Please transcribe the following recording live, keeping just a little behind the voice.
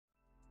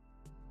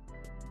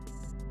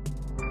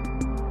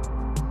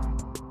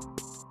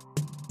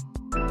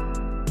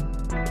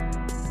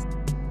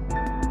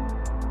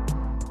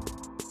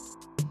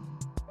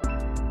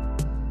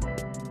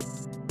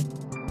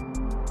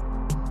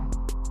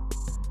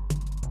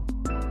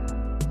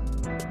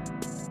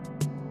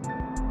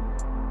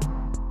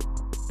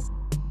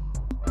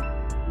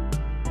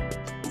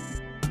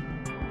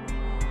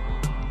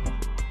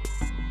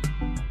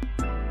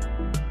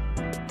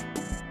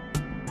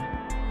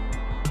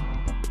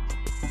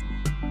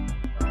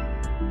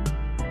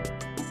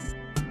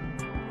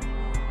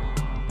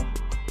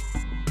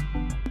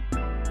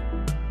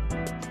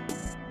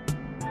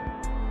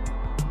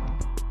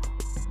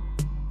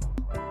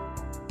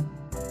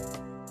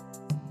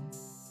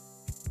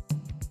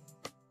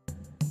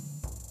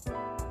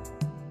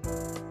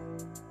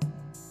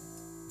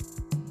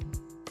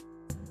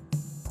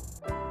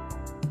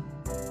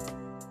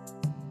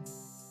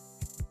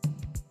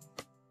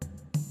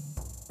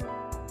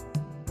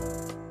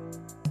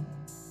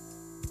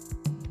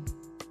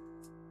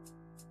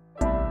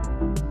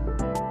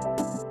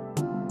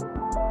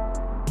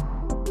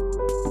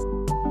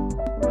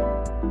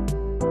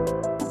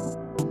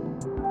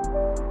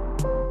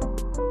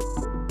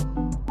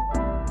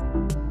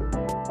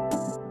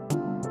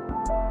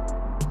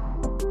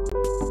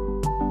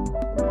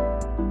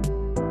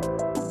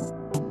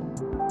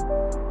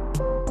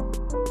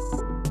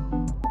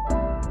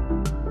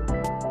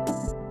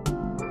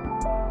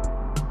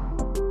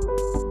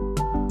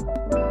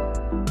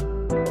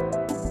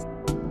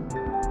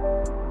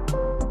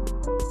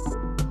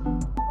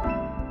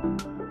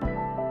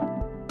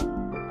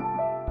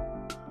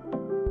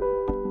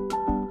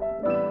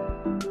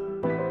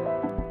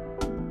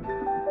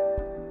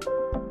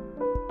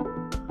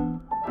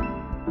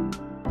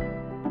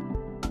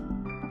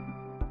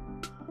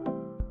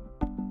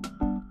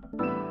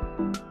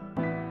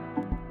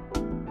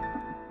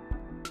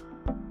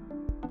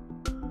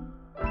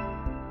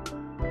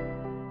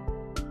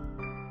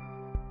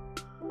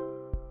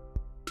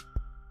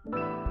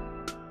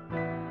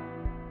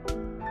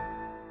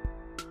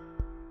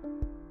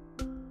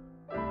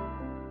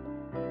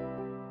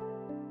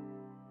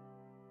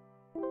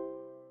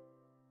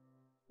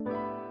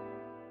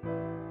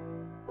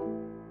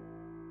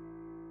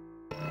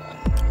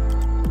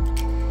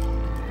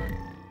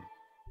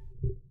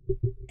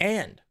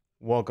And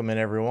welcome in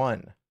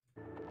everyone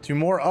to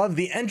more of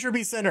the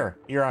Entropy Center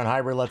here on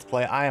Hybrid Let's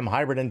Play. I am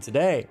Hybrid, and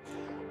today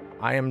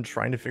I am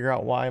trying to figure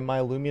out why my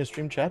Lumia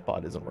stream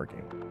chatbot isn't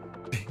working.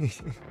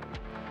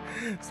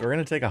 So we're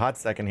gonna take a hot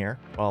second here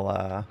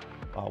while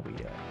we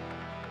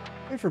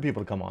wait for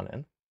people to come on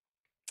in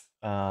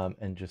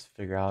and just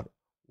figure out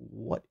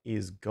what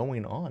is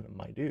going on,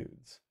 my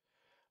dudes.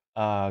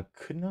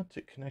 Could not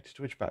connect to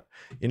Twitch bot.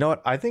 You know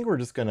what? I think we're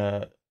just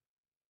gonna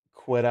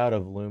quit out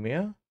of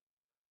Lumia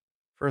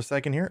for a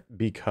second here,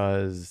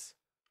 because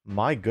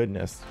my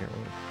goodness, here, let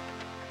me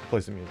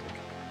play some music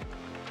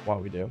while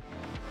we do,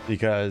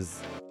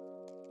 because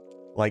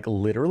like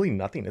literally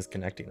nothing is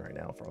connecting right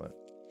now from it.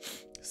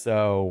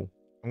 So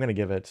I'm gonna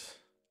give it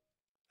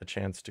a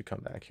chance to come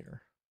back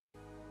here.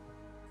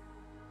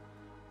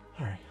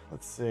 All right,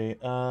 let's see.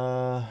 Get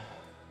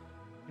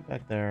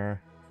back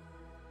there.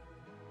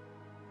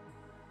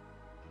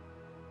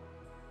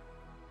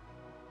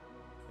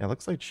 Yeah, it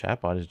looks like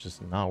chatbot is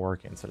just not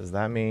working. So does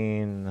that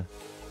mean...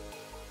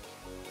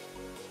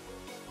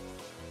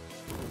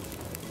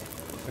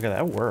 Okay,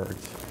 that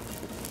worked.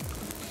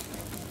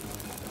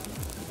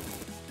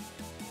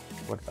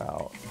 What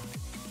about...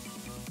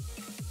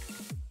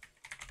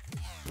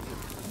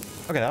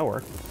 Okay, that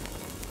worked.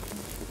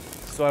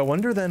 So I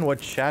wonder then what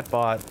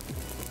chatbot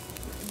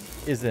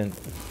is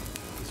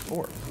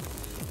for.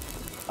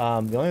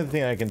 The only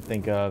thing I can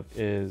think of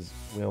is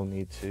we'll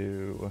need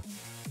to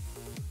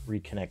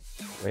reconnect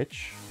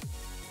Twitch.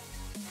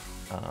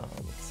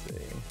 Let's see.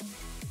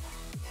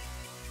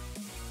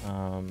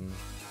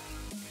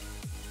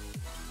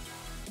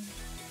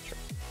 Sure.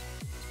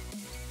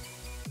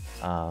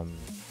 Oh,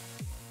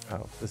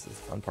 this is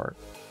the fun part.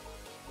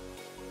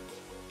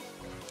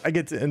 I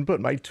get to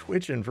input my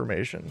Twitch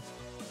information,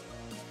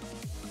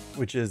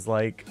 which is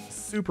like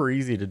super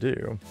easy to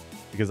do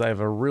because I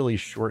have a really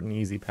short and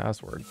easy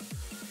password.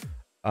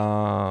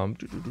 Nope.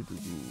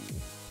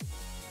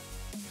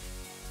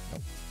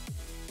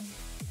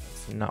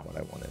 That's not what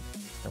I wanted.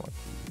 I want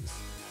these.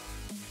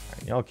 All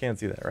right, y'all can't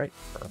see that, right?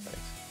 Perfect.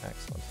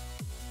 Excellent.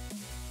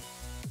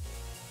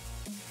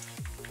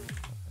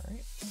 All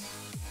right.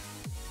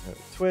 Go to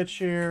Twitch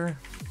here.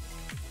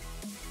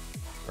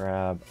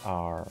 Grab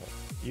our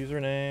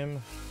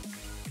username,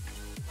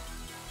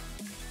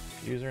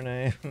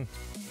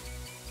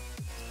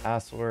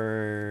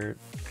 password,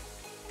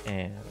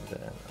 and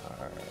then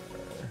our...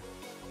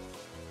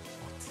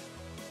 What?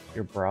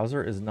 Your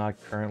browser is not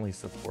currently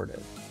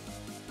supported.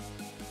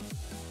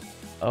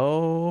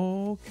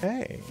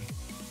 Okay.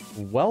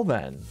 Well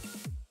then.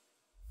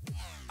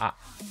 I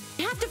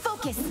have to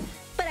focus,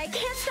 but I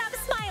can't stop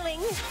smiling.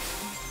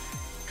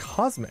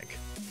 Cosmic.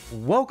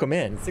 Welcome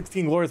in.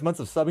 16 glorious months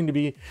of subbing to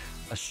be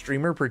a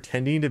streamer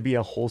pretending to be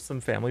a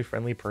wholesome,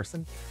 family-friendly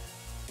person.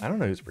 I don't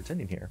know who's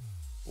pretending here.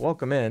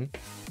 Welcome in.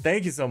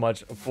 Thank you so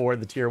much for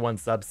the tier 1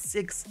 sub.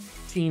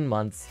 16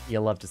 months.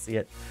 You'll love to see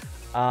it.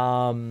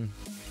 Yeah,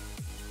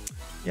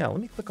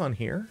 let me click on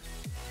here.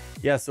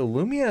 Yeah, so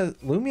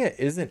Lumia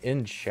isn't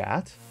in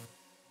chat,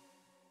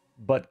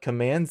 but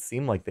commands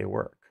seem like they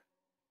work.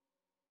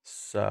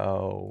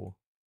 So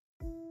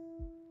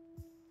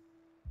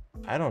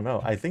I don't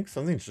know. I think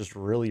something's just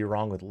really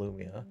wrong with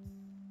Lumia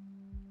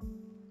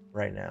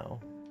right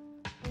now.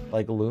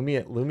 Like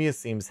Lumia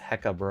seems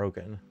hecka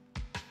broken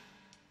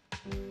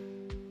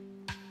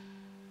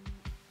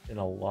in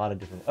a lot of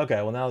different...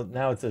 Okay, well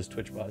now it says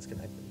Twitch bot is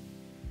connected.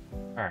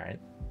 All right,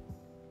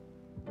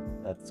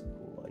 that's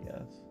cool, I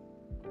guess.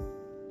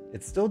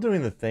 It's still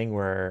doing the thing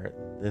where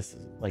this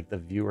is like the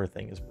viewer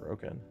thing is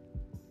broken.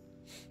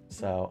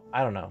 So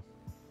I don't know.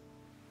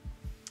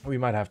 We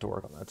might have to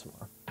work on that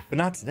tomorrow. But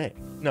not today.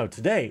 No,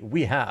 today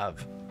we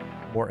have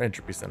more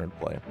Entropy Centered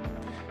play.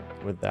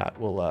 With that,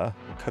 we'll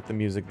cut the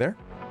music there.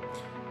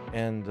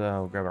 And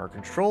we'll grab our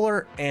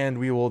controller, and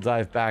we will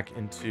dive back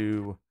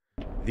into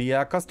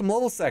the custom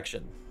level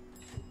section.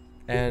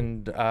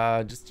 And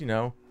just, you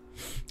know,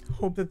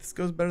 hope that this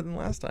goes better than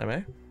last time,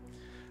 eh?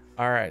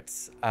 All right,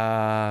 so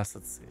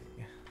let's see.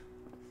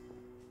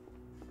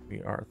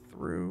 We are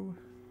through.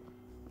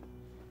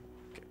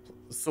 Okay.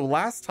 So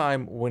last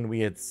time when we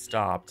had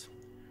stopped,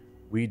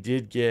 we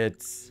did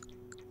get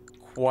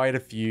quite a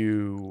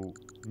few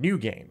new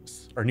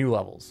games or new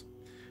levels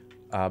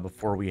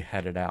before we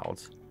headed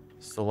out.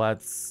 So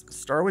let's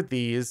start with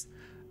these,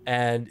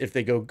 and if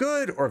they go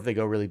good or if they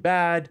go really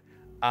bad,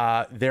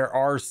 there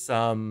are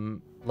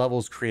some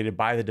levels created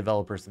by the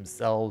developers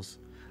themselves.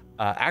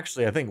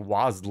 Actually, I think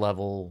WASD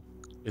level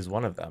is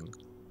one of them.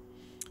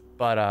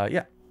 But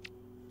yeah,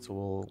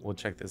 so we'll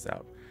check this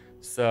out.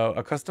 So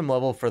a custom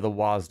level for the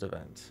WASD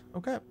event.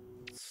 Okay,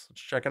 let's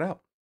check it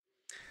out.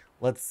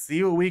 Let's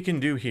see what we can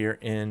do here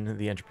in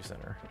the Entropy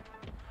Center.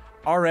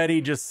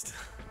 Already just...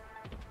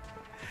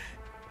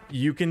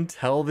 You can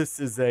tell this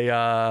is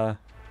a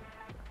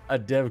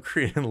dev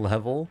created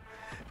level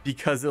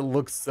because it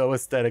looks so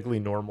aesthetically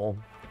normal.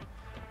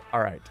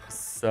 All right,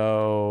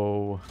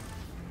 so...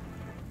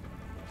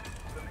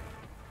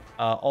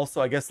 Also,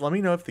 I guess let me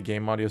know if the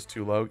game audio is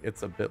too low.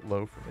 It's a bit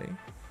low for me.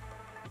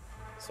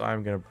 So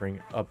I'm going to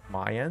bring up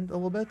my end a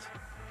little bit.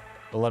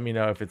 But let me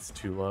know if it's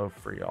too low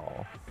for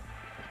y'all.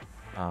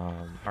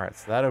 All right,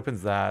 so that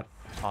opens that,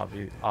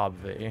 obvi.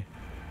 And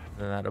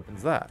then that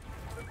opens that,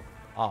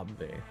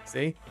 obvi.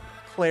 See?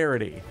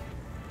 Clarity.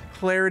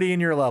 Clarity in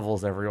your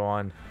levels,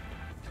 everyone.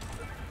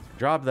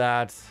 Drop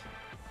that.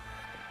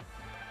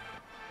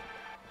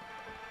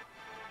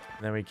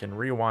 And then we can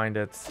rewind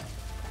it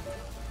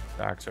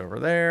back to over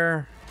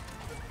there.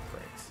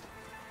 Great.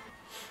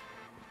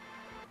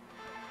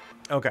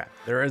 Okay,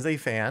 there is a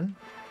fan.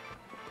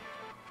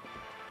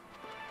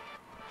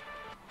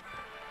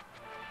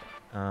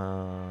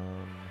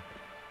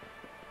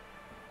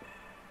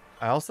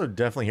 I also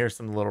definitely hear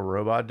some little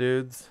robot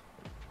dudes.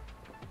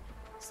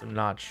 So I'm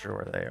not sure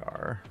where they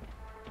are.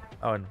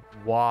 Oh, and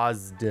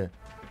WASD.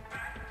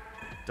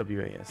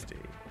 WASD.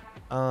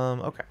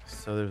 Okay,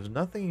 so there's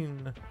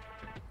nothing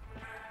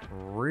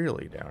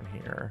really down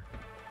here.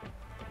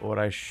 But what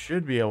I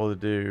should be able to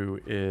do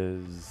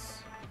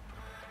is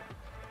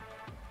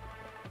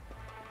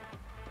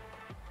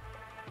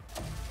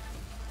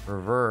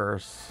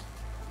reverse.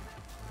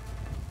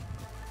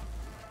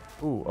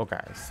 Ooh, okay.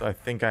 So I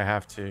think I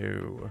have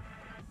to.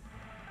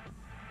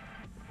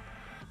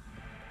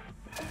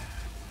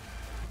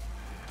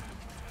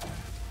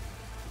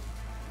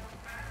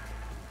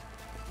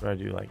 What do I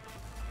do? Like,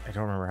 I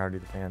don't remember how to do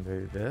the fan. Do I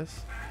do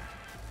this?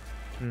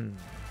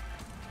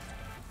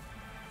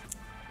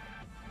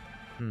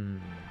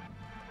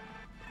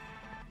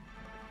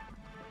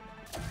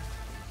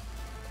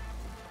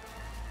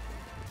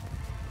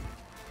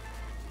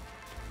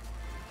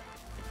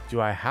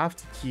 Do I have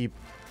to keep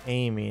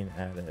aiming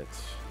at it?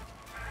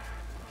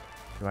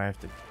 Do I have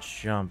to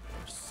jump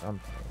or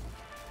something?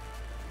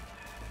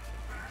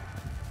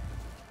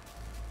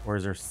 Or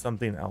is there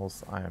something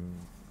else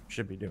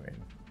should be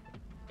doing?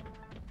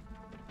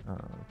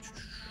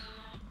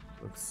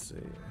 Let's see.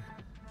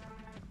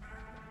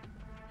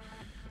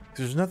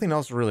 There's nothing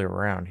else really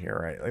around here,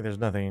 right? Like, there's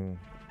nothing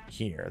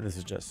here. This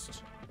is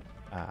just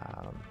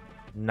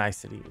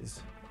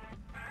niceties,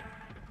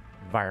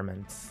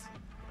 environments.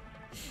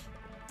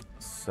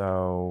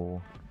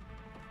 So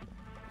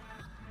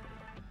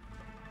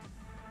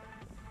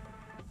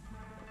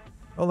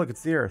oh, look,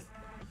 it's the Earth.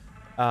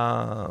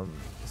 So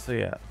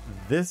yeah,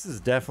 this is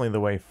definitely the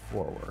way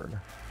forward.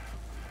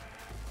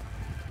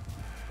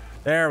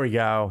 There we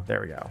go. There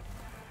we go.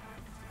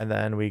 And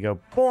then we go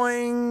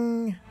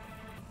boing.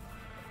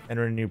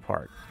 Enter a new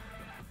part.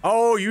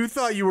 Oh, you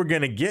thought you were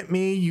gonna get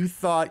me? You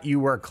thought you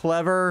were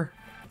clever?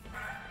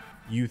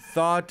 You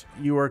thought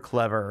you were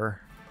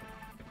clever.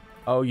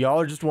 Oh, y'all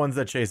are just ones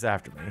that chase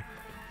after me.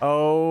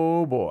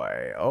 Oh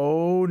boy.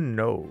 Oh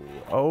no.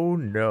 Oh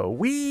no.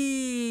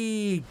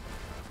 Wee.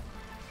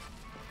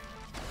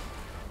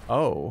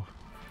 Oh.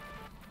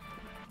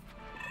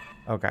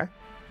 Okay.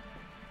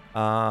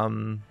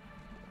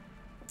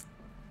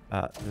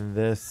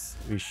 This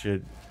we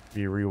should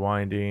be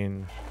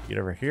rewinding. Get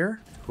over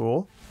here.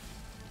 Cool.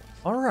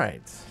 All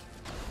right.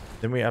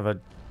 Then we have a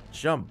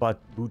jump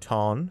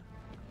button.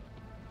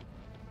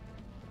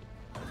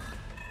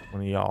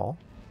 One of y'all.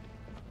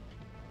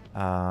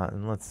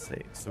 And let's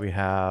see. So we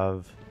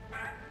have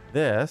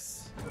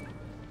this,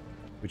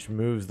 which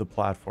moves the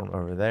platform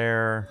over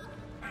there,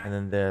 and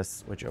then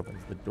this, which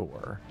opens the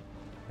door.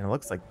 And it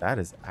looks like that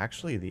is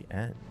actually the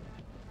end.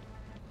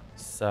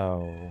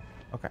 So,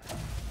 okay.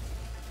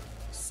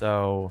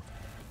 So,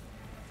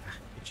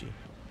 itchy.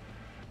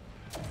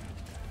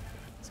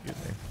 Excuse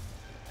me.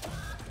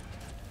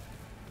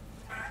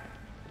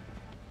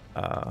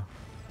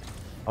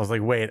 I was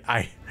like, wait,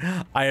 I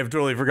have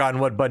totally forgotten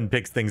what button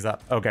picks things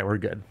up. Okay, we're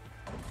good.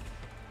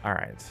 All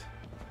right.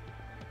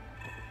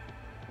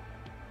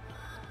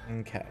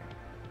 Okay.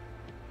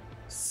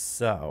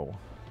 So,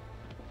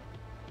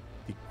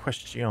 the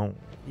question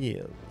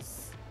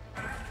is,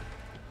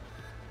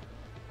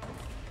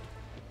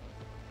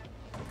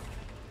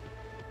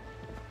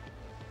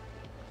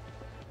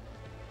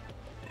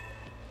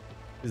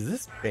 is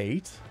this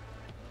bait?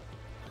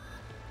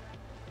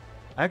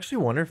 I actually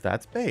wonder if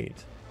that's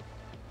bait.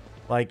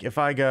 Like, if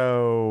I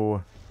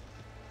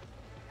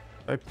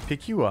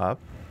pick you up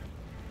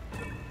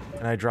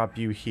and I drop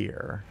you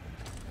here,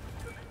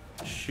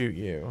 shoot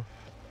you,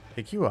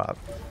 pick you up,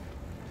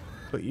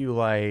 put you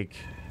like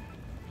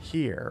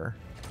here,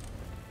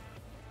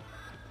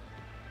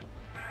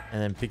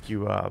 and then pick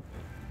you up,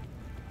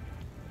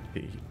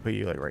 put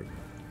you like right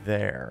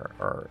there,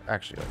 or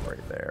actually like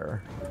right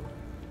there.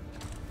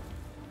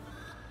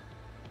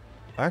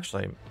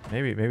 Actually,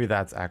 maybe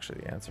that's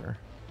actually the answer.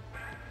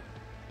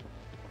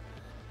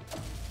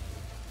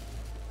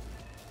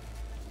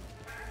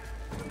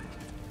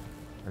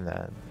 And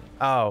then,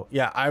 oh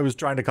yeah, I was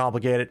trying to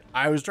complicate it.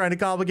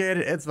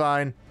 It's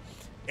fine.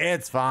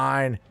 It's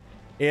fine.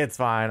 It's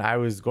fine. I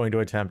was going to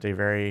attempt a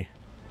very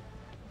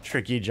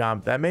tricky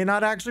jump that may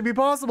not actually be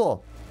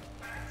possible.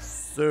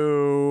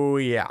 So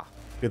yeah,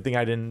 good thing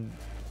I didn't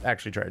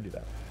actually try to do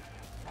that.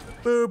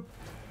 Boop.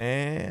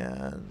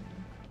 And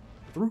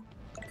through.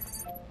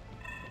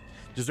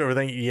 Just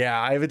overthinking.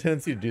 Yeah, I have a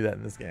tendency to do that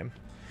in this game.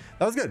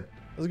 That was good.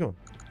 That was a good one.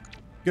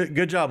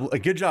 Good job.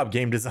 Good job,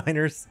 game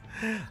designers.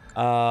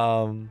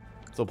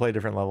 So play a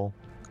different level.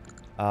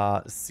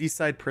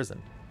 Seaside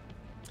Prison.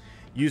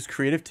 Use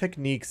creative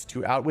techniques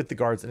to outwit the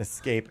guards and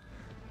escape.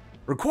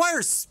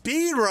 Requires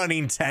speed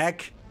running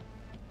tech.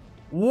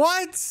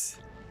 What?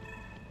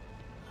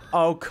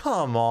 Oh,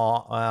 come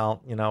on.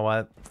 Well, you know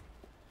what?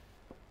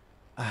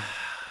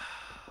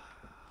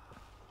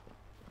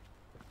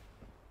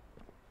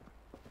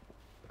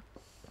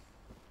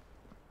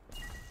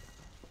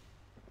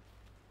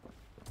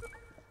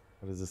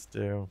 What does this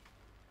do?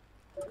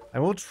 I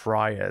will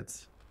try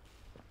it.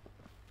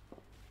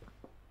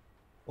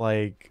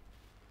 Like...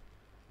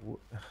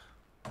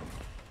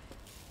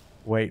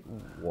 Wait,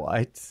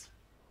 what?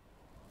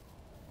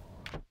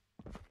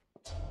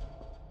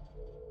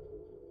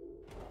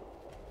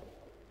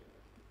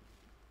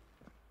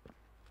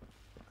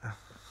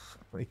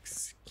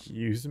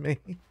 Excuse me?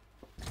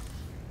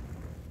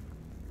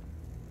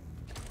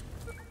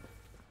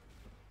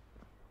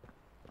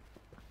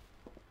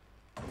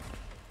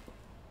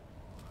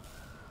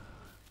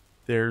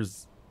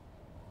 There's...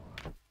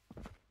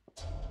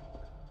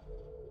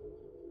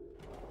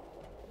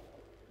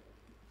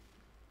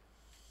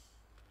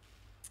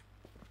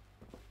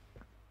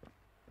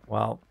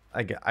 Well,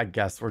 I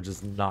guess we're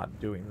just not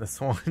doing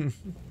this one.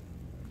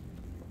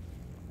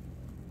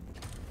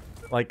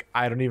 Like,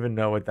 I don't even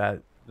know what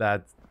that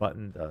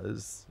button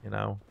does, you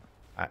know?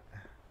 I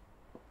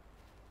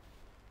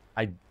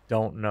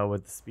don't know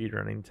what the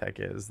speedrunning tech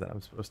is that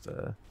I'm supposed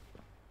to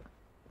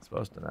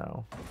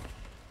know.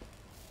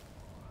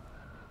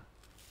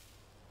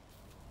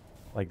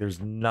 Like, there's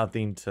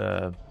nothing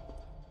to...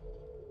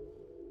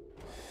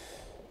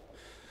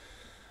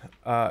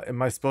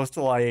 am I supposed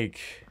to, like...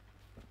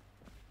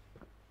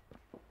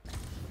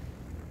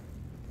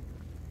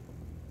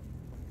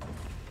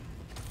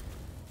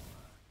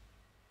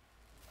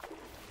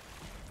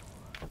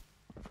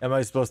 Am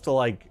I supposed to,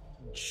 like,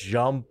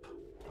 jump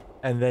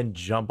and then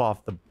jump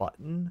off the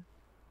button?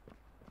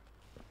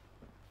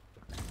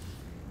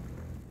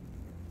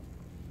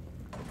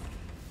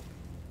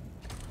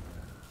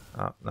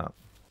 Oh, no.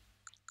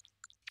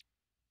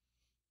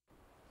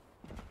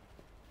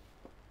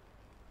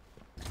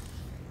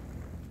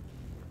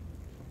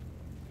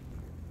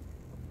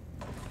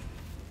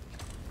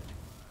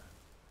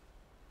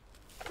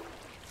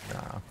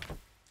 No.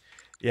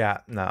 Yeah,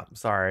 no,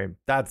 sorry.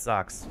 That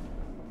sucks.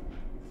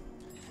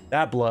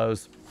 That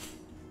blows.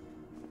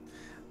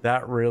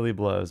 That really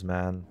blows,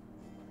 man.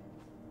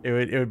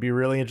 It would be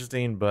really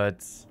interesting,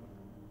 but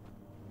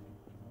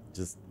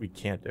just we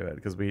can't do it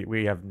because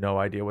we have no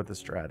idea what the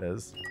strat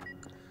is.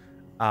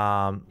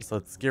 So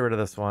let's get rid of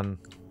this one.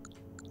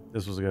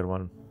 This was a good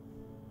one.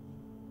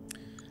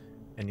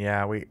 And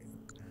yeah,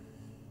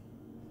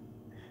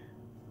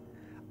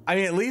 I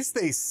mean, at least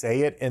they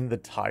say it in the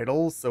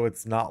title, so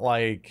it's not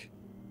like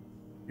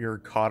you're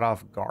caught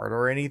off guard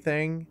or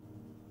anything.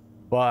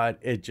 But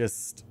it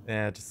just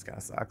kind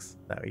of sucks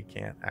that we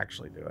can't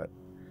actually do it.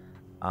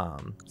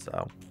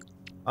 So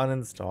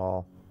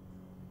uninstall.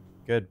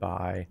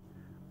 Goodbye.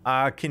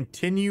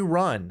 Continue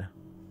run.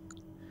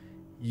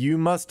 You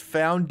must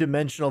found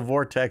Dimensional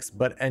Vortex,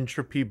 but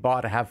Entropy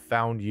bot have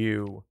found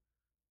you.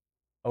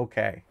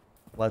 Okay,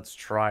 let's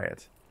try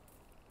it.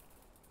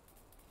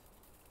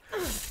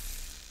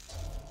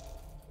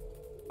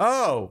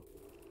 Oh,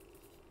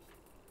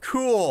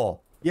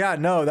 cool. Yeah,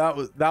 no,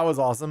 that was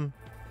awesome.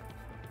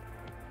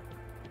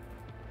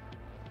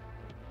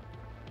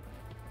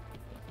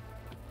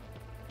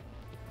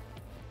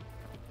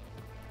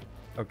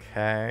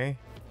 Okay.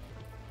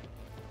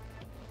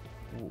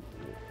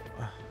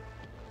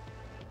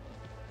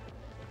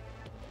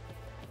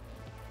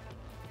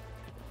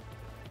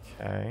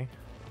 Okay.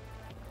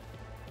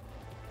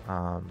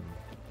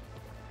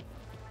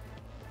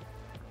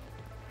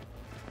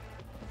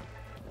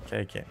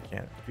 Okay,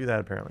 can't do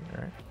that apparently,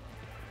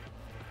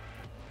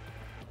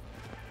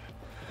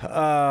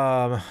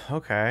 right?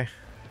 Okay.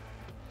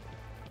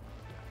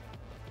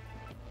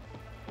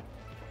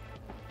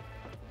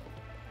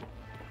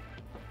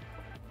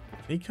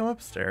 Can he come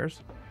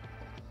upstairs?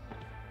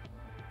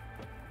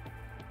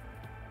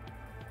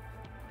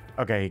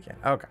 Okay, he can.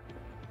 Okay.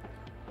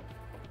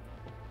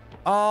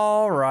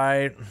 All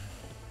right.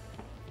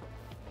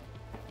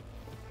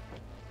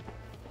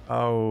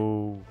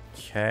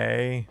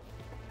 Okay.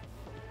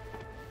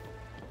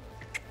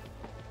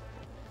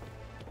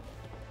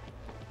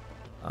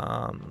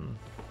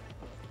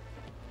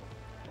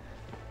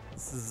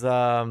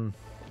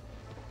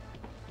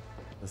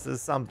 This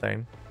is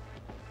something.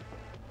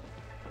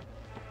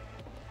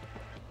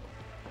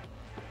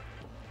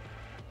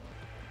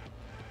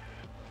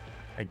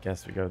 I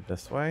guess we go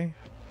this way.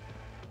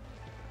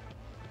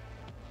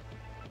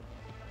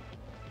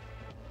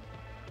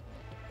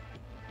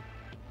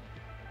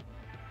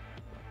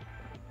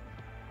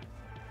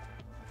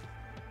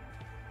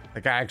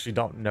 Like, I actually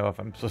don't know if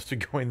I'm supposed to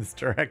go in this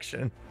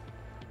direction.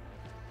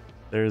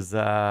 There's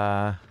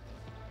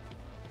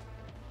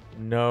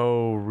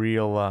no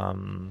real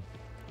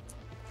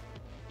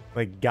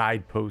like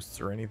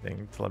guideposts or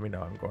anything to let me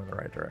know I'm going the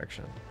right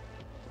direction.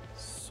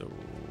 So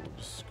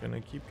just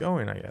gonna keep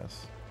going, I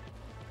guess.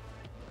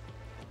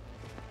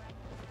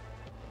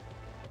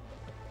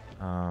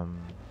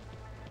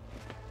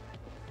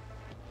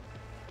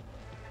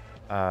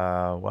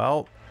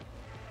 Well,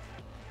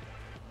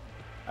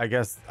 I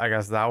guess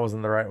that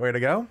wasn't the right way to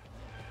go.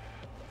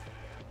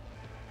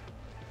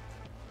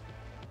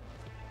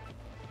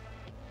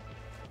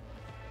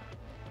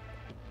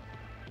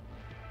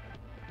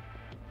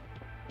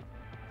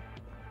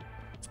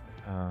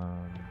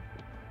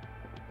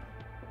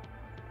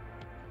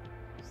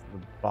 So the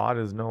bot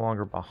is no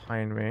longer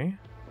behind me.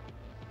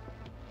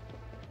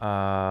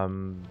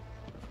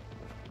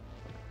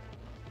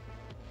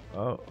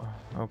 Oh,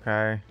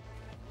 okay.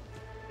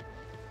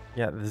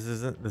 Yeah, this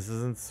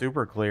isn't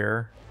super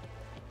clear.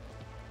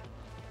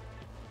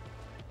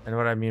 And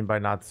what I mean by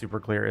not super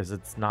clear is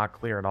it's not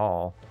clear at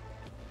all.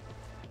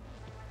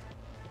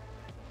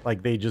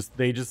 Like they just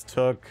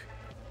took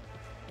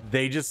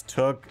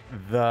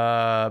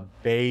the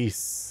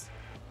base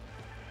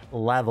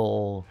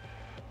level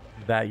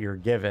that you're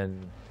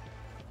given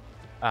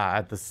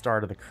at the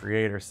start of the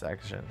creator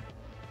section,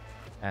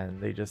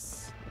 and they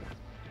just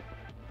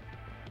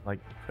like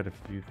put a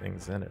few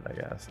things in it, I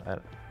guess.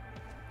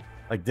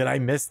 Like, did I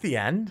miss the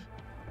end?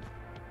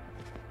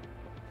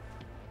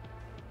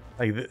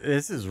 Like,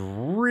 this is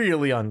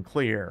really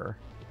unclear.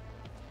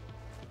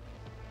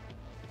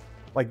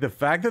 Like, the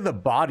fact that the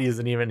body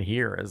isn't even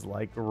here is,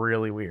 like,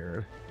 really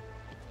weird.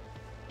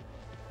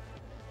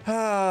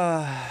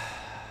 Like,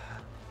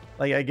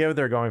 I get what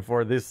they're going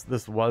for. This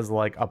was,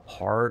 like, a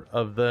part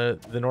of the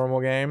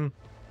normal game.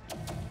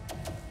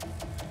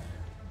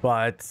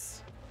 But,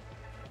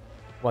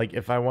 like,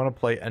 if I want to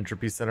play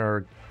Entropy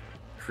Center,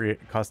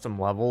 create custom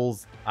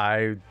levels,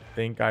 I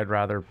think I'd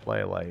rather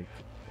play, like,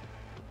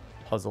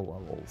 puzzle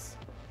levels.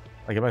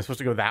 Like, am I supposed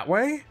to go that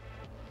way?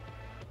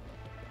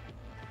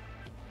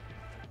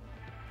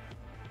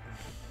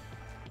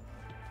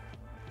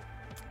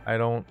 I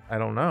don't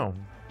know.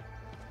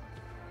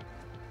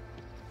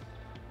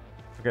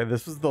 Okay,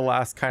 this was the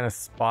last kind of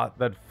spot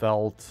that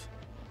felt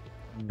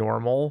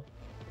normal.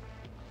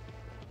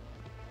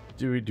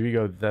 Do we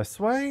go this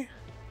way?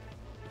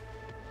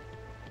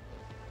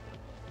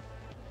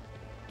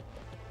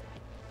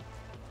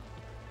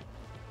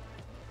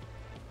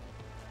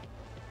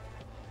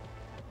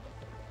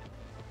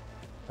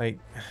 Like,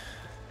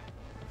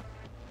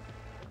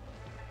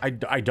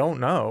 I don't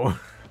know.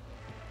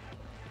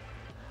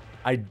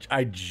 I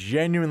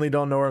genuinely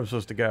don't know where I'm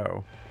supposed to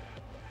go.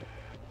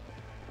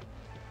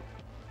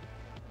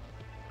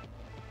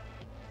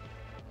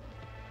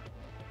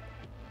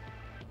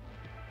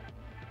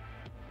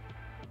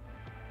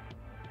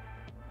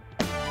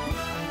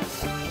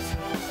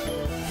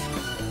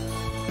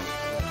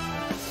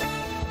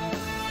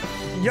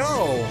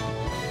 Yo,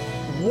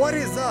 what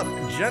is up,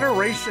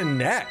 Generation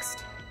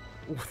Next?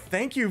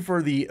 Thank you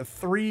for the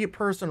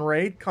 3-person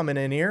raid coming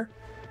in here.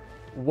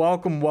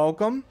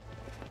 Welcome.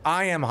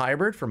 I am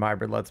Hybrid from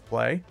Hybrid Let's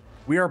Play.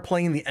 We are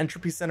playing the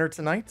Entropy Center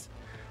tonight.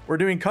 We're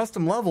doing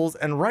custom levels,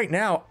 and right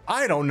now,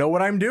 I don't know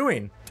what I'm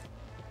doing.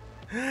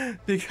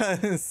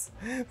 Because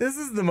this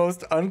is the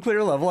most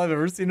unclear level I've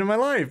ever seen in my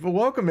life. But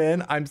welcome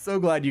in. I'm so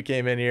glad you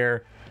came in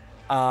here.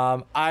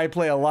 I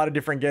play a lot of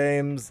different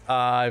games.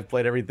 I've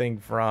played everything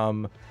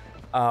from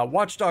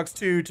Watch Dogs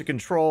 2 to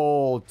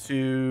Control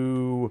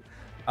to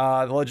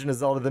The Legend of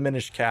Zelda: The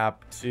Minish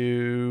Cap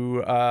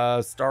to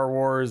Star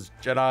Wars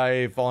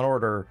Jedi Fallen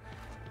Order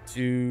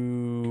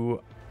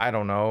to, I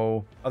don't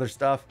know, other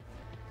stuff.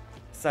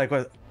 Side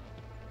quest.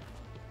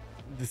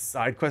 The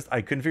side quest,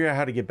 I couldn't figure out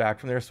how to get back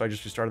from there, so I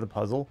just restarted the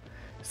puzzle.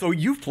 So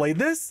you've played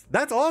this?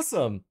 That's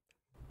awesome.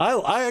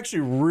 I actually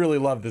really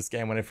loved this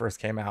game when it first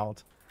came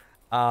out.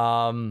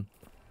 But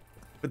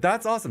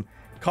that's awesome.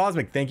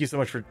 Cosmic, thank you so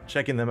much for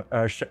checking them,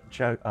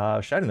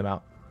 shouting them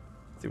out.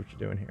 Let's see what you're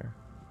doing here.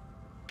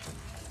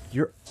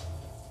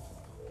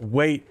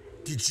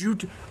 Wait, did you?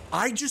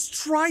 I just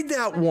tried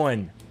that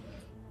one.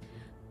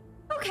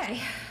 Okay,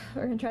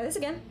 we're gonna try this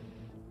again.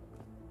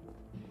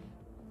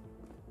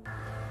 Oh,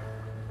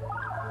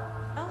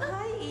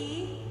 hi,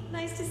 E.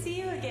 Nice to see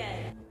you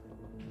again.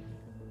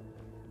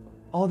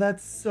 Oh,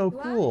 that's so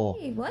cool.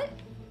 Why? What?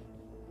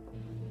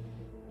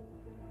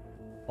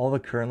 All the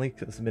currently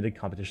submitted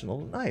competition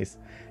level. Nice.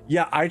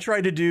 Yeah, I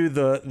tried to do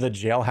the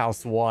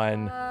jailhouse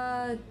one.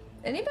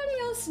 Anybody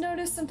else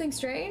notice something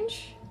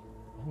strange?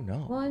 Oh no.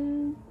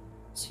 1,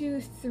 2,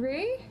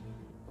 3.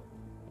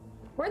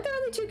 Weren't there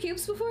only 2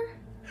 cubes before?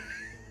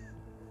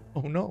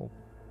 Oh no.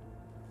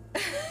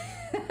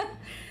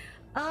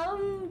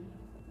 I'm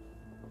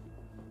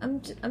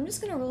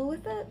just gonna roll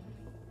with it.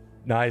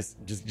 Nice.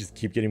 Just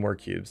keep getting more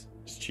cubes.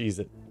 Just cheese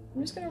it.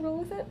 I'm just gonna roll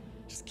with it.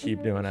 Just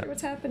keep doing it. Sure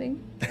what's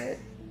happening? But...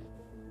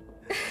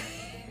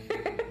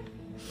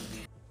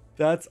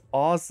 That's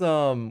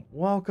awesome.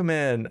 Welcome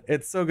in.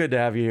 It's so good to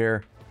have you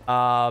here.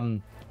 I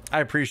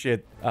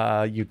appreciate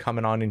you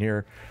coming on in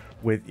here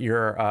with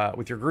your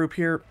group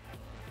here.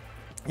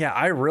 Yeah,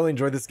 I really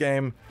enjoyed this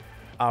game.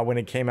 When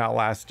it came out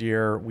last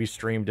year, we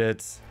streamed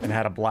it and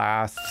had a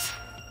blast.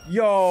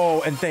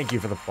 Yo, and thank you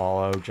for the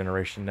follow,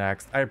 Generation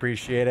Next. I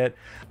appreciate it.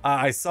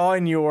 I saw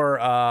in your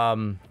all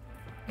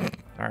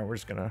right, we're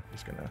just gonna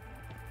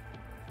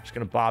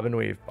bob and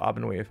weave, bob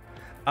and weave.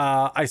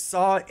 I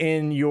saw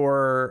in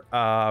your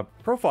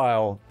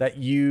profile that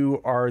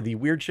you are the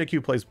weird chick who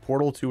plays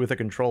Portal 2 with a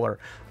controller.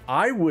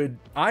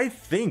 I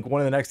think one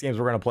of the next games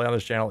we're gonna play on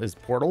this channel is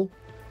Portal,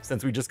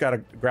 since we just got a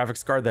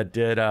graphics card that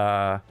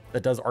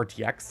does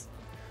RTX.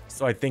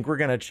 So I think we're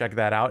gonna check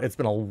that out. It's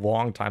been a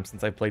long time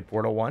since I played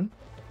Portal 1.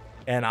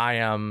 And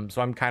I'm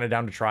kind of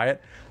down to try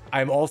it.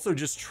 I'm also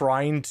just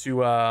trying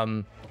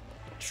to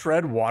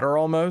tread water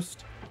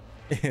almost.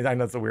 I know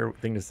that's a weird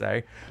thing to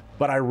say,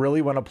 but I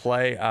really want to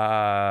play. So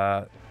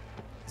I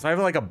have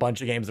like a bunch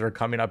of games that are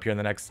coming up here in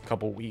the next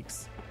couple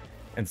weeks.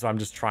 And so I'm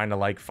just trying to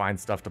like find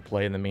stuff to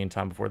play in the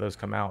meantime before those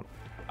come out.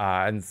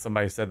 And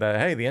somebody said that,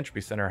 hey, the Entropy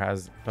Center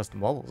has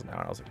custom levels now.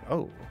 And I was like,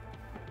 oh,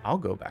 I'll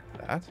go back to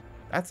that.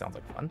 That sounds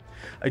like fun.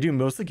 I do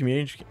mostly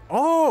community.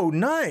 Oh,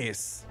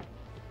 nice.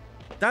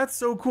 That's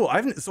so cool.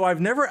 I've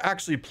never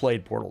actually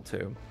played Portal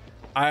 2.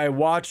 I've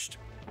watched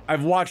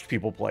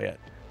people play it,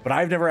 but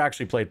I've never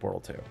actually played Portal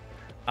 2.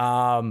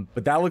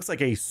 But that looks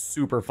like a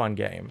super fun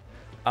game.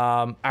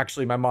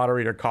 Actually, my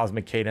moderator,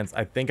 Cosmic Cadence,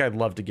 I think I'd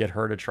love to get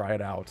her to try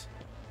it out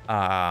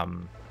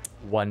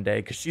one day,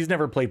 because she's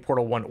never played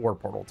Portal 1 or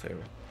Portal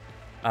 2.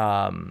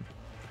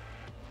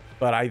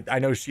 But I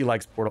know she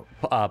likes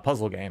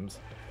puzzle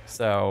games,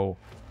 so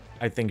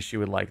I think she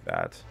would like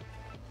that.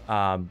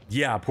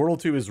 Yeah, Portal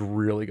 2 is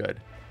really good.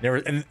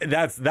 And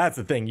that's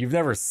the thing. You've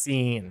never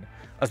seen,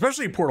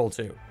 especially Portal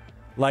 2.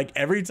 Like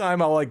every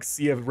time I'll like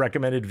see a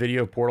recommended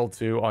video of Portal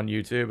 2 on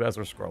YouTube as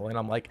we're scrolling,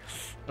 I'm like,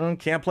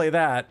 can't play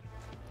that.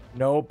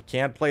 Nope,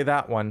 can't play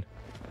that one.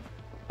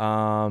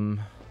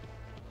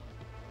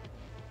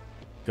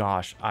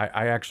 Gosh,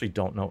 I actually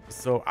don't know.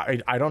 So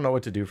I don't know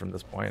what to do from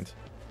this point.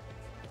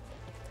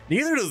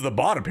 Neither does the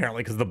bot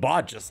apparently, because the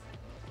bot just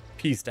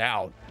pieced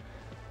out.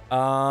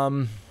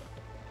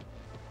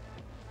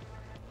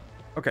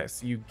 Okay,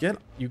 so you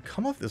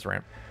come off this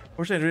ramp.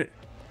 What should I do?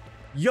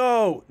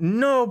 Yo,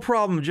 no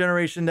problem,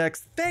 Generation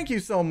Next. Thank you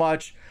so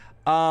much.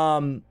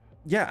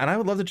 Yeah, and I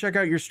would love to check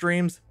out your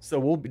streams. So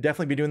we'll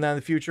definitely be doing that in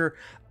the future.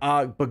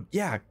 But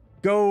yeah,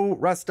 go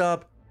rest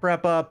up,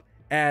 prep up,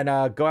 and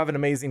go have an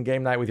amazing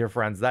game night with your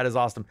friends. That is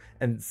awesome.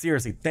 And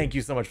seriously, thank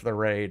you so much for the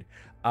raid.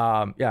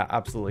 Yeah,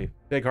 absolutely.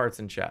 Big hearts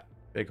in chat.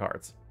 Big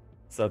hearts.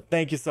 So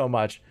thank you so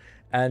much.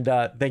 And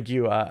thank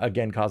you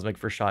again, Cosmic,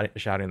 for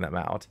shouting them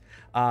out.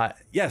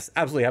 Yes,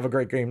 absolutely. Have a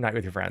great game night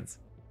with your friends.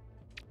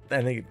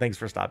 And thanks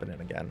for stopping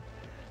in again.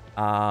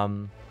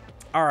 All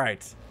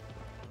right.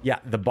 Yeah,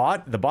 the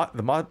bot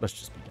must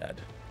just be dead.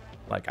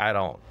 Like, I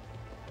don't.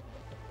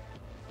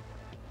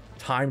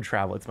 Time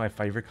travel. It's my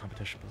favorite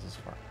competition this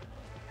far.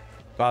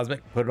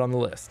 Cosmic, put it on the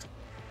list.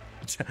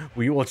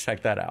 We will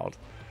check that out,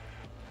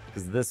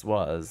 because this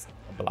was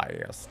a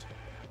blast.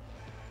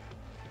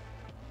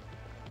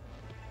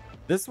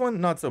 This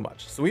one, not so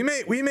much. So we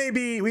may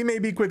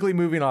be quickly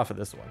moving off of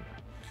this one.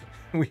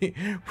 We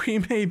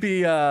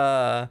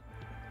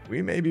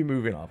may be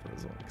moving off of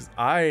this one, because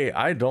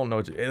I don't know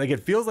what to, like,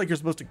 it feels like you're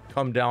supposed to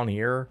come down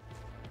here.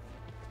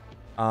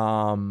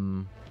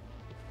 Like,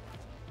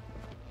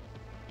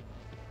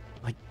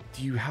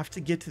 do you have to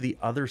get to the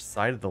other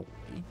side of the lake?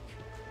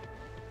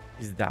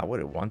 Is that what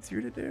it wants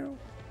you to do?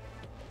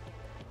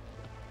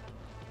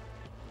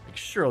 Like,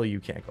 surely you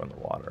can't go in the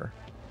water.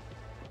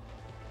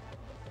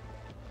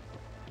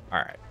 All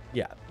right.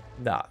 Yeah.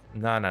 Nah.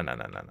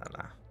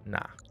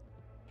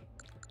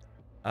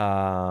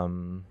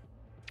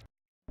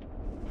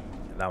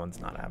 That one's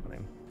not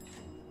happening.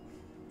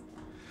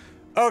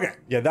 Okay.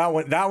 Yeah,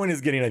 that one is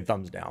getting a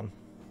thumbs down.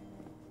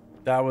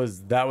 That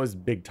was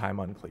big time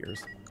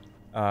unclears.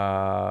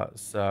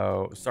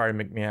 So sorry,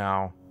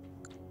 McMeow.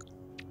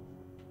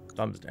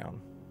 Thumbs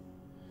down.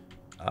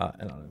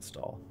 And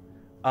uninstall.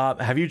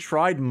 Have you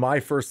tried My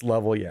First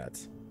Level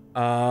yet?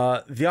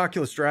 The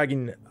Oculus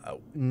Dragon,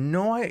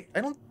 no, I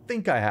don't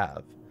think I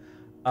have.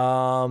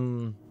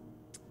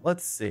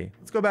 Let's see.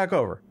 Let's go back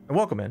over and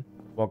welcome in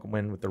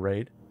with the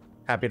raid.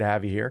 Happy to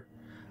have you here.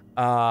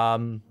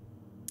 So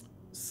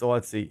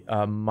let's see.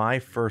 My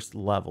First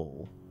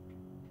Level.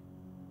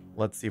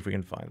 Let's see if we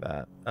can find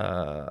that.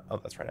 Oh,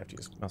 that's right. I have to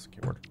use mouse and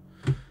keyboard.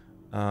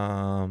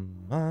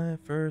 My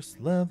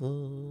First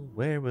Level.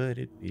 Where would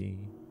it be?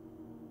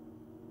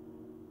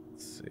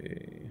 Let's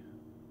see.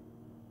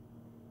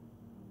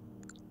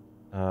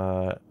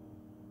 Oh,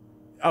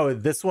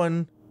 this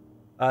one,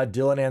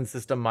 Dylan and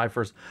System, My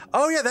First.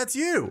 Oh yeah, that's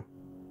you.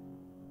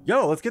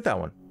 Yo, let's get that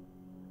one.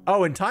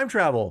 Oh, and time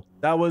travel.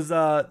 That was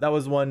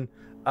one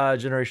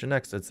Generation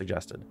Next had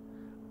suggested.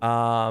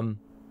 Yo,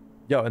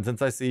 and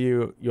since I see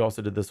you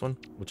also did this one.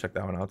 We'll check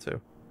that one out too.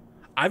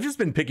 I've just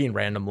been picking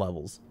random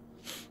levels.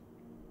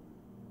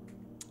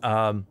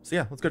 So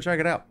yeah, let's go check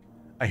it out.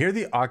 I hear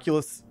the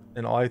Oculus,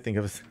 and all I think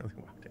of is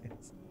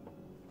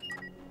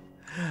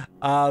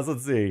so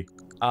let's see.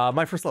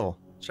 My First Level.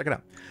 Check it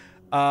out.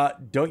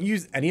 Don't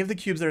use any of the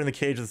cubes that are in the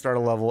cage at the start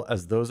of the level,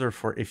 as those are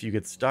for if you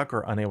get stuck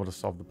or unable to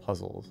solve the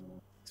puzzles.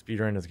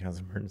 speedrun doesn't count as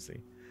an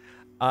emergency.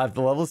 If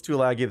the level is too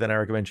laggy, then I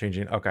recommend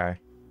changing. Okay.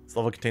 This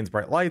level contains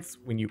bright lights.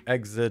 When you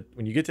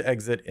get to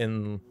exit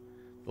in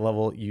the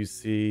level, you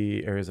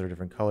see areas that are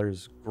different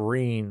colors.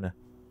 Green.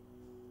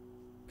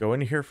 Go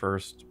in here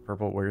first.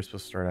 Purple, where you're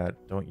supposed to start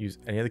at. Don't use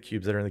any of the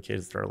cubes that are in the cage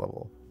to start a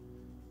level.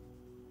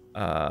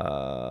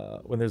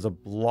 When there's a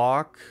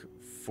block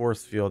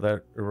force field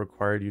that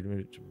required you to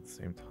move at the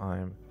same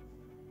time.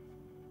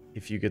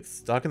 If you get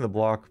stuck in the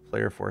block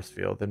player force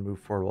field, then move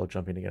forward while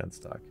jumping to get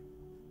unstuck.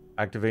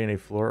 Activating a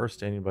floor or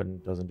standing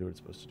button doesn't do what it's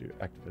supposed to do.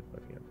 Activate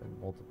button again for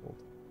multiple.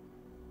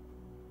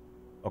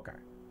 Okay.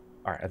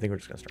 All right. I think we're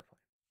just gonna start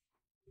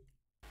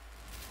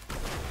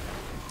playing.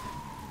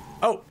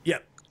 Oh, yeah.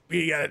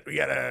 We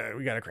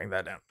gotta crank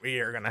that down. We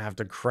are gonna have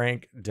to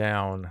crank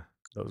down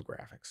those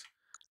graphics.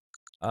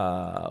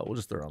 We'll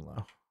just throw it on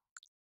low.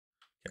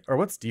 Okay. Or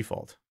what's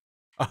default?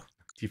 Oh,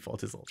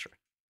 default is ultra.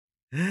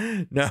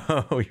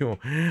 No, you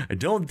won't. I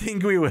don't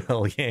think we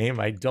will, game.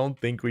 I don't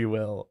think we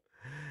will.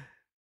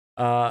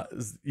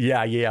 Yeah,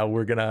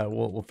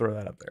 we'll throw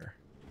that up there.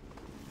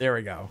 There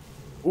we go.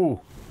 Ooh,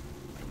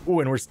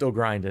 and we're still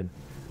grinding.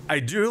 I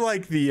do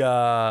like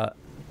the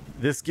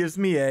this gives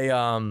me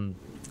a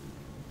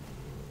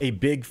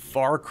big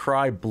Far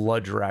Cry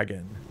Blood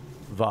Dragon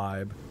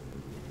vibe.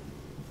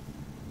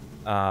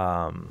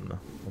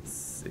 Let's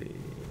see.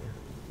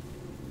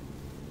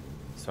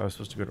 So I was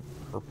supposed to go to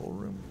purple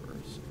room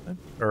first,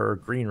 or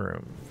green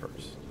room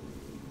first.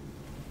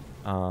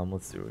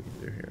 Let's see what we can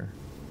do here.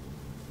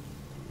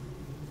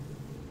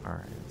 All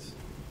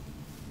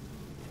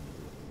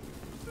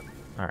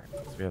right,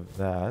 so we have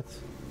that.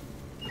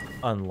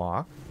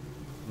 Unlock.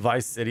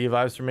 Vice City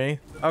vibes for me.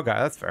 Okay,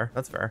 that's fair.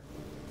 That's fair.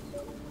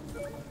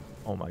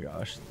 Oh my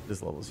gosh,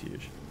 this level's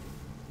huge.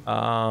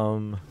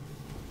 So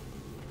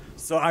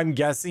I'm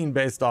guessing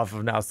based off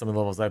of now some of the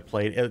levels I've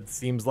played, it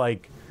seems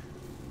like,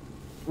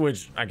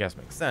 which I guess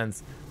makes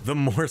sense, the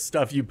more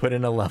stuff you put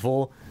in a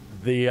level,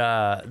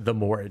 the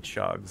more it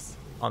chugs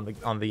on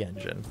the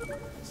engine.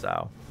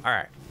 So, all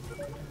right.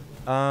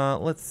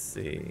 Let's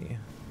see.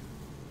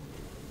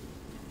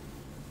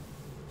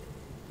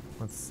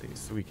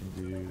 So we can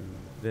do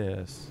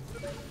this.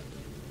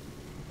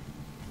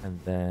 And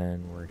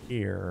then we're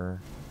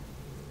here.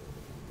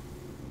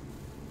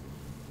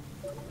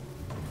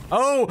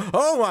 Oh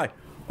my.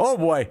 Oh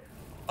boy.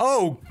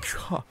 Oh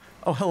God.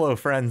 Oh, hello,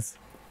 friends.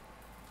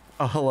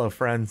 Oh, hello,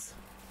 friends.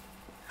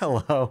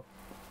 Hello.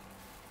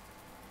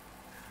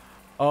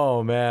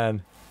 Oh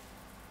man.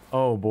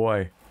 Oh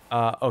boy.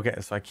 Okay,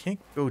 so I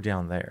can't go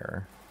down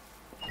there.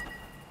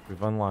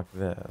 We've unlocked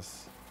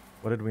this.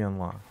 What did we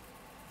unlock?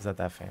 Is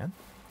that fan?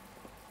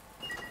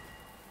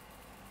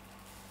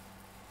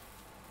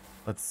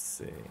 Let's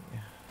see.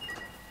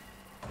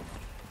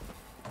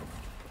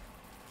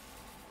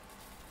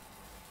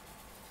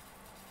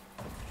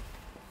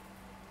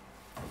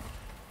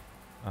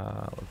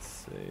 Let's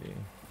see.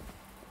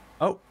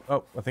 Oh,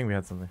 I think we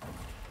had something.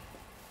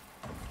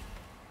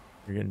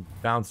 You're getting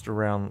bounced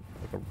around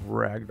like a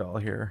rag doll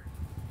here.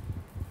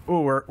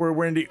 Oh, we're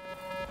windy.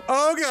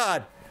 Oh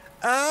God!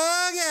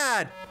 Oh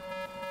God!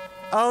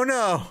 Oh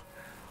no!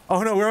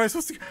 Oh no! Where am I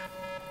supposed to go?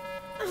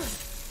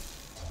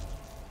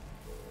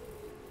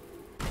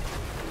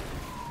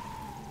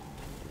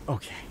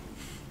 Okay.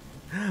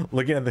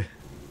 Looking at the,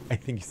 I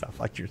think you soft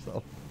locked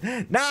yourself.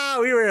 No,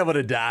 we were able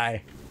to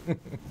die.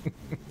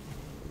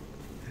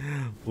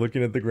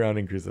 Looking at the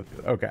grounding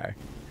crucifix. Okay.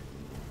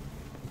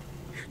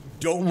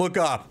 Don't look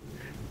up.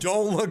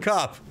 Don't look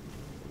up.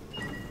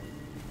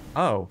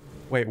 Oh,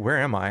 wait, where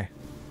am I?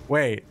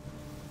 Wait.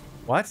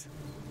 What?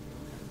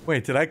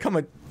 Wait, did I come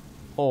a...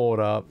 Hold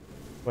up.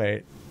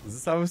 Wait, is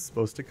this how I was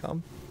supposed to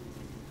come?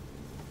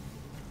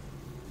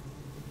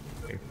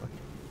 Okay,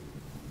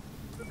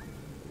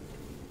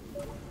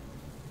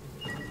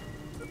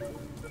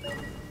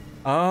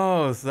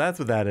 oh, so that's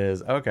what that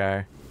is.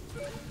 Okay.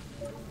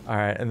 All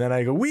right, and then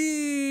I go,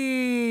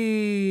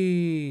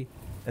 wee!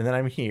 And then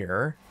I'm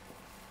here.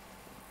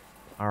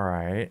 All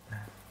right.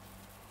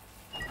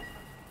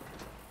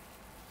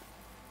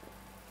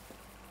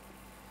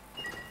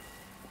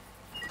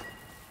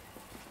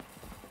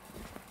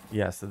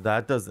 Yeah, so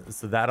that doesn't,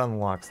 so that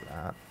unlocks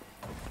that.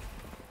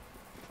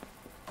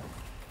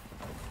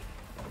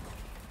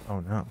 Oh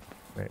no.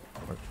 Wait,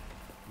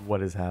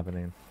 what is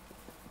happening?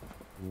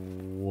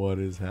 What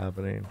is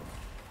happening?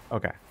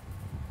 Okay.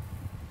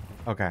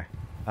 Okay.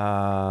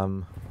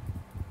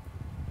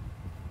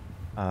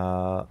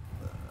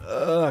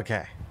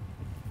 Okay.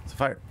 So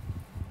if I...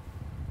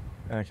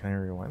 can I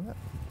rewind that?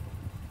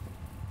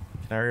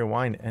 Can I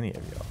rewind any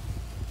of y'all?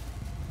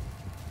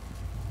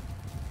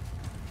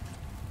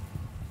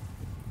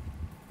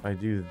 If I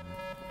do...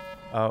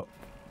 Oh.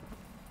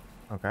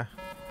 Okay.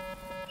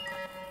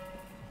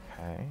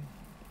 Okay.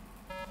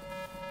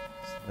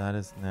 So that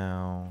is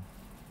now...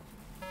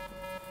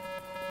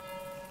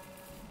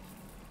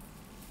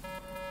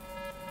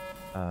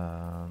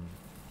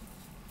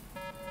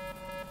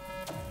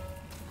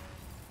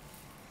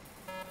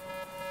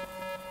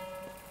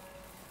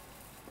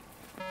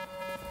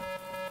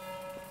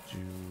 do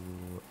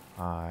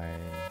I...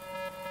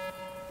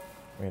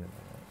 Wait a minute.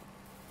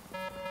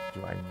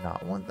 Do I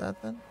not want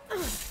that then?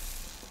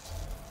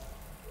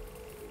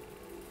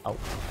 Oh.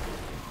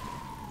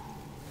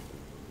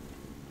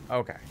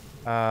 Okay.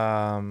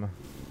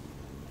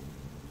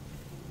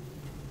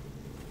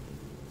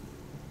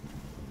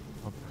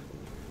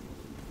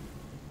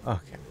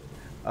 Okay.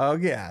 Oh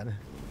god.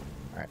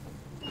 All right.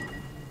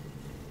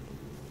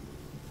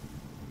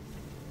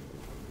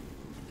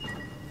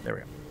 There we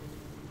go.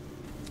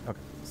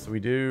 Okay. So we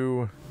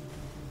do.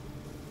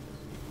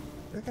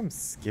 I think I'm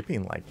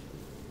skipping like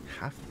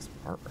half this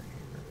part right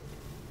here.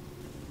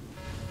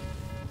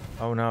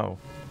 Oh no.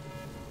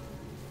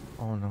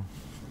 Oh no.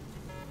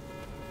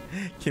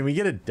 Can we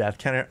get a death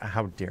counter?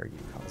 How dare you,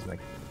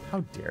 Cosmic? How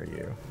dare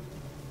you?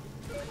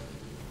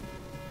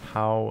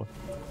 How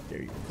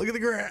dare you? Look at the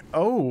ground.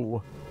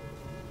 Oh.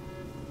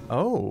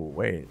 Oh,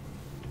 wait.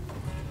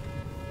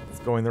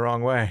 It's going the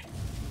wrong way.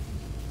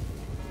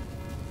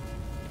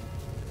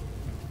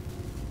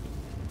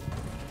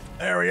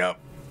 There we go.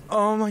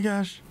 Oh my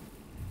gosh.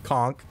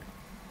 Conk.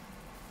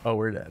 Oh,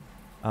 we're dead.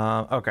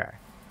 Okay.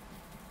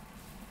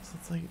 So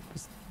it's like,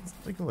 let's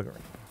take a look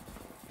around.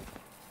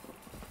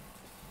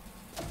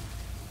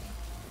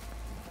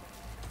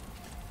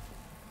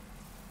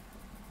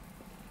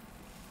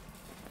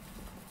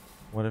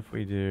 What if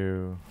we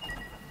do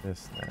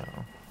this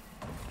now?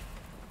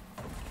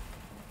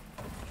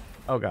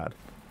 Oh god.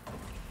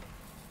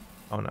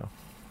 Oh no.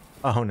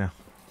 Oh no.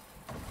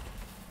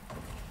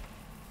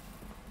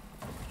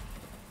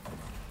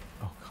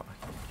 Oh god.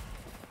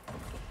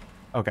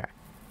 Okay.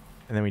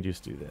 And then we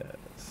just do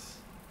this.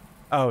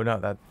 Oh no,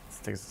 that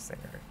takes the same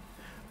area.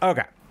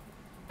 Okay.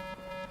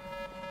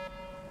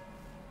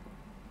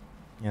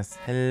 Yes,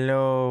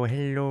 hello,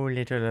 hello,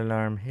 little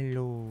alarm,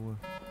 hello.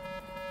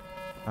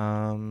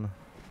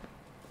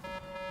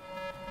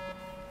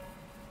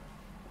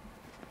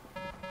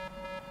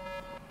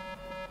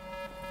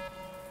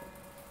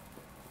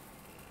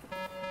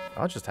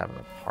 I was just having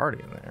a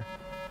party in there.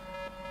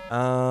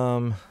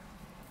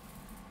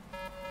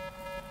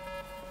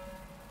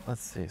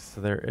 Let's see.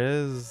 So there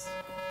is.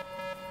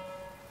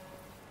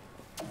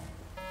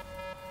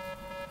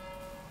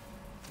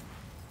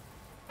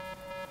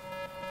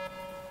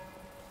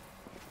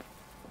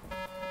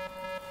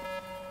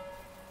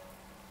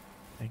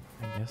 I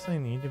guess I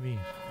need to be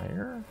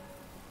higher.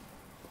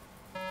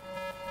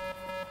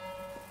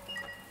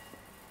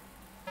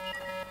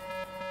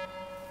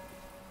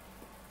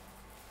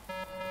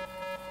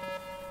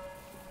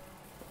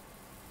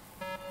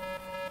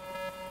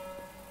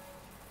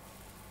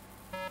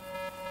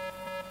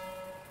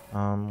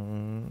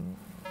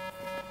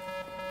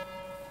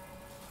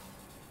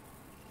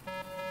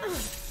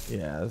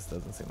 Yeah, this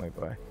doesn't seem like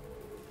the way.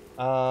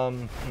 All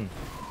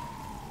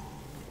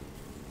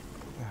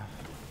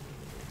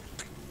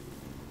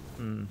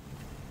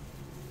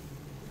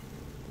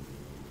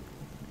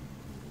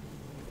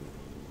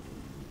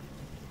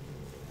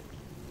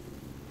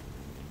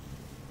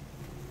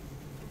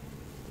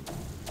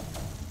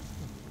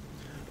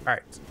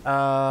right.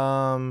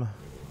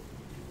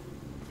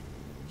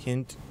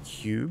 Hint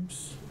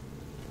cubes.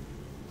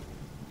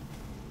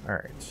 All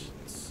right.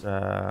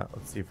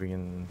 Let's see if we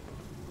can.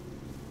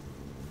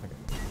 Okay.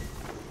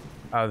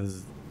 Oh,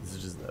 this is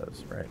just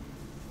those, right?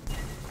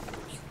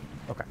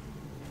 Okay.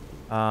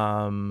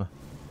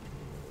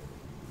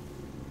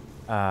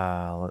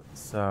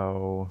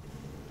 So.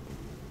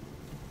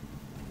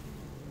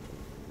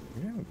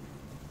 Hello.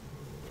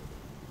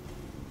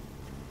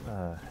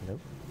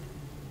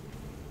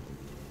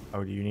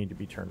 Oh, do you need to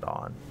be turned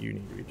on? You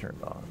need to be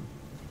turned on.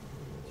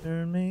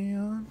 Turn me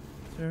on.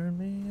 Turn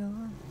me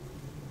on.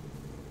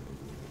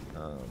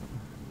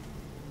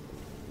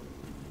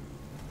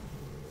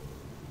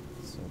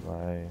 So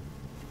by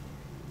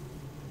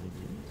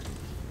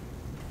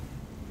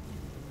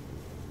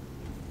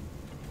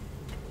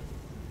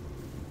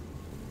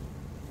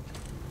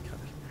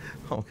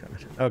oh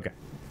god. Okay.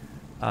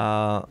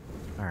 All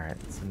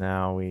right. So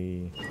now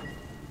we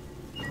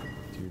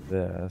do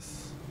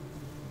this.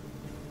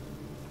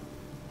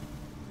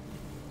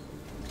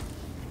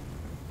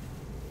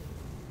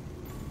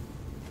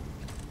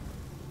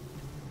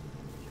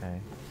 Okay.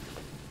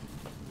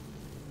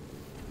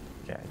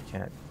 Okay, I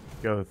can't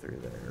go through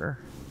there.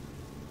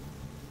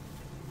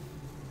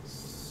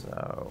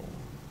 So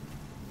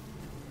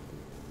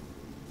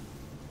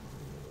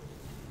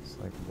it's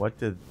like, what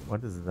does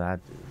that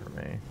do for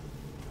me?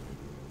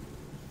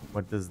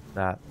 What does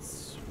that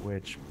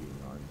switch being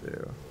on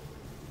do?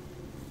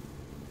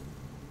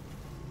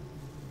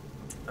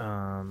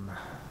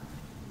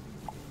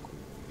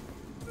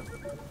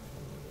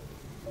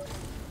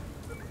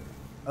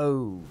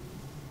 Oh,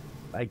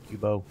 thank you,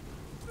 Bo.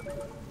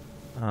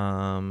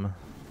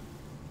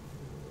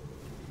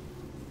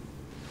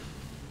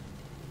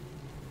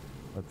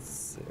 Let's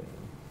see.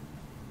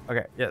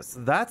 Okay, yeah, so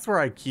that's where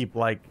I keep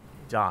like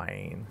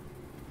dying.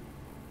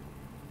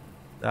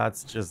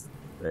 That's just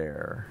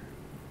there.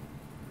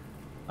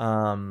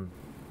 Hello,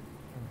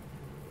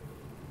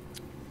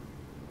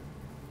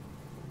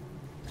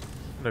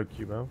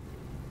 Cubo.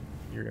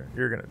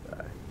 You're gonna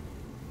die.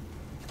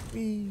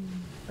 Whee!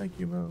 Thank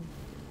you, Mo.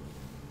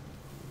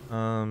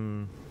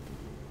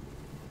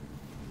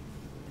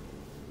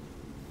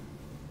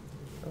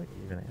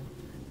 Even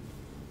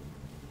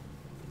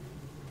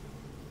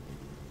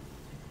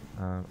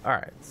all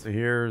right, so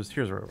here's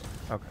where we're.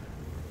 Okay.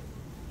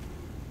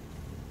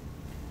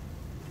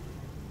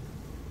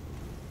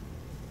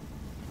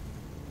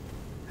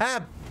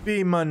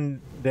 Happy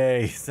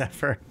Monday,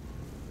 Zephyr.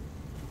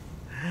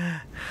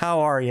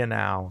 How are you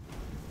now?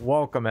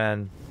 Welcome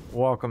in,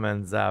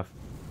 Zeph.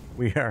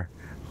 We are.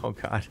 Oh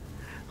God.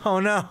 Oh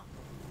no.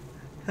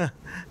 I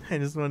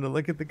just wanted to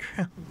look at the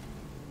ground.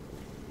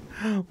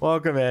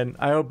 Welcome in.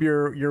 I hope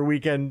your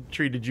weekend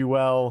treated you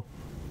well,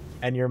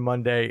 and your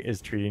Monday is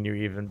treating you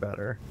even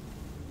better.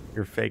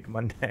 Your fake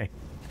Monday.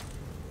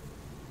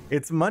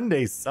 It's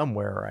Monday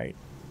somewhere, right?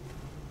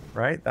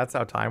 Right? That's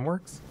how time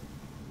works?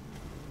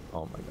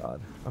 Oh my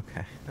God.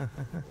 Okay.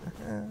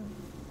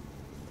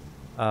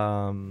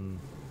 All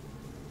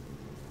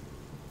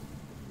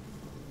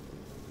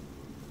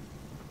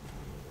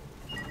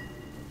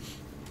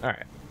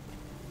right.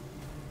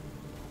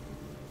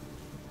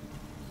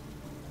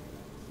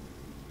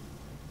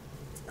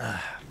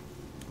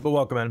 But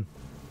welcome in.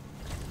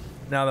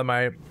 Now that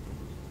my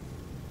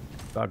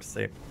about to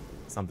say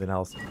something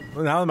else.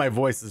 Now that my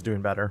voice is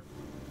doing better,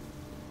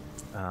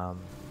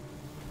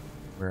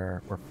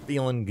 we're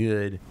feeling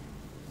good.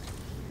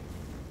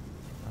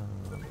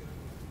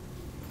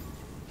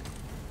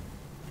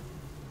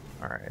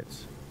 All right.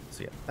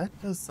 So yeah,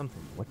 that does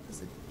something. What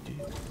does it do?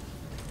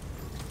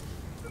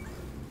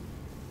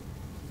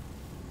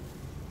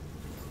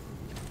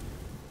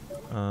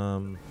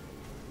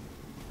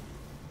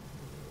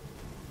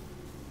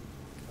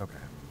 Okay.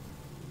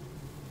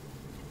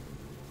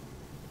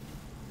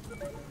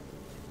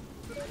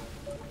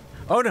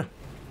 Oh no!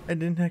 I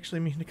didn't actually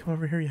mean to come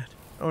over here yet.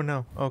 Oh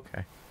no.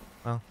 Okay.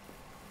 Well,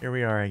 here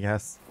we are, I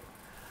guess.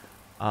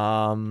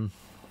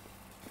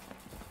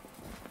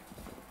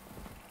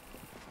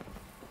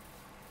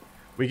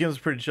 Weekend was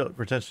pretty chill,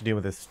 potentially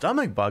dealing with a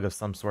stomach bug of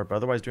some sort, but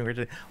otherwise doing great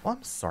today. Well,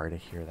 I'm sorry to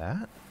hear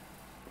that.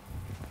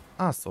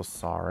 I'm so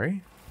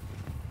sorry.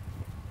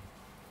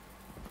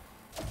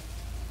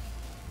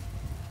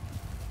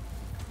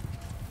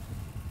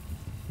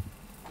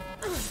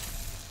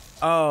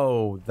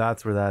 Oh,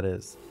 that's where that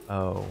is.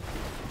 Oh,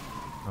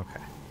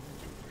 okay.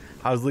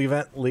 How's League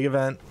event? League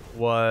event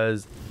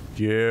was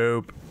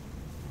dope.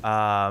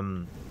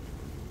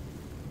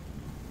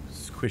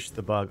 Squish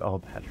the bug all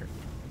better.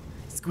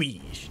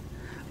 Squeeze.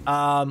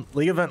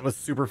 League event was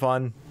super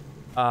fun.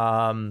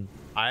 I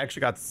actually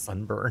got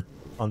sunburn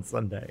on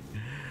Sunday.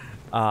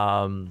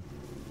 From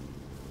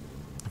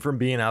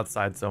being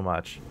outside so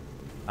much.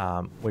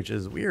 Which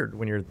is weird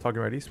when you're talking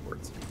about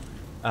esports.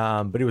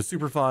 But it was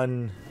super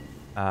fun.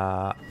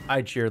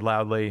 I cheered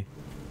loudly.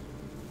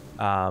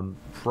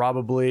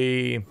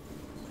 Probably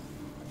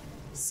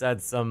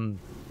said some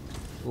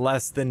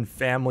less than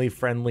family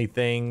friendly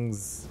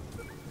things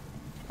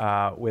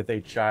with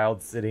a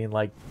child sitting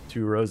like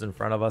 2 rows in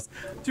front of us.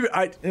 Dude,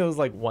 it was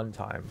like one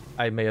time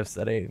I may have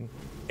said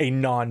a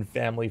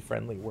non-family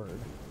friendly word.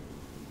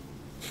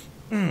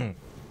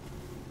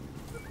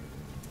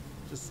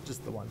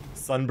 Just the one.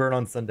 Sunburn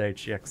on Sunday,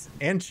 chicks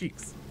and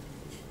cheeks.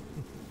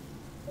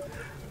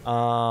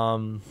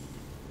 Yeah.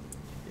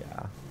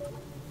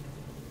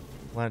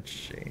 Let's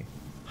see.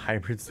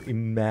 Hybrids,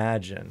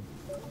 imagine.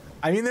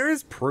 I mean, there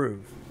is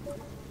proof.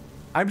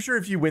 I'm sure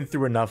if you went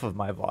through enough of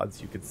my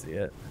VODs, you could see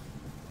it.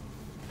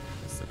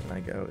 So can I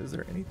go? Is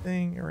there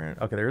anything around?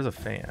 Okay, there is a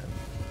fan.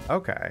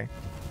 Okay.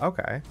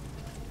 Okay.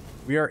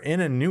 We are in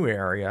a new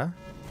area.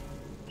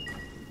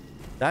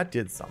 That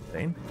did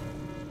something.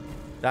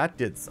 That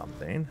did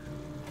something.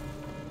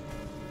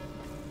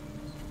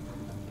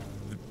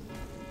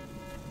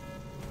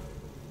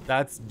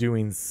 That's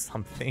doing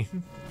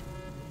something.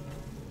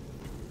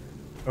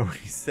 Oh,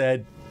 he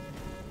said,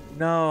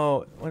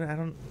 no. What? I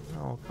don't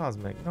know.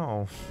 Cosmic.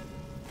 No.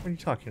 What are you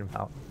talking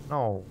about?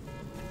 No.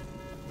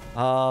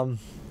 All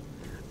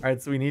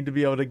right. So we need to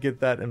be able to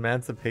get that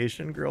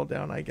emancipation girl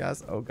down, I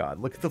guess. Oh God.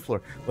 Look at the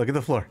floor. Look at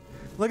the floor.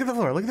 Look at the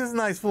floor. Look at this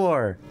nice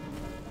floor.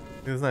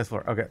 Look at this nice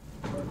floor. Okay.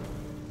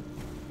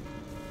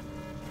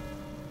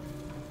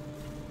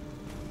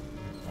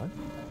 What?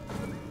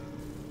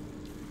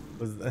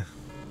 Was that?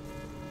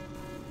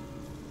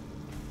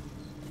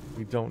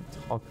 We don't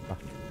talk about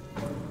it.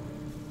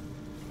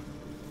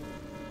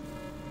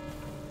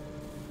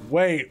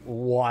 Wait,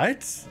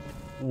 what?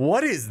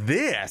 What is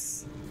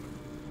this?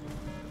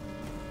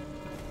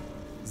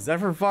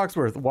 Zephyr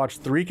Foxworth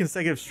watched 3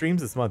 consecutive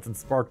streams this month and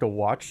sparked a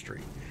watch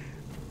streak.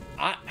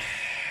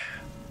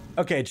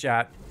 Okay,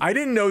 chat. I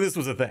didn't know this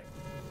was a thing.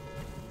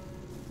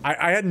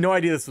 I had no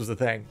idea this was a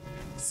thing.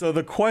 So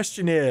the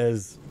question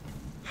is,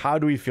 how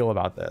do we feel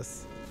about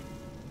this?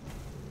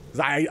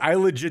 I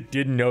legit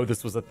didn't know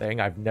this was a thing.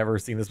 I've never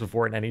seen this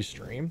before in any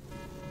stream.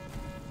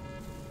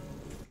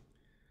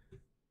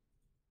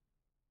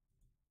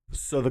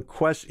 So the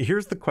question,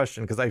 here's the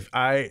question, because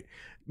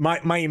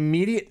my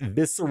immediate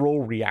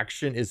visceral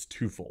reaction is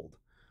twofold.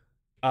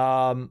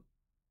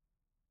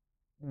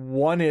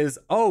 One is,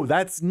 oh,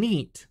 that's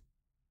neat.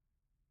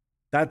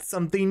 That's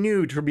something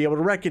new to be able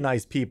to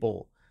recognize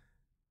people.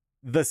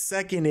 The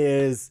second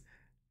is,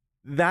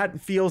 that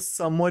feels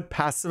somewhat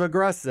passive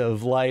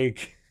aggressive.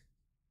 Like,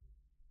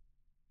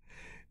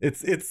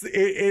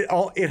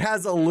 it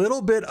has a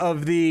little bit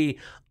of the,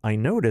 I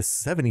notice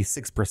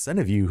 76%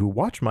 of you who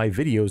watch my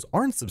videos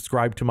aren't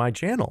subscribed to my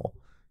channel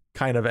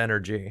kind of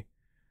energy.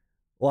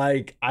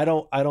 Like, I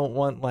don't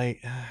want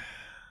like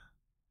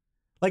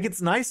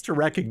it's nice to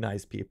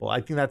recognize people. I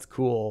think that's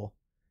cool.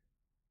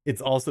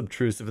 It's also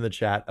obtrusive in the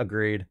chat.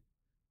 Agreed.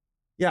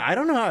 Yeah, I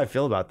don't know how I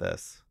feel about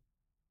this.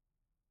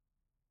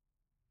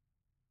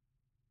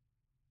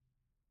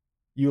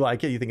 You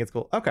like it? You think it's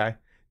cool? Okay.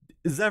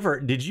 Zephyr,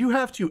 did you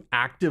have to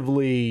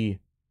actively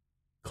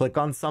click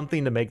on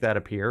something to make that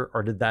appear,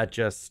 or did that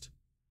just...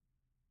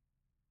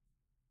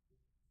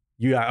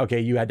 Okay,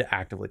 you had to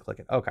actively click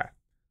it. Okay.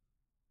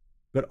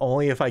 But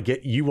only if I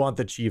get... You want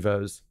the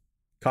Chivos.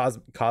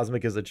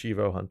 Cosmic is a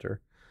Chivo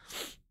hunter.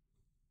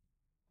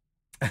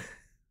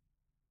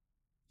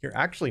 You're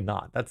actually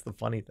not. That's the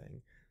funny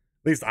thing.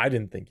 At least I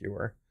didn't think you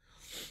were.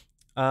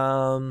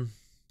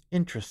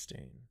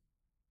 Interesting.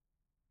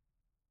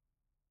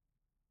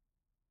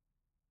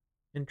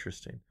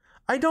 Interesting.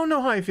 I don't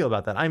know how I feel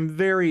about that. I'm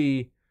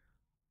very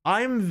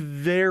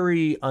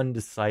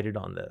undecided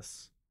on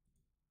this.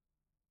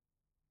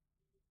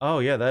 Oh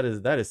yeah, that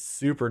is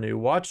super new.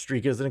 Watch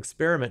streak is an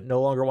experiment.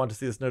 No longer want to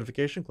see this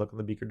notification. Click on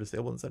the beaker,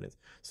 disable in settings.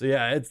 So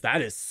yeah,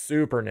 that is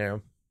super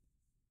new.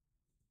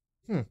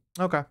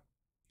 Okay.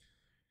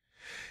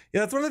 Yeah,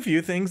 that's one of the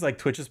few things like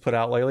Twitch has put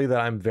out lately that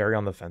I'm very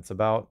on the fence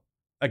about.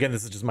 Again,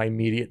 this is just my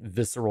immediate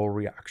visceral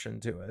reaction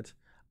to it.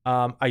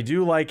 I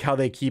do like how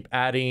they keep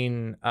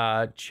adding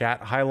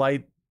chat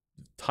highlight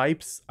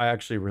types. I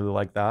actually really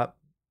like that.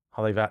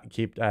 How they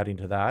keep adding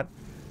to that.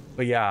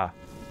 But yeah,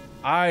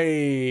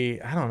 I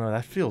don't know.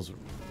 That feels...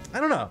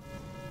 I don't know.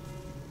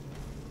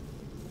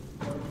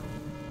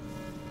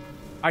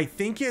 I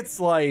think it's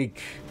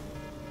like...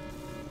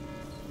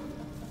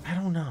 I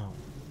don't know.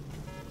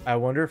 I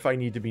wonder if I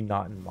need to be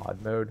not in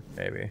mod mode.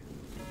 Maybe.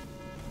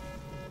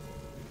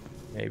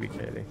 Maybe,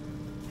 Katie.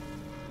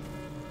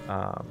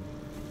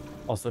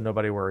 Also,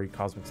 nobody worry.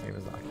 Cosmic's name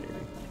is not Katie.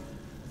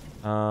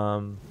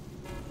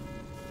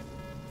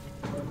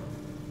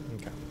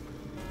 Okay.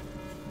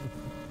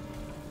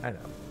 I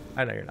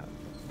know you're not.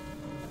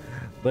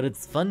 But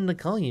it's fun to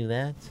call you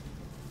that.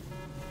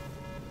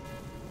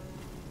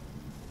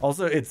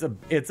 Also, it's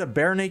a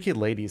bare naked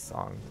ladies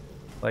song.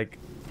 Like,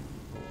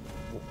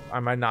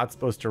 am I not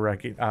supposed to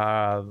reference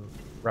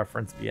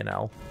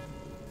BNL?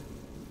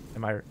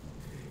 Am I?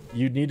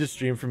 You need to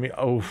stream for me.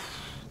 Oh,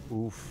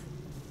 oof,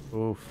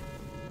 oof.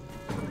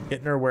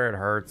 Hitting her where it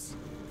hurts.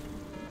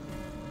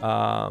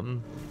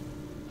 I'd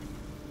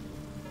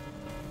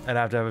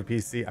have to have a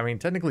PC. I mean,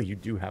 technically, you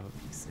do have a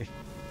PC.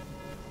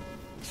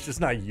 It's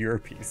just not your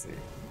PC.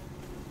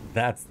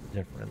 That's the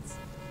difference.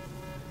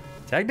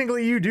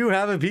 Technically, you do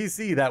have a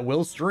PC that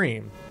will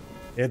stream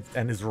it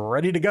and is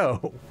ready to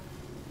go.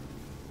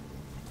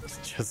 It's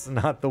just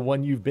not the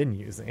one you've been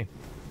using.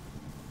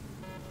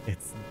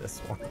 It's this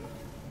one.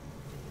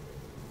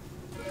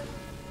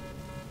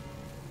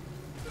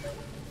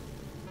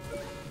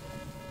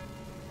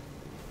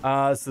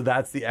 So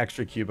that's the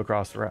extra cube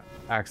across the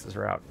axis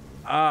route.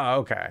 Ah,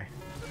 okay.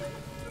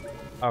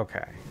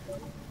 Okay.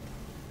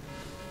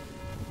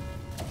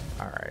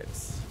 All right.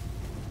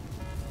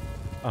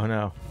 Oh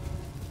no.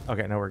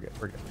 Okay, no, we're good.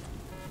 We're good.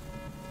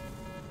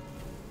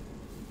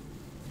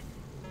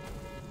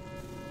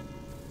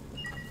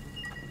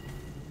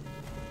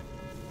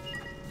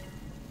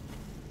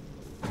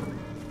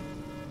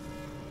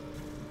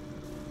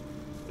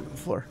 Look at the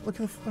floor. Look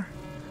at the floor.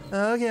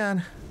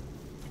 Again.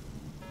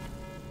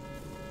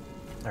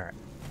 All right.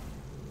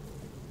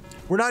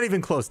 We're not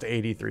even close to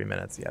 83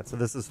 minutes yet, so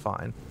this is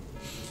fine.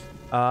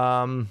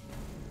 So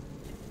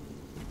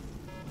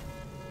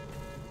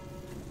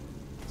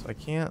I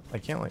can't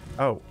like,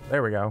 oh,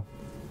 there we go.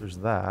 There's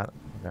that.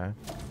 Okay.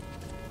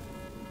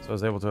 So I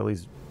was able to at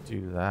least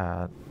do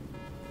that.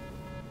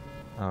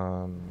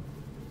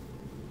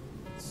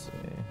 Let's see.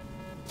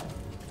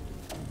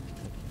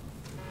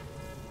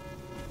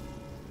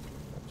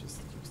 That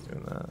just keeps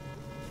doing that.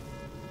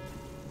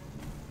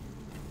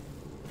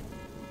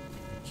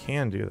 I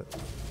can do that.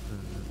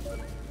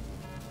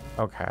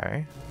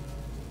 Okay.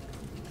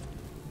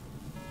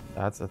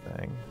 That's a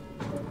thing.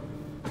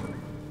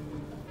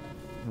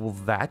 Will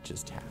that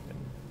just happen?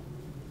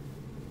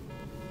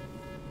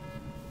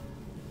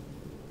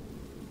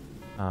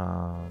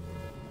 I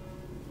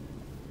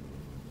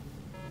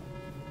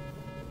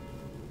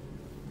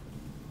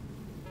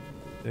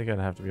think I'd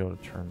have to be able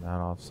to turn that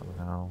off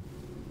somehow.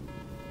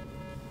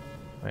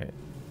 Wait,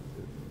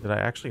 did I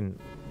actually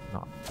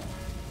not?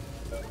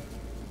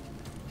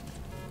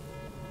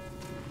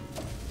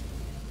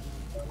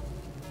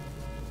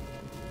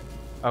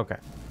 Okay.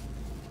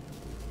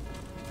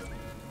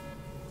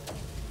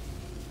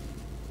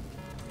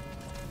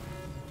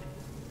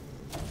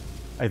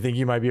 I think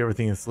you might be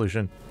overthinking the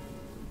solution.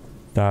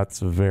 That's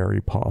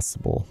very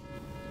possible.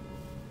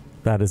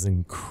 That is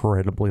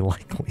incredibly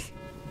likely.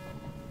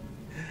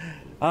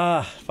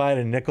 If I had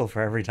a nickel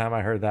for every time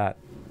I heard that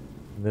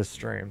in this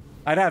stream,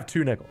 I'd have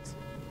 2 nickels.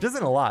 Which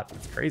isn't a lot, but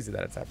it's crazy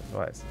that it's happened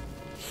twice.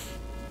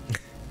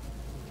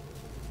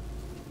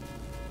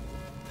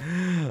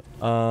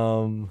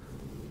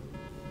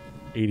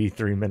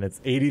 83 minutes.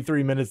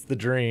 83 minutes the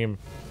dream.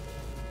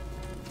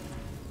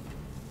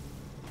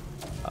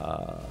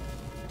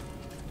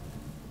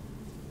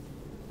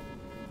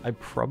 I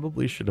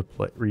probably should have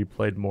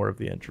replayed more of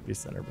the Entropy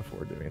Center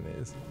before doing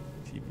these.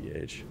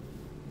 TBH.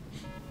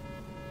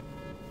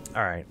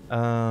 All right.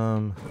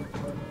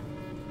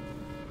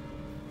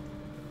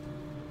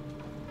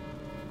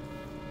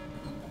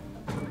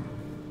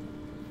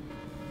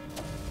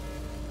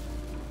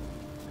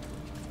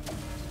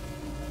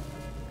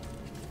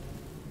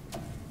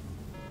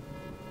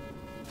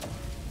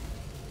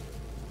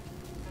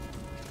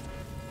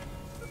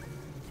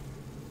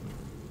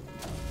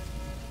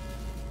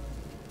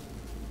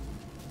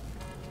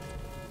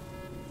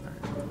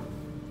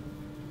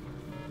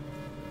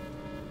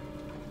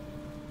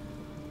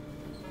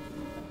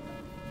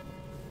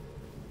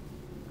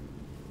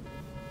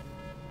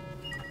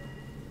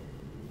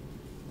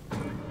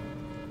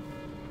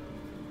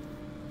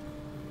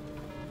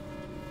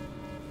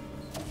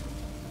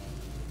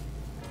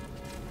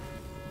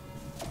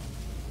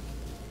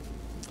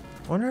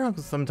 I wonder how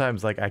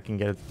sometimes like I can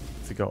get it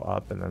to go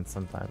up and then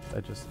sometimes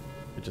it just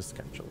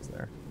kind of chills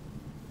there.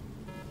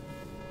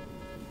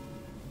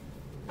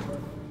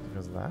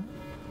 Because of that?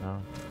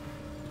 No.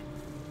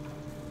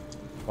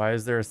 Why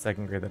is there a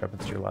second grade that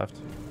opens to your left?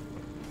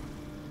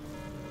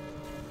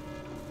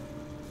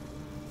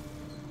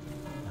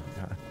 Oh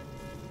god.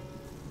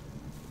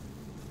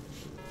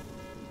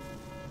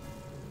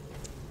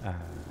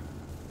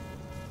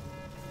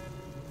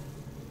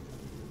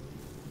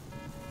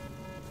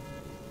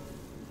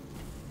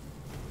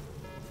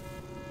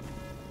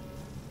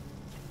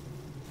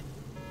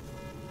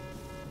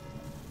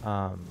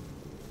 Oh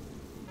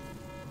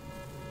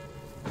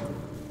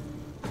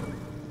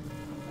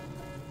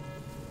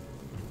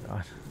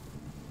god.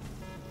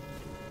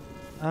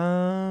 I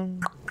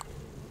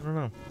don't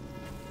know.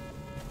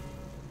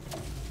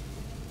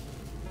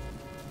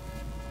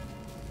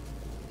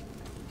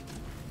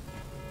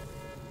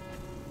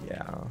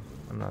 Yeah,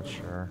 I'm not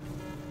sure.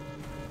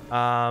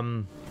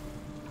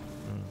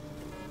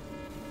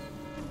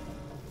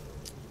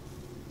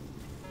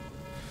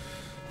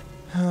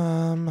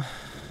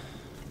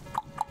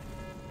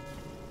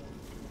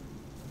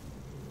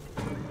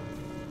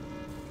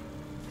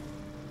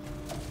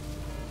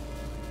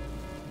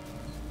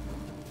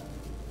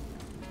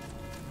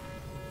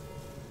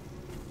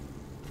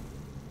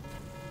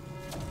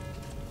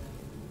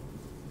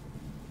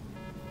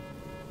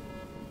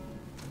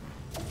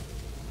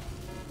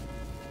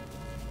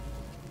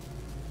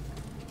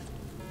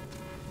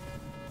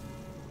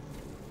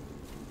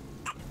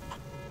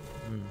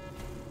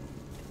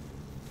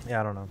 Yeah,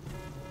 I don't know.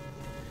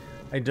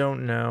 I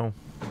don't know.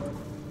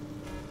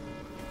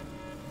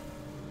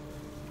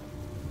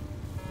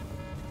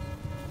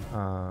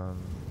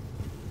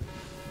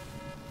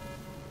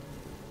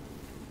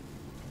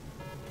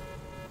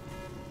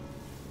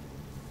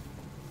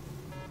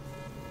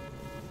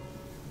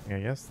 I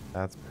guess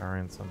that's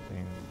powering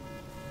something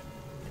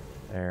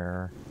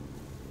there.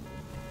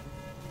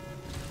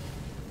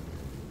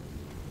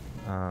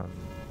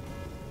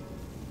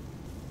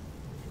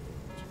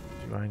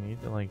 Do I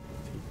need to like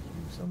take you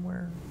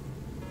somewhere?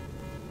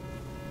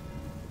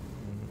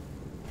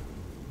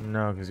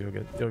 No, because you'll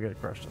get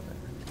crushed in there.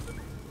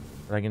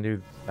 But I can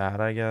do that,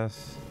 I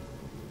guess.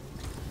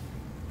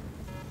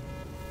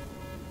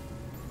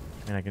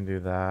 And I can do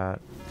that,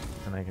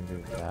 and I can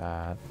do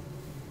that.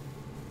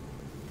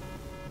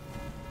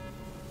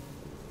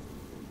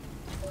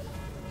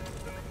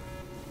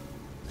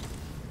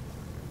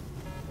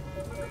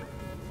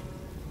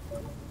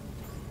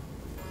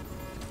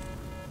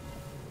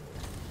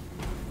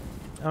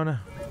 Oh no.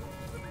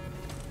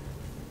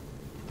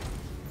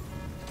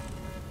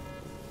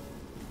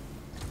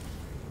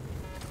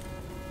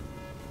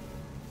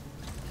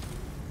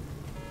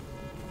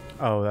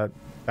 Oh,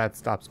 that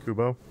stops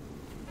Kubo.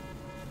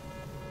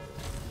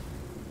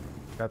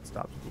 That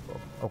stops Kubo.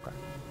 Okay.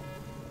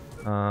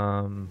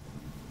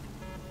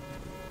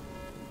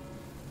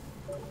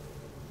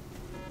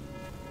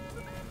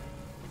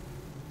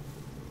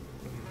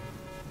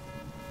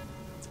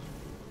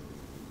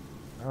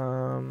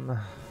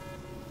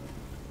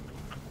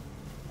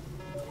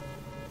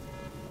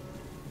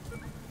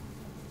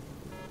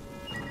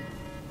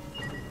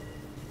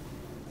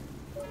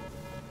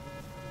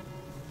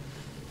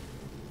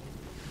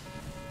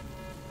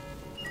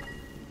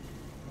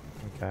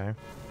 Okay.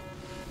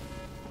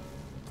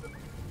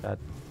 That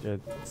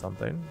did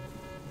something.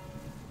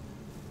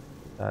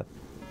 That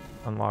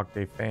unlocked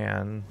a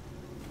fan.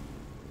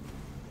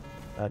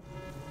 That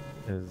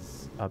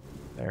is up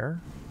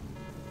there.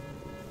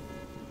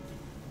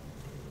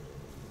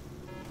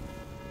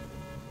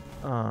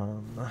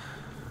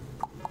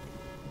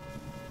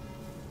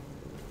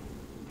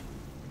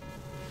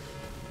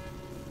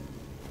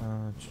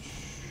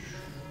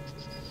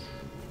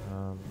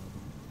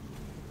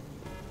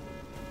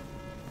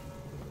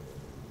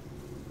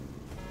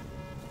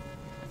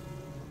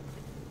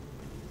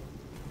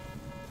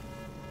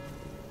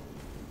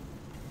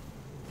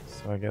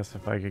 So I guess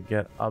if I could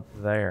get up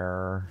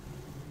there,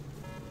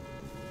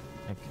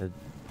 I could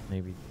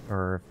maybe,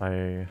 or if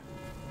I...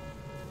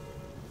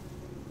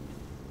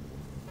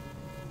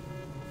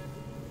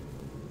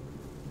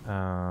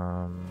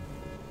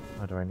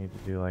 what do I need to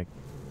do, like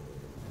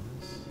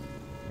this?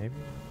 Maybe?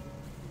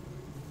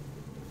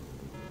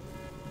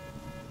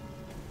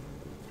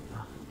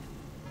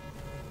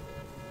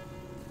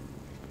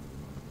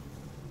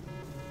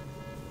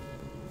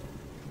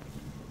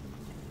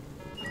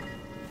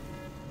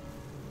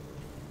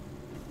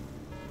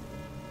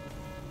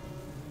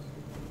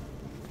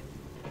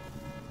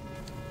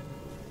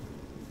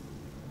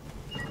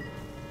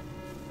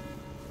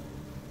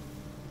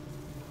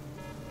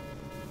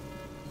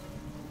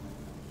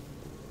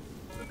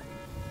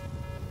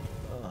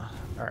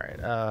 All right,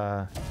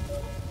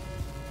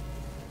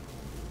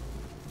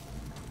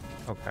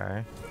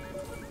 okay.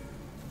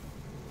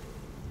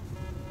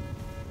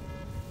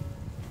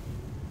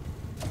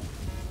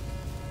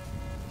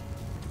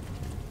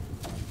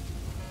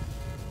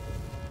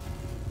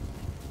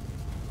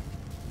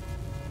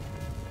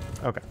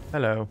 Okay,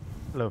 hello.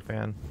 Hello,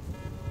 fan.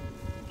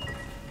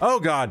 Oh,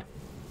 God!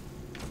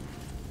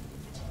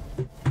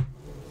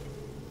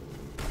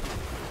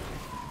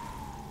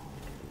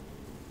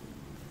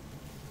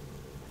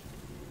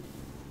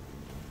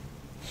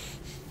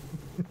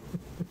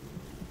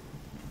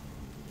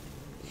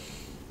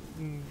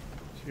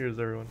 Cheers,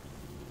 everyone.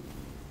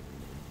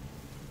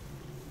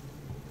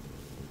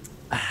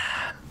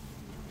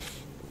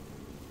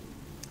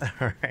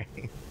 All right.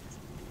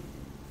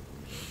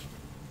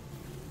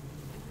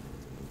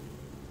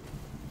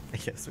 I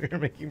guess we are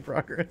making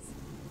progress.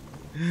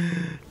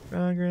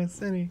 Progress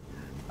City.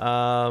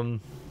 Oh,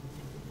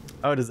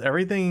 does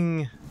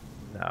everything?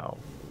 No,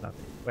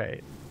 nothing.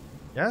 Wait.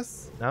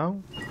 Yes?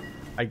 No?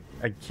 I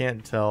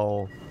can't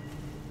tell,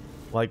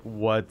 like,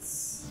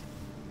 what's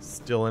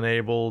still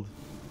enabled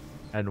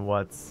and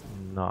what's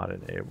not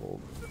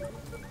enabled.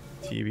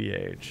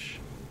 TBH.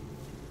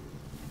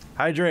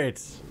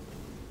 Hydrate.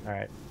 All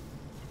right.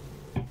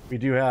 We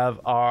do have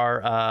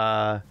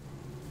our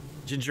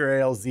ginger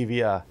ale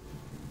Zevia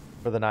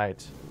for the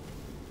night.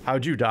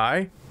 How'd you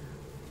die?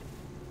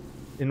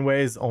 In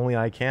ways only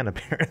I can,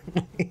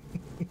 apparently.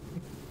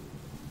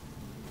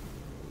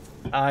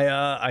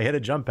 I hit a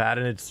jump pad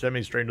and it sent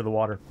me straight into the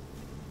water.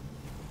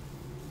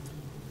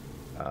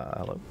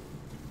 Hello.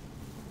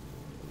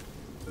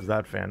 Is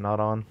that fan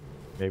not on?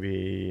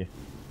 Maybe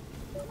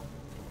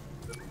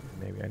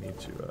I need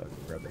to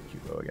grab the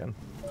Cubo again.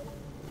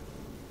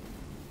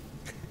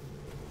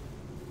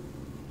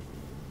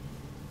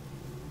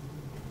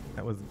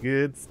 That was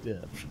good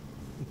stuff.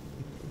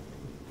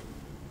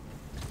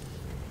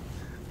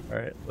 All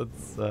right,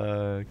 let's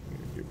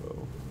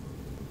Cubo.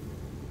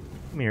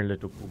 Come here,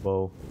 little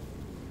Cubo.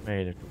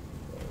 Hey, little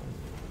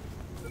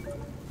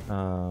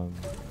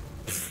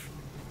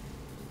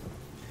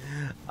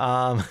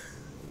Cubo.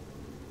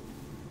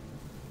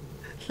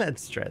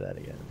 Let's try that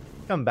again.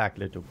 Come back,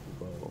 little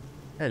Kubo.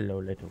 Hello,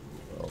 little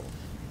Kubo.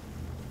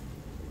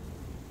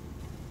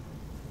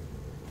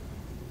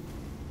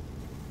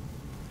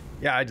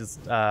 Yeah, I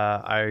just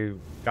I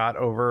got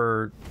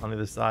over on the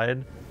other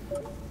side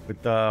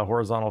with the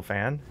horizontal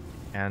fan,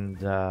 and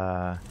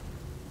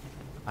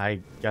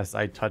I guess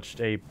I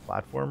touched a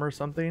platform or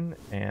something,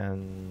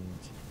 and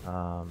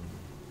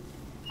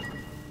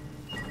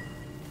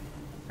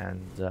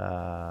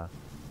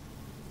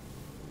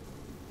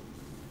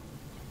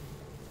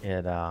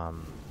it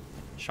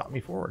shot me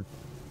forward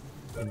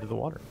into the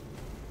water,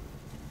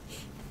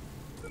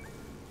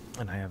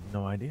 and I have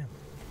no idea.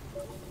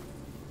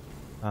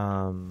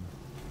 Oh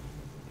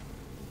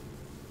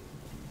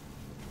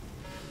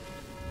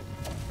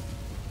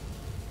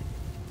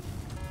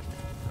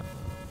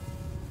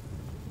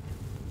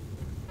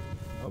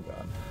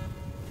God.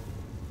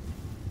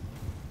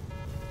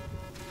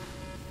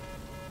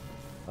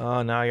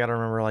 Oh, now I gotta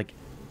remember like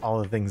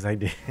all the things I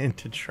did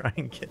to try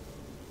and get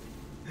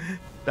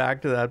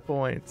back to that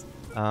point.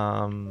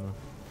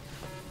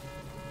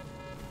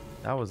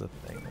 That was a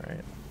thing,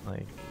 right?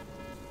 Like,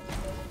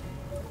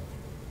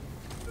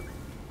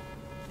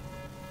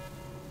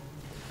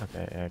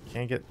 okay, I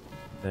can't get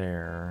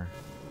there.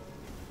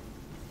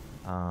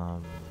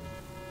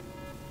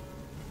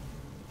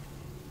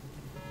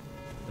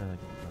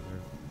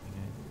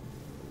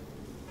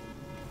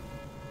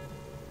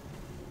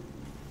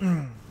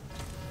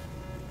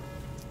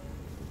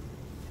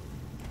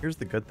 Here's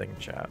the good thing,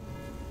 chat.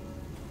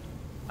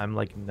 I'm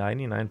like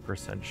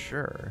 99%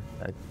 sure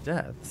that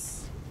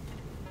deaths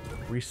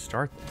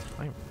restart the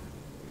timer.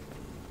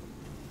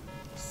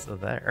 So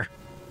there.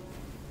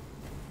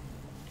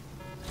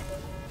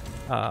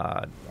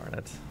 Ah, darn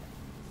it.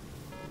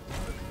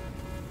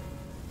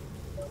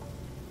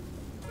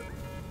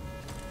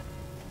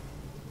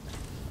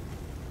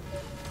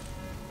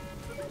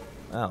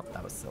 Well,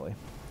 that was silly.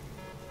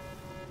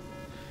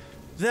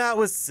 That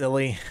was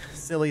silly.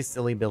 Silly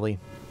Billy. Is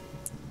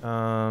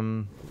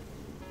there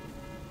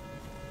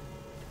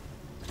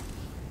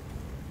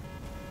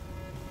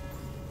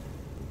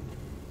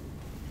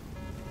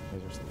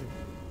something?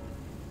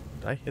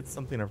 Did I hit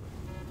something over?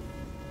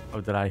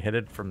 Oh, did I hit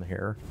it from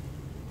here?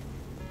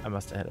 I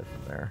must have hit it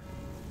from there.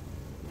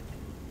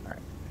 All right.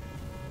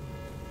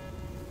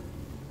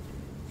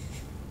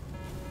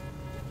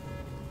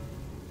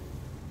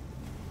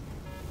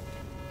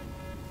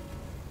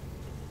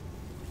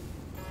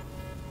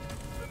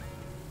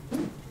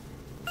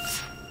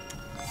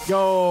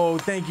 Yo,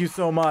 thank you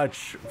so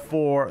much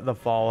for the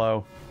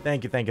follow.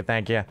 Thank you.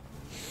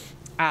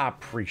 I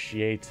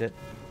appreciate it.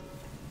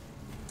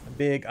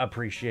 Big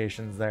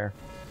appreciations there.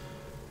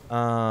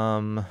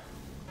 All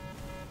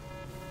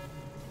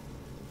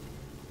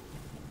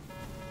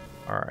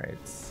right.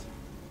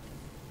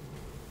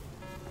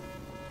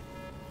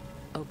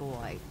 Oh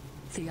boy.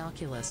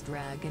 Theoculus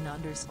Dragon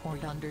 _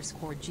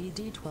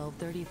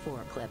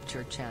 GD1234 clipped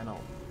your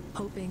channel.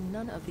 Hoping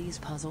none of these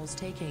puzzles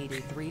take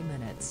 83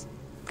 minutes.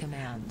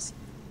 Commands.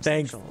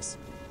 Thanks. Socials.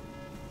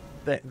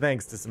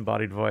 Thanks,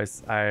 disembodied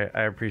voice. I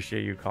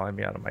appreciate you calling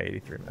me out of my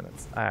 83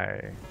 minutes.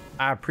 I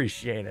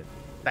appreciate it.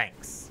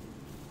 Thanks.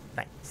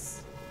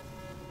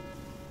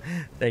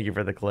 Thank you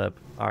for the clip,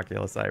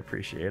 Oculus. I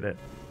appreciate it.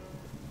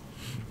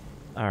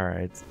 All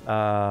right.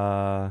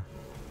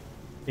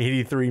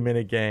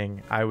 83-minute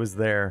gang. I was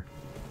there.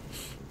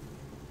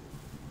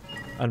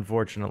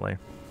 Unfortunately.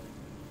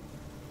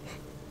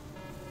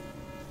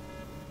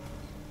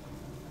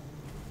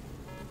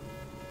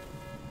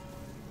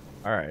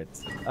 All right.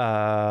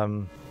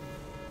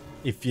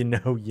 If you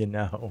know, you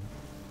know.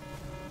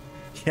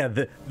 Yeah,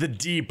 the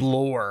deep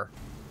lore.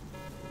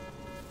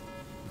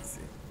 Let's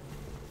see.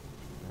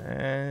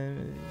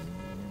 And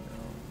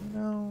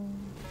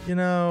you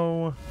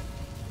know,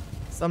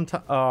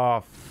 sometimes.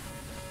 Oh,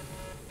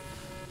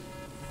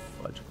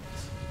 fudge.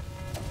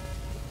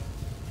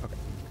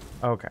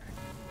 Okay.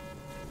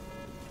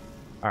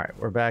 All right,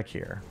 we're back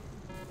here.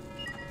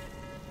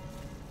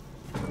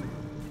 All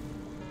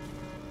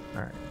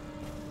right.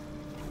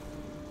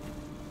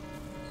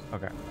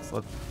 Okay, so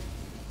let's.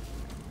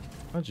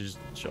 Why don't you just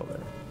chill there?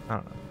 I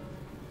don't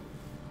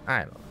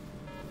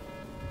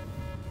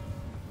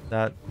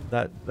know.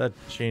 That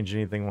changed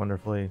anything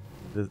wonderfully?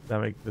 Did that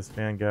make this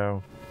fan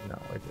go? No,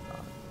 it did not.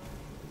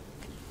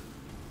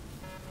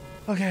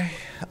 Okay.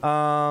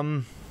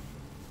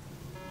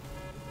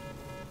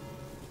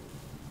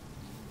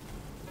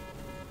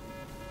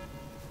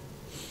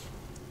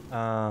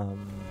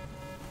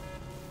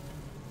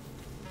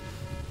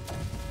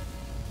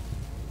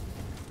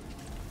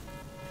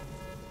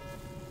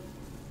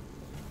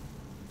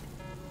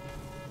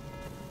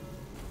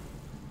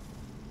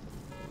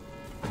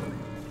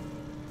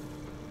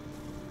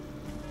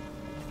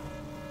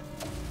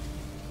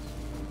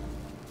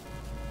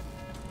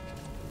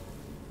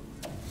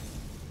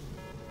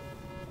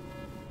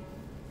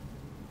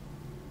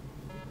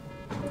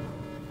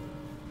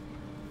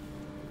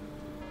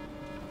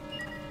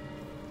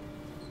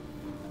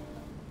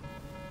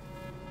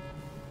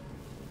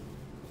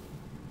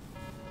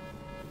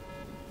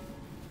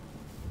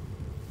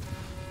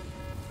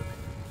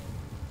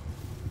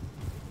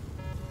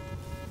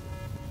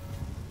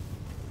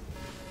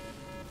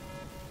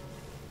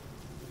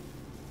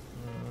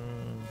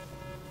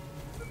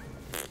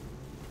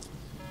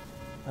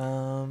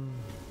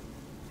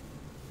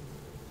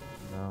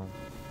 No.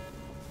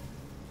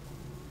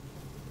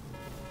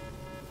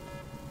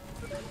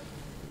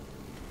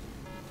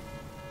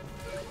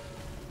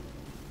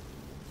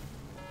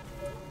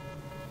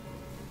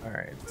 All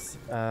right.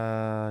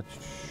 I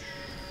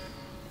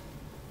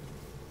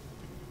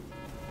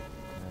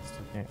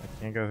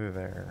can't go through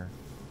there.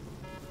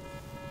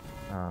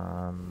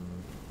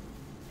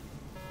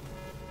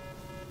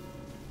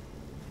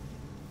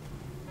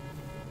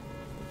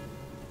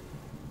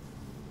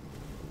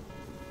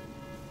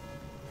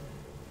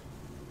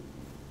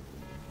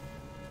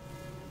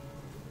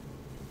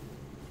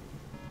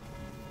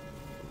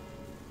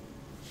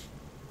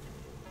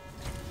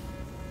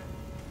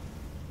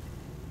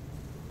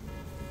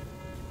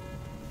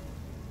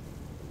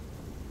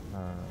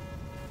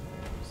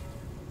 Just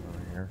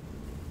over here.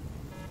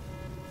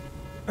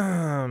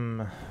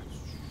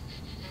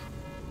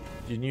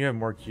 Didn't you have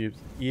more cubes?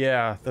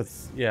 Yeah,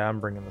 I'm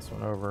bringing this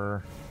one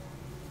over.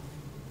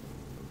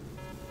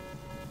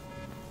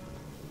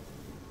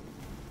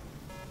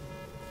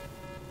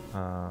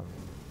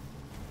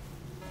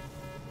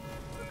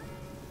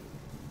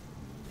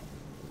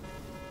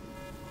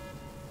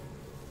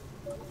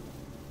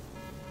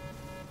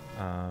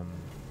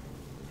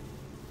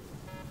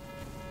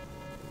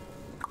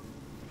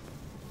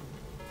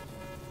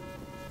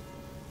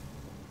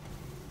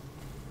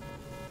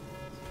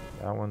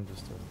 That one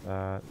just does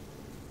that.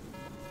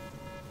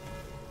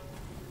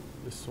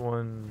 This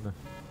one.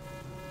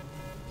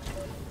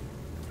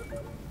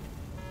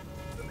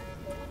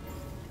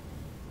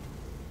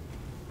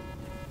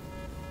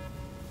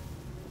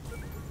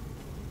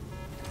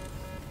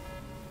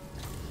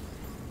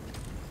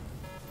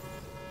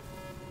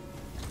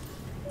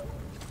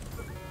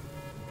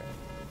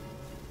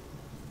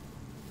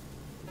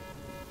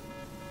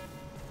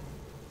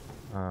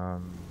 Yeah,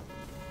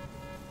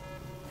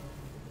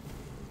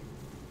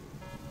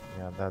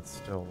 that's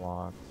still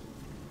locked.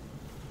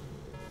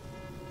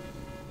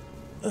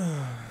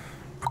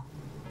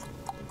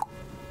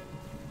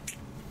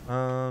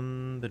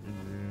 Um.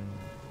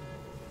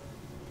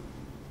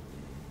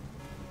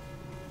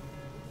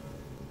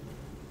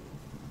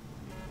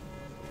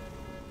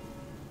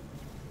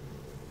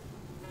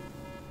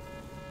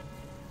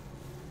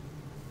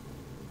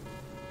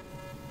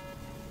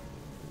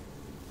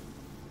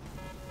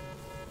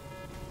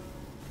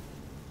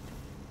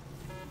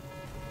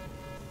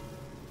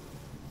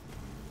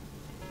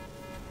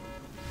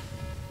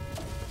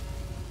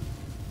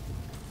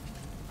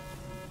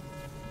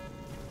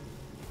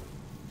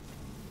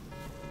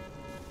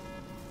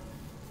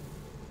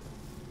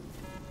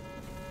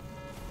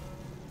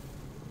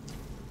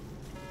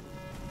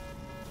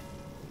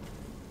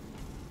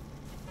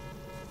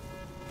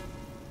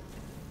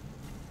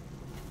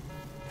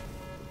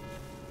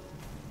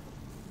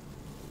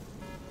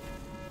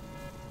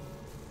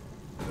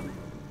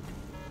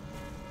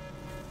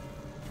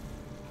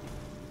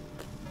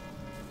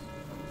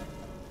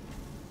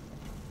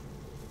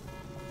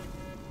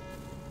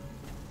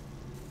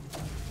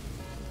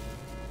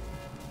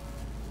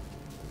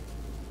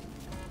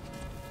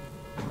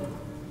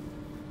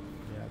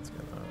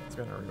 It's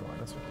gonna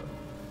rewind us with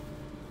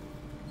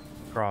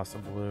a cross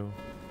of blue.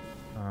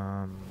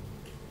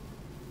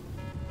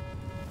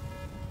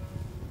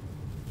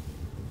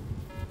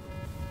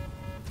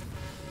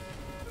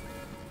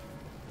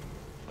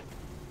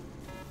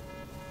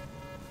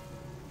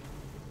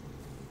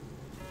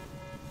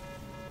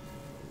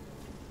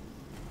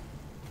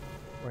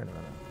 Wait a minute.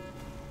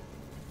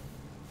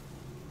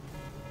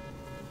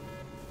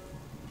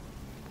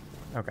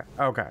 Okay.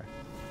 Okay.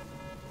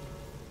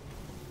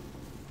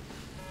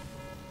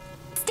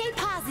 Stay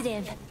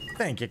positive.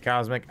 Thank you,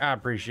 Cosmic. I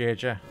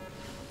appreciate you.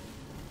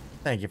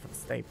 Thank you for the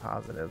stay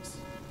positives.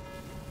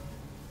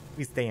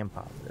 We staying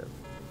positive.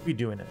 We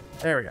doing it.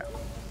 There we go.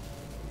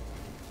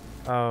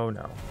 Oh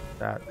no,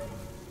 that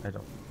I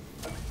don't.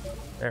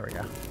 There we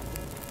go.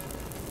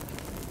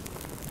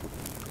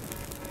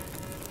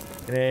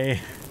 In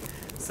a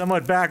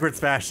somewhat backwards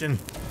fashion.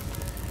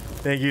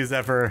 Thank you,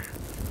 Zephyr,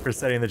 for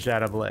setting the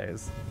chat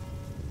ablaze.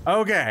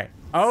 Okay.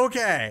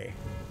 Okay.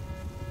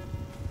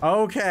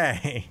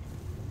 Okay.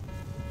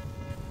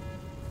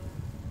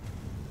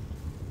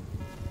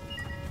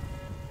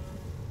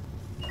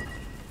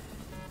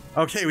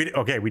 Okay,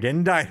 we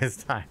didn't die this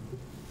time.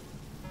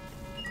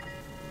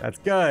 That's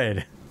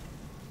good.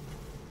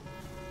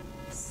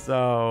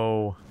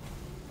 So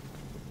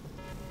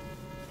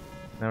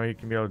now you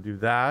can be able to do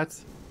that.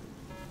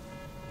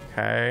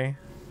 Okay.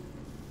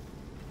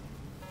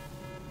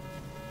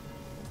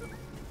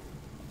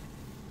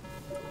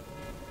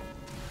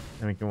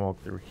 And we can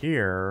walk through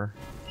here.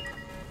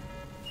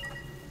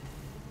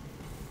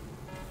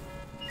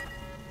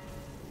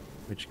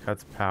 Which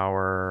cuts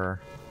power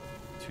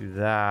to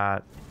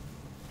that.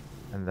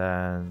 And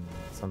then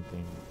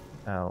something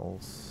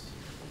else.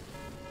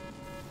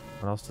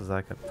 What else does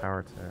that cut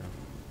power to?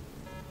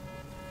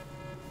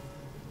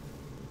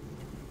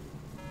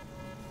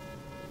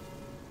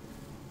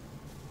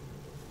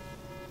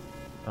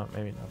 Oh,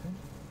 maybe nothing.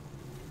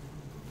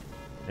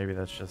 Maybe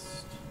that's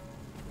just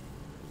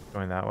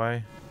going that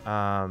way.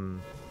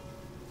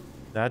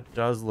 That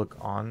does look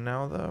on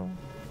now, though.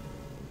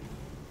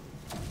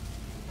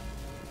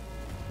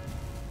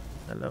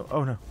 Hello.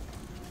 Oh, no.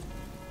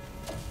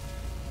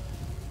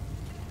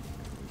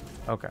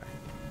 Okay.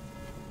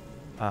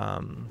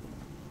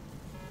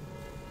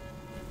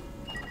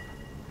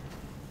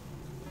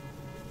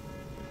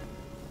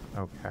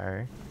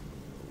 Okay.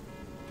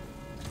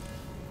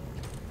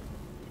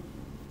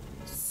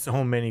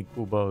 So many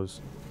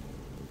Kubos.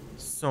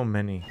 So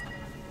many.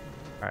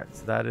 Alright,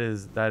 so that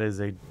is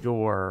a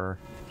door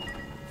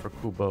for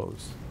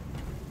Kubos.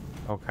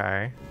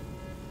 Okay.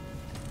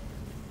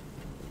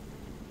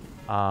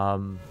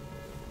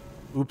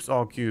 Oops,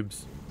 all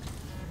cubes.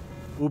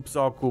 Oops,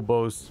 all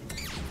Kubos.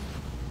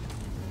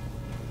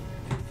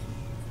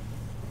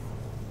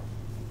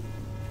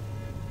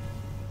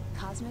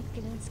 Cosmic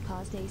guidance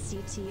caused a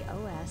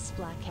CTOS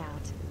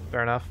blackout.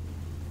 Fair enough.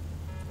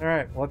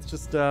 Alright, let's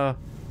just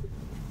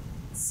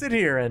sit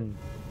here and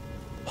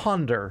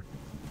ponder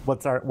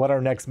what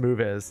our next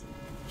move is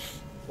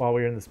while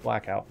we're in this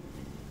blackout.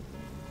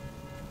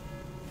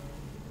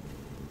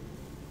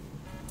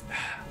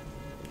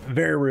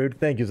 Very rude.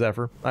 Thank you,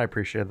 Zephyr. I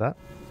appreciate that.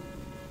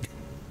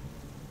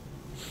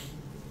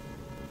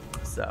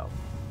 So.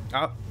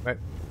 Oh, wait.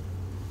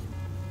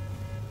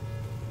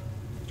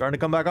 Starting to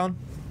come back on?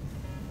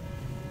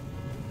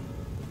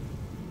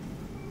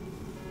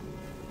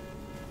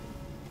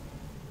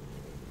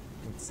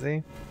 Let's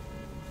see.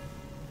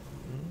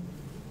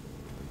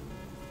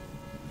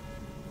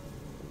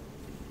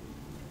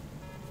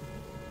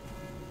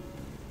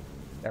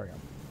 There we go.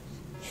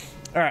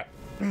 All right.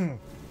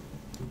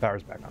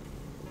 Power's back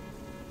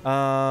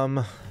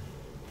on.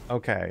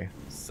 Okay.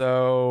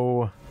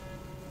 So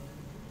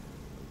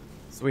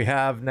we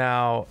have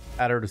now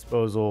at our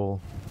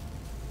disposal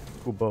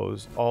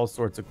Kubos, all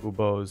sorts of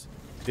Kubos,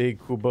 big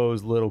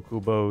Kubos, little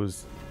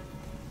Kubos,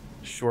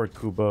 short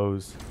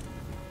Kubos,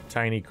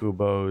 tiny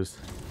Kubos.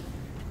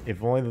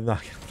 If only the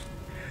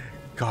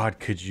God,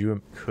 could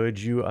you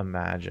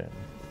imagine?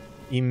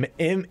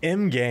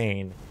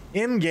 Imgain,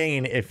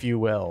 if you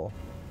will.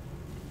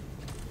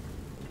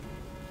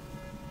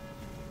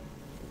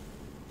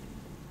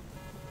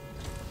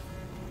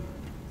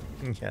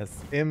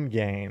 Yes,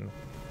 Imgain.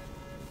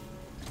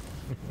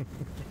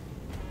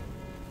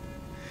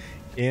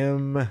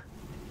 Imgain,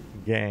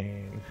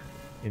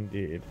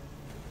 indeed.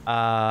 Wait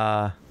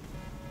a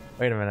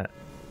minute.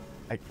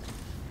 I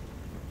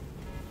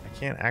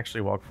can't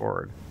actually walk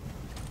forward.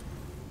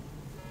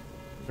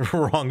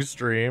 Wrong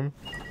stream.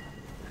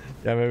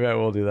 Yeah, maybe I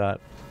will do that.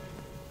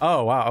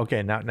 Oh wow.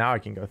 Okay, now I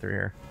can go through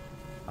here.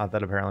 Not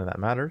that apparently that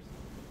matters.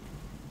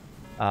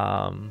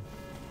 All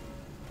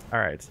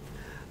right.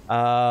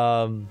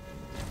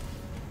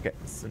 Okay.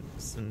 So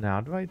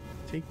now do I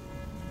take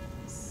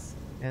this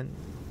and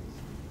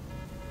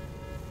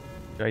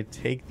do I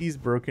take these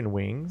broken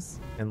wings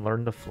and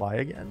learn to fly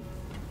again?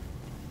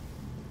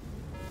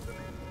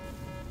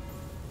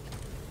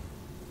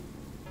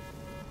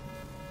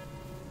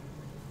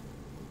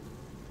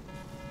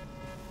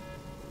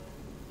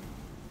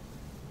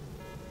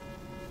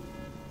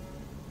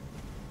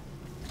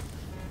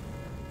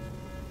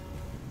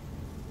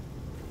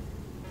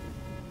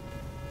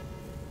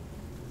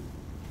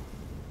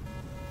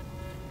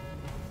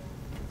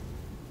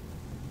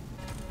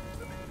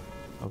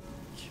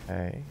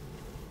 Okay.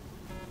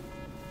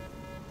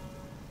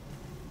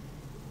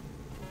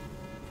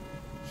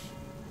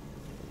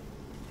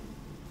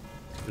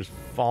 Just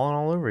falling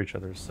all over each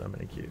other. There's so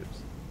many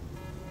cubes.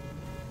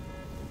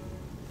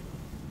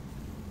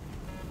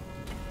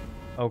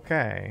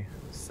 Okay,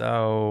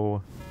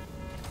 so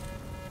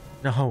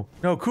no,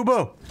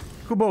 Kubo,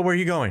 where are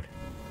you going?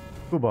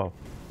 Kubo.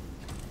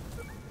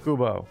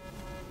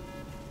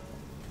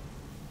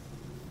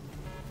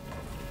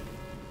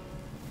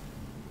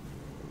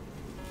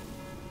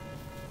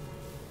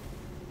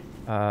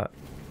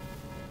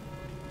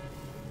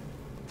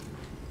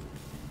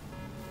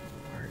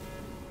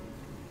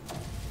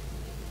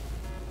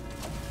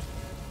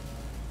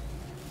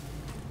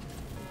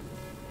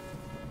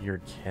 You're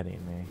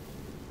kidding me.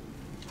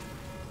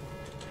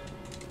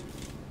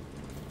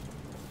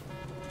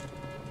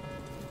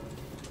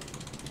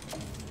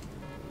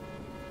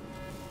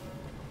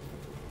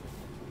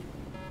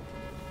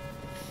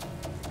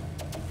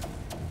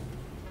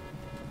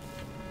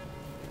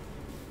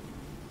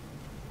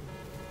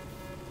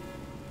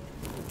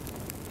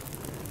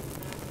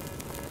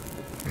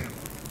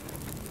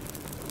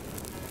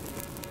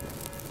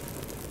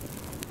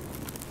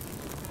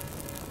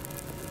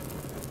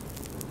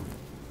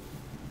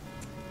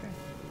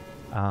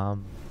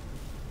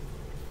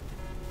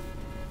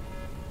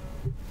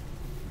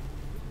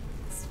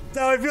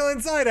 How I feel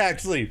inside,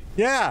 actually.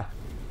 Yeah.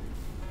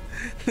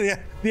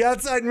 The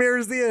outside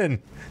mirrors the in.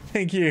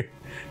 Thank you,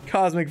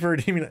 Cosmic, for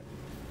redeeming it.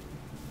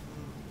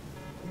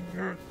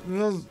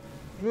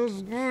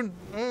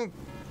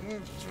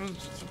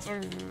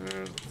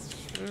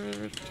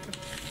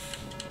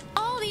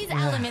 All these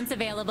elements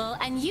available,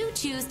 and you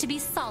choose to be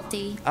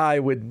salty. I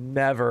would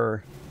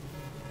never,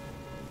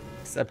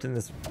 except in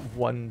this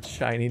one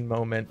shining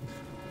moment.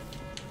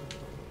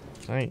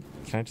 Can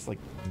I just like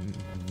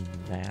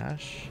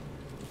mash?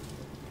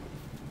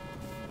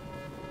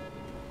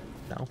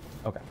 No?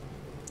 Okay.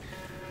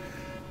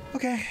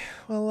 Okay,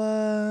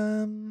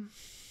 well,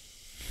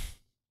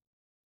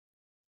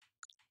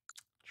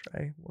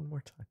 try one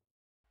more time.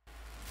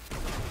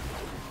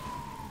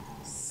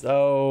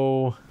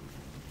 So,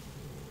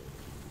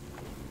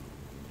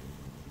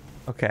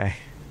 okay.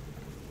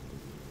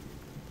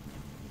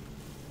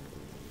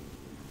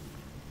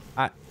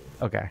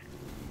 Okay.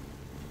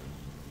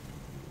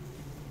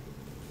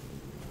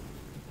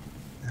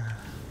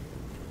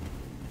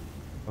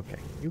 Okay,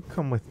 you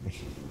come with me.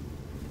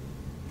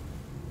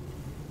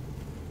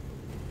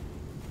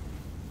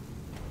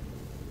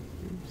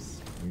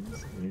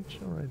 You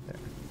chill right there.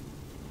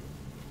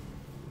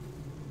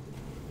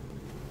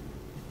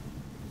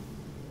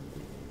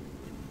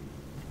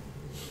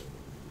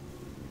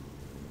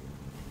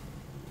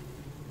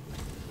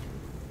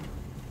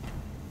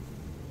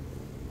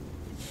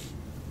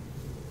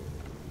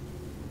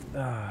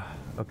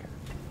 Okay.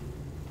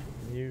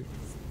 You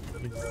just,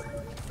 you're right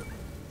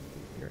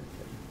there.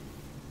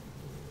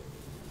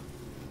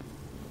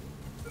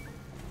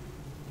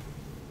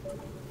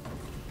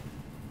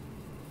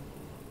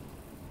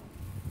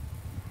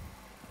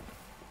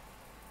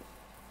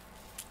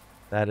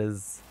 That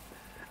is,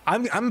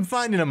 I'm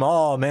finding them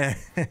all, man.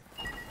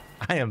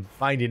 I am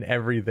finding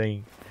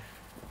everything.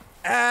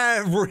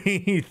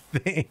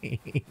 Everything.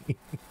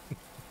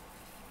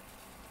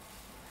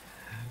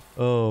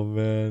 Oh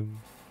man.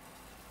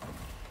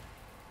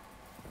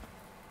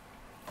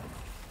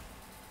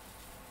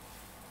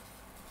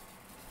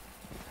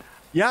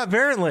 Yeah,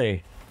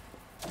 apparently.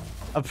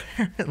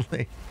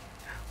 Apparently.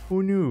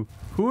 Who knew?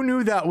 Who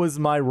knew that was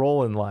my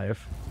role in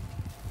life?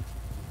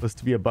 Was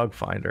to be a bug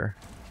finder.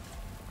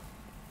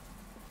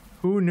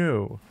 Who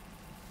knew?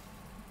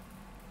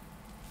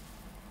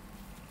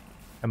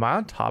 Am I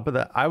on top of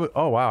that?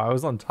 Oh wow, I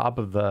was on top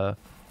of the.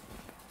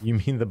 You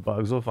mean the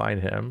bugs will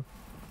find him?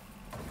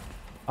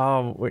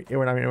 Wait,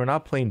 we're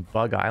not playing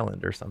Bug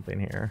Island or something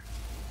here.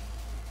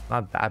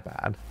 Not that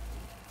bad.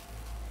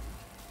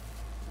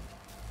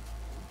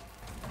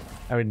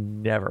 I would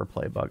never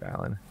play Bug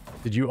Island.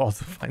 Did you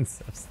also find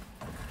stuff?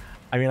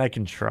 I mean, I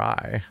can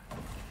try.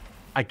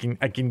 I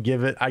can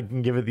give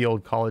it the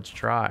old college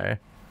try.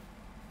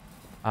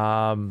 Wait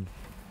a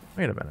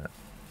minute.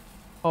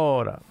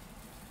 Hold up.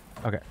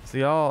 Okay, so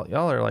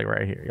y'all are like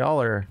right here.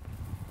 Y'all are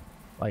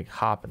like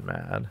hopping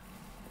mad.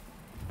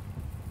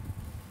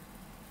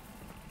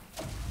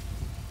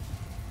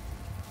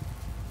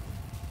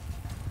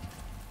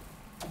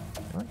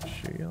 Can I like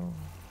shoot y'all?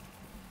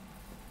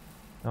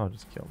 No, I'll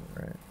just kill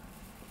them, right?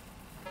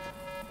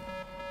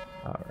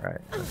 All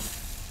right. All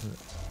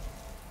right.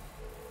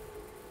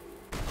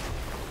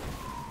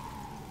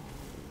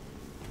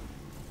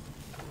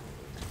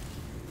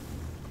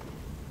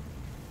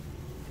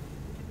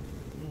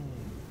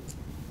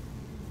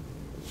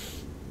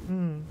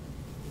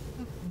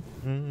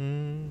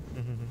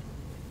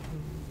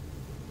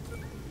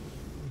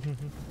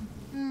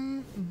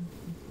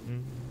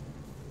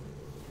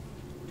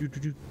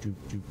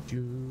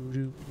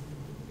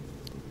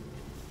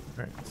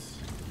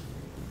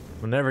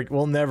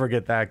 We'll never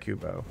get that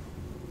Kubo.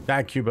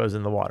 That Kubo's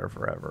in the water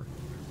forever.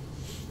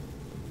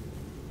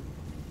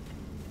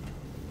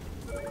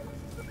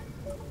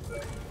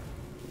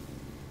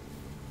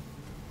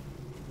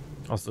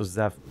 Also,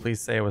 Zeph, please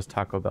say it was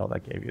Taco Bell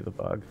that gave you the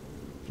bug.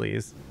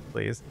 Please,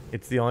 please.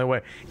 It's the only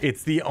way.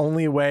 It's the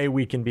only way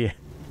we can be.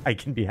 I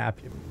can be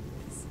happy with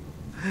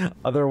this.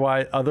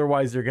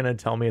 Otherwise, you're gonna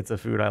tell me it's a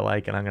food I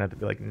like, and I'm gonna have to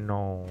be like,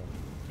 no,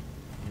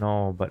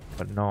 but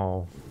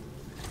no.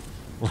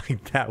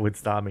 Like that would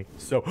stop me.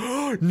 So,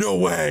 no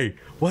way.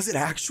 Was it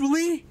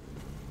actually?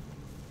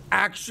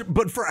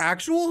 But for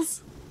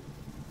actuals?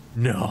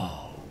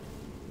 No.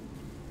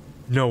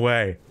 No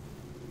way.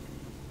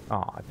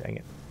 Aw, dang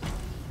it.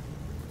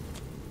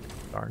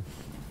 Darn.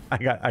 I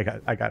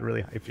got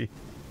really hypey.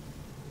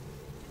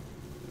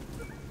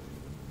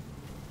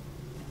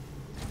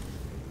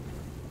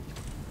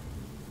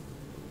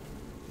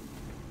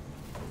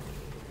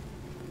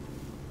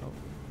 Oh.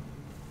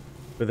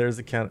 But there's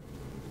a count.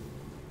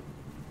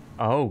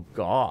 Oh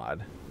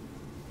God.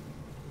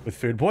 With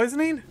food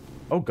poisoning?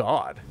 Oh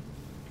God.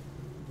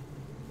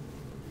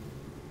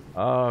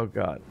 Oh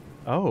God.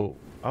 Oh,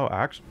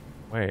 actually,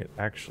 wait,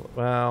 actually,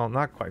 well,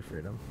 not quite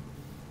freedom.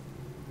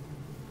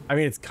 I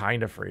mean, it's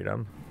kind of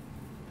freedom.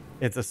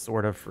 It's a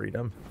sort of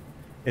freedom.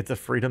 It's a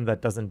freedom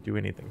that doesn't do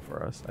anything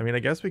for us. I mean, I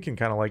guess we can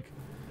kind of like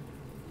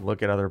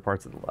look at other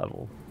parts of the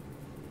level.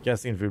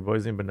 Guessing food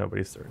poisoning, but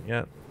nobody's certain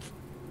yet.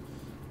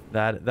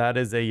 That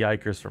is a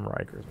yikers from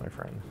Rikers, my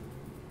friend.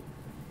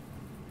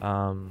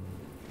 How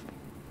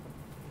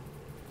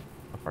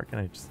far can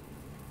I just...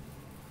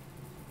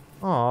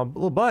 Aw,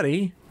 little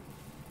buddy.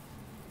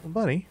 Little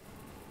buddy.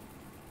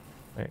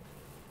 Wait.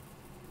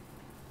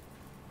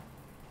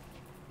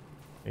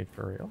 Wait,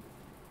 for real?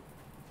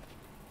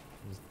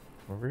 Just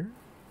over here?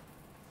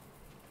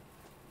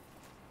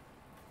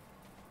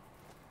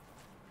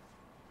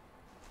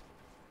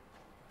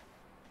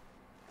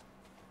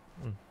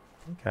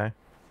 Okay.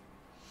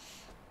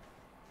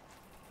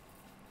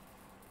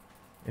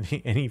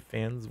 Any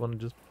fans want to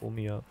just pull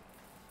me up?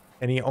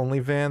 Any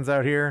OnlyFans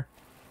out here?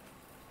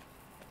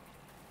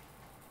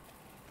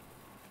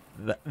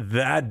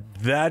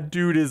 That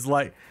dude is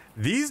like,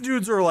 these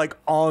dudes are like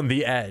on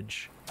the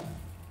edge.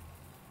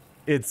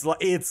 It's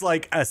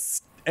like a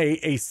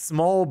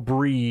small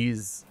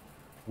breeze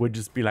would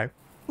just be like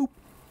boop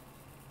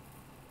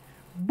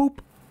boop.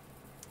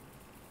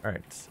 All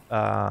right.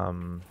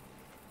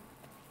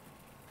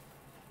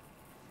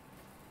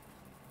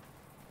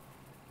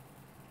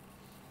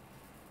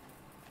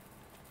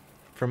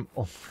 From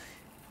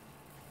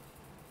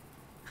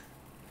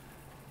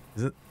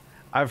is it?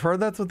 I've heard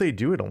that's what they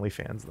do at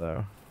OnlyFans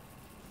though.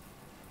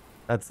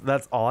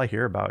 That's all I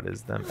hear about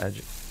is them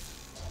edging.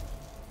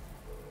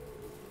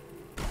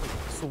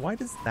 So why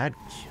does that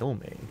kill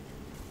me?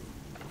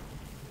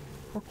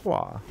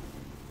 Pourquoi?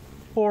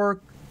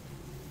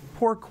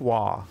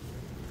 Pourquoi?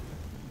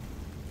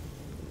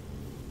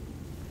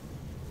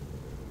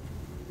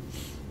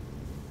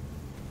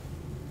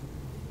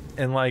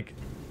 And like,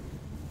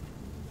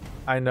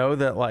 I know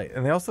that like,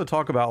 and they also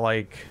talk about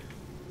like,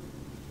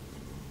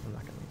 I'm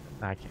not gonna,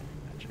 I can't do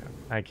that joke.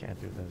 I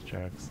can't do those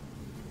jokes.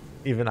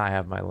 Even I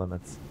have my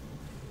limits.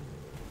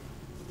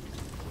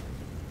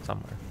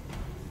 Somewhere.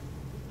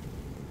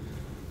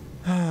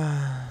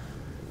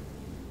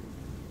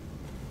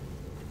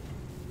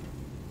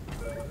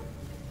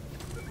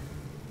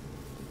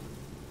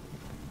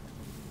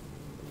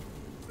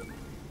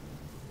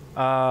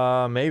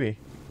 Maybe.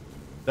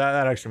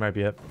 That actually might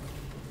be it.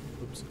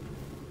 Oops.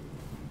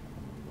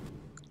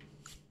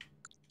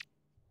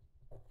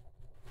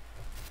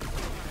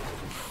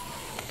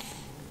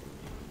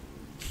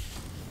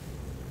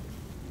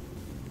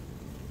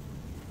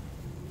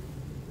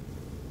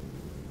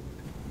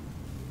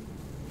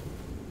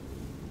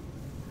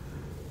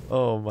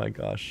 Oh my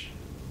gosh.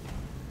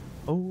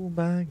 Oh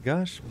my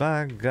gosh,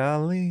 by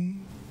golly.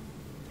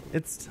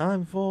 It's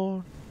time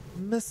for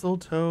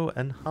mistletoe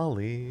and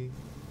holly.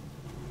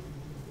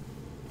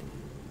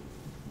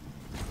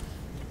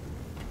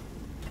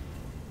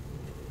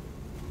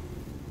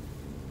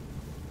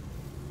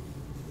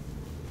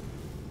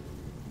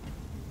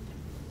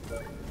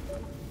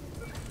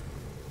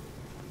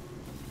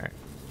 Alright.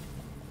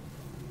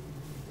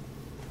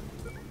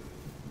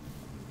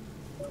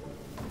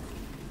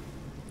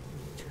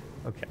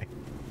 Okay.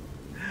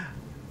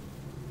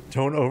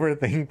 Don't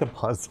overthink the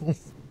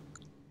puzzles.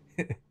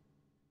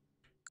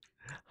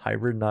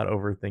 Hybrid not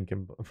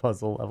overthinking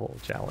puzzle level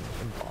challenge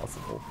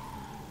impossible.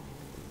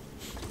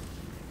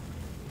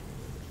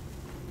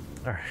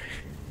 All right.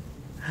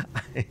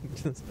 I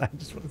just want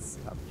to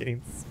stop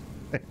getting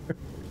scared.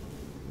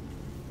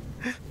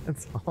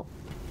 That's all.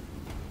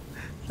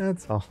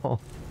 That's all.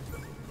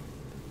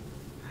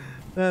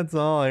 That's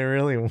all I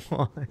really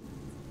want.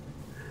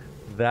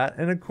 That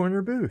and a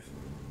corner booth.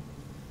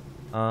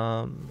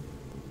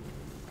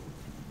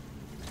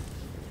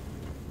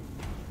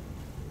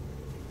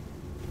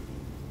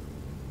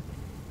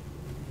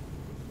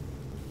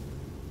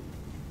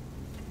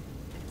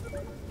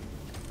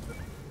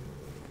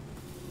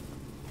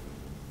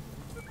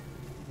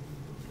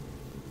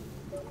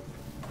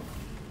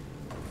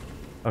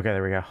 Okay,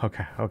 there we go.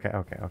 Okay. Wait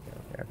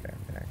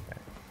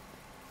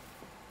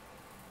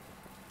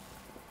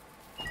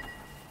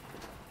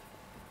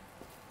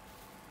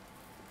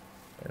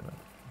a minute.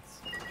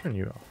 Let's turn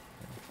you off.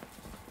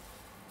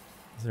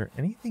 Is there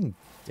anything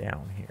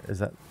down here? Is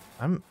that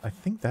I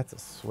think that's a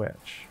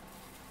switch.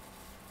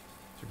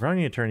 So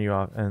probably need to turn you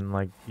off, and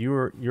like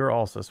you're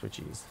also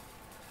switchies.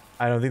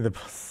 I don't think the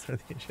puzzles are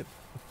the issue.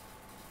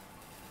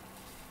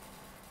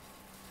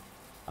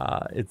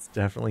 It's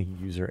definitely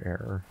user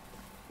error.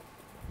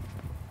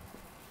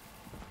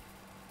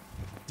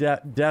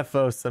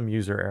 Defo some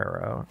user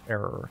error.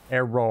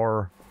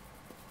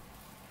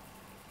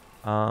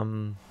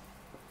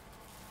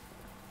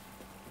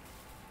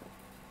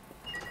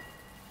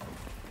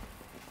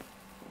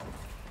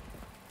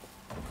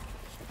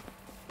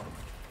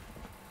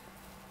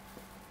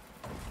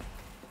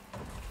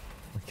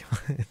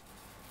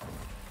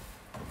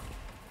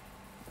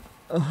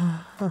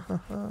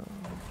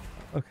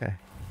 Okay.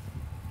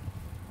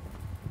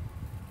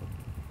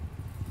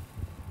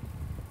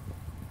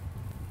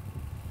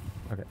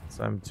 Okay,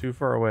 so I'm too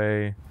far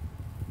away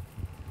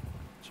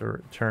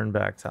to turn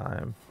back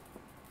time.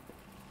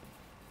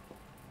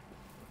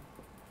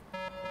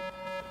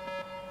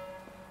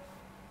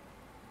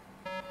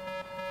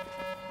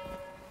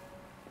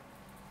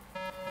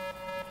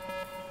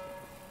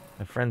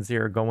 My friends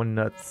here are going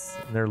nuts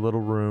in their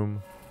little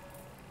room.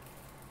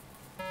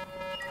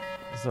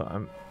 So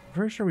I'm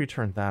pretty sure we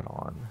turned that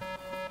on.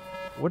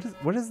 What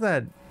does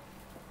that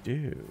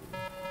do?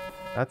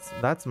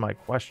 That's my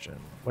question.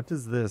 What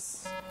does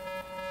this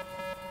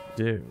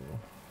do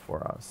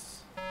for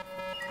us?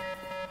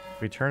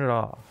 If we turn it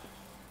off.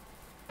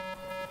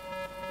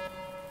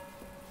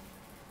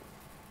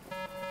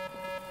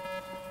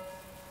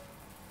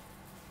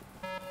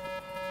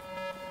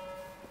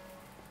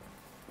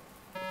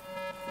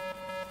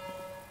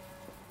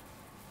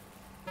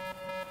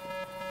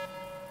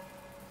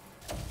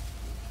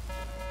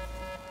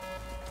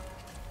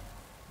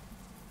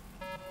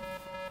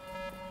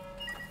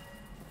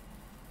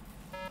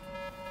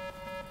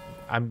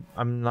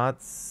 I'm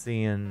not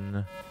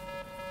seeing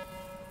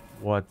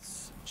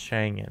what's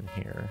Chang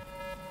here.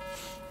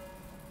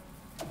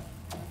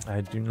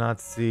 I do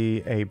not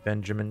see a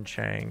Benjamin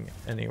Chang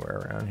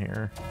anywhere around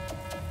here.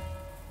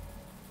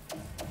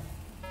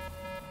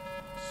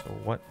 So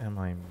what am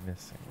I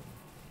missing?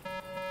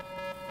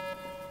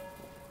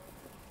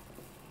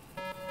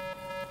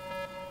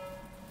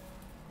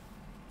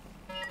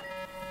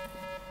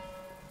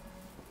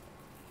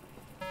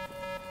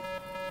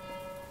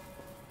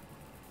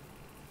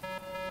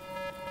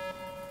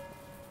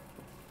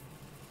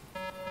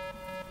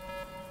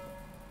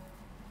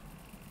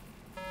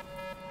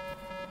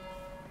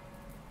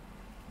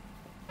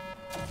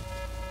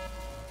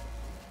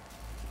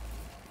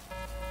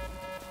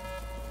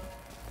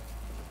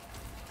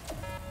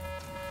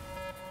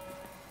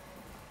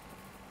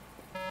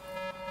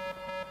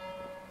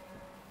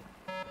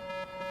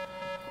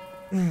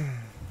 Okay.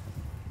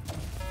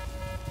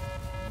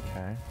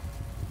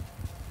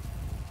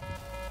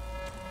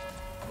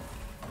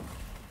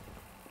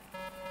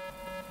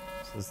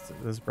 So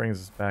this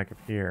brings us back up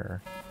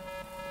here.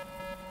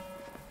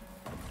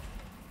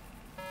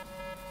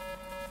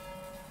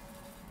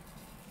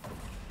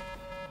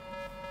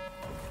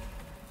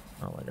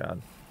 Oh my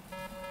god.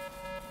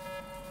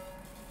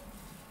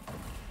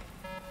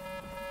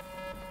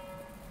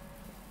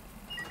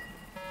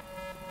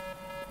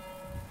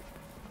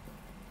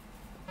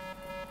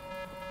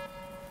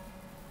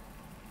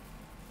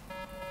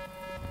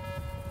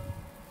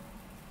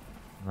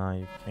 No,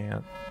 you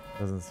can't.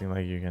 Doesn't seem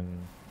like you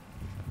can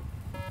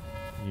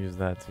use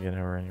that to get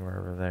over anywhere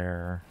over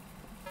there.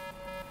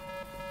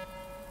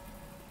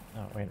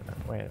 Oh, wait a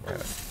minute. Wait.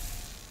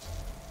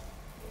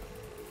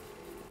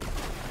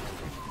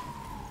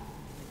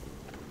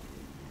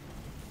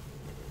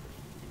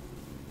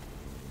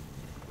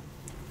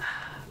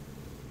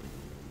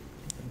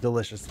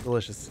 Delicious,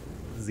 delicious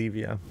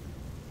Zevia.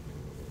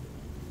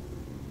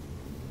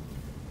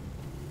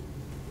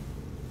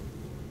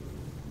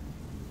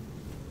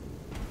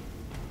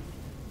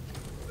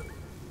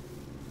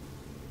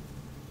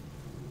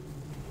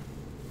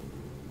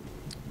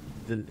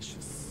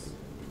 Delicious.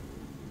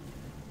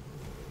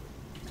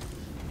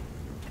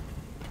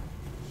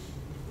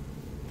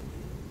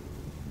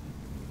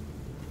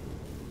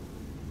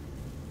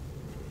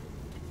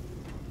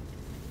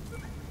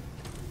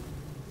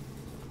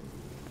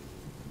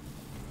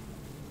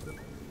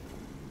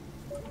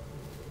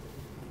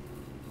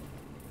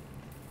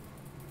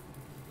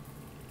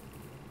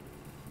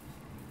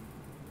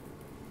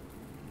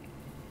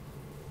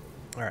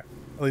 All right,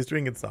 at least we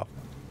can get stuff.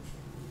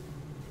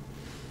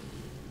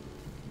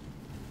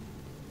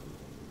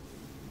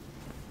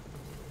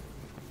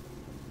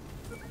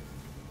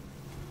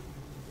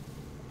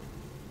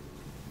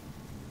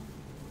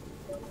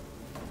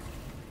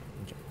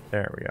 Okay,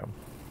 there we go.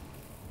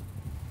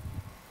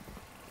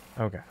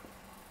 Okay.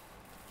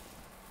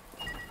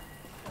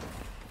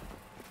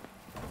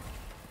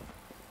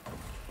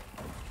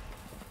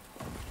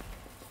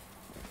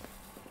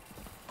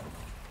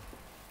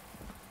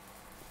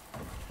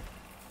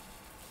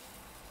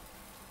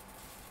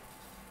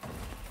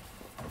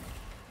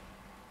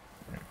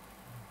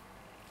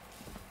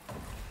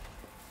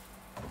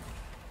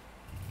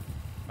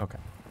 Okay.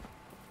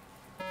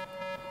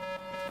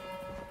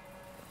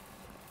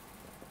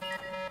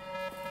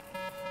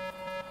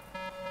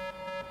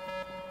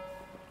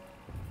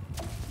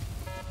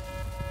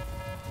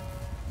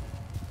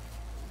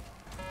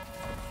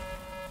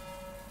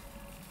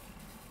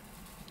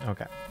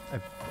 Okay. I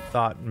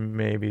thought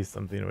maybe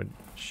something would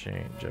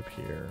change up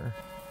here,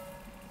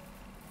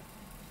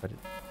 but it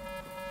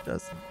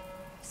doesn't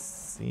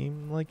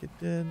seem like it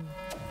did.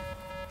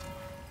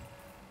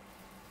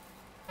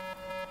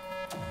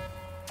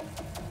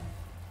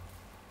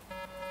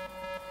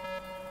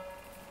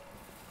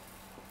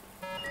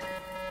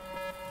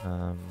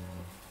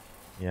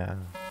 Yeah,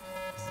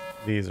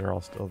 these are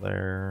all still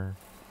there.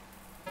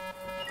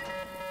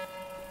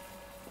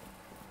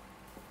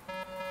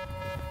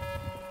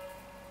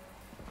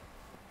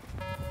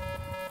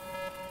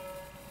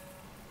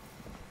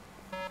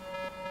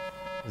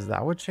 Is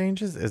that what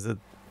changes? Is it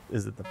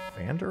the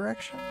fan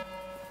direction?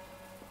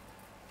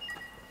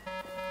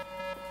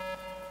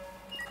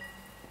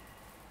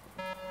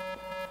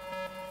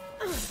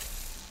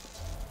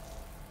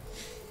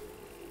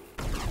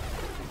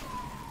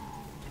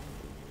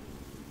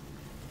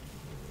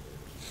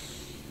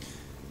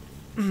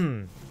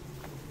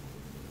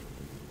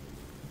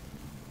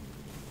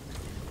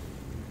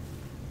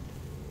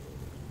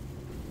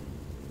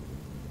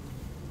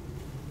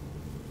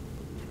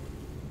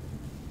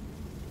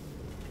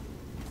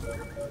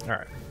 All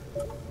right.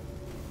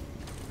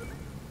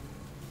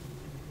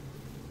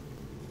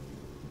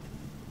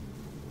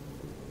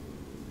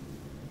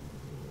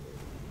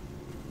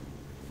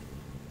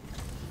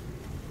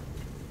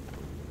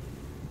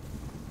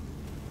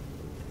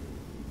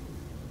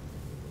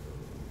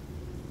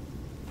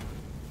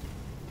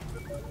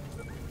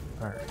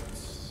 All right.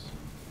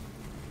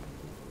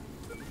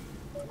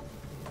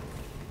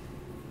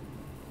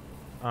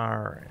 All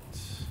right.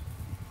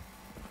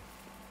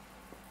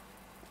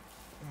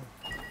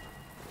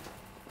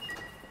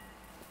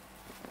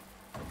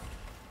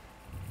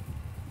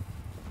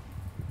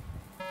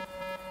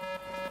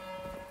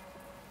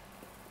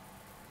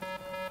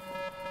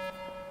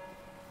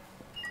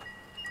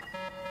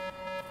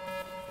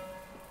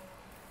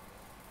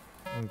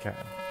 Okay.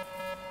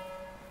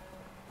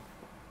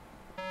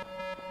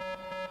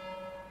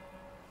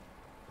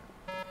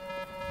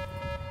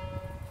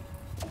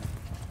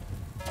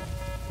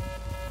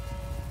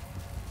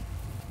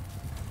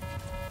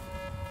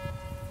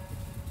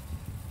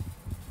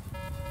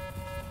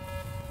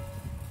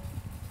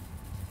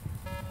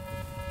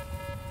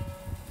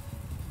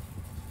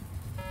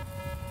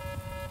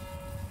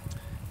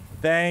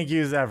 Thank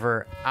you,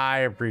 Zephyr. I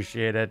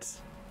appreciate it.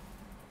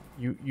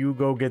 You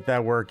go get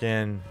that work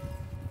in,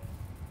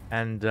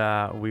 and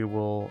we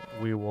will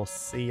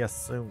see you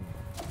soon.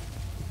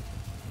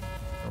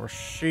 Or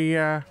see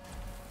ya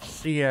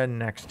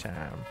next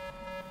time.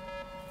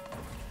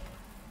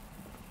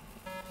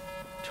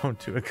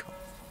 Don't do it,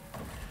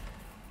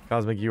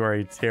 Cosmic. You are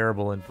a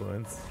terrible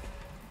influence.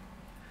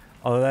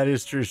 Although that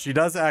is true, she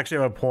does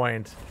actually have a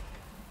point.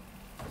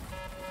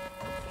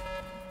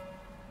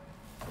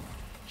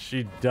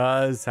 She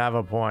does have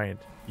a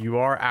point. You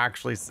are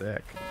actually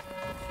sick.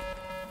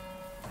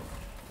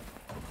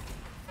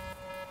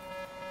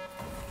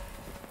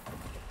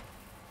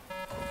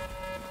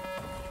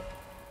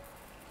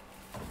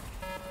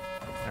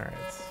 All right.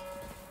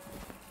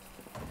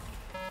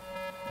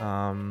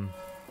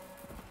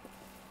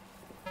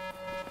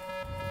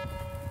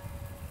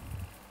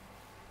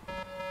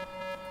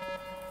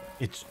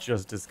 It's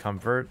just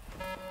discomfort.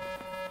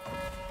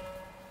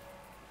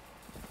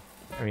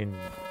 I mean,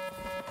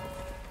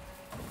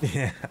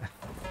 yeah,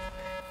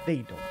 they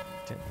don't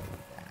need to know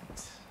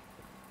that.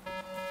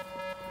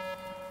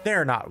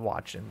 They're not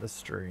watching the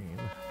stream.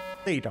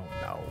 They don't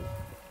know.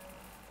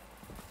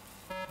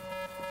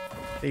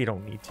 They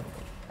don't need to know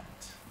that.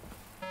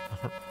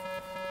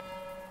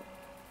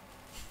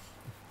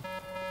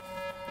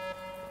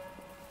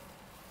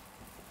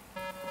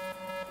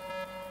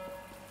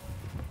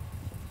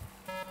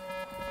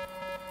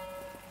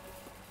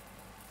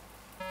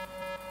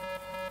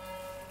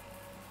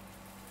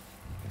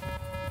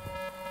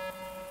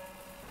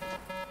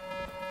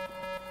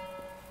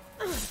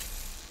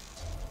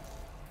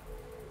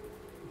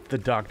 The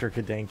Dr.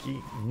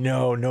 Kadenki?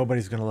 No,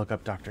 nobody's gonna look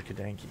up Dr.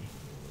 Kadenki.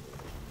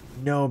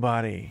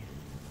 Nobody.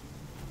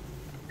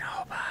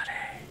 Nobody.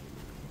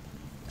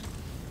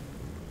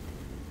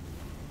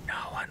 No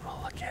one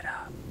will look it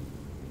up.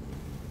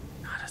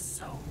 Not a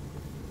soul.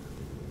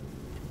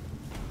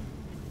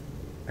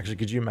 Actually,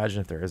 could you imagine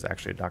if there is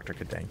actually a Dr.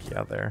 Kadenki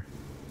out there?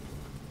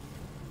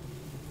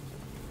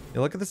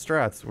 You look at the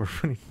strats. We're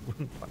running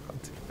on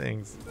two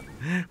things.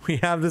 We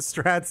have the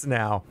strats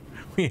now.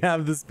 We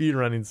have the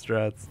speedrunning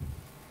strats.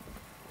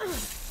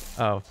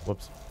 Oh,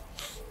 whoops.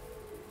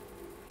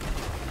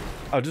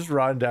 I'll just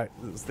run down.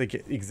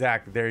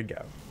 Exactly. There you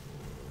go.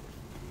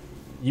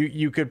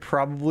 You could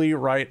probably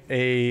write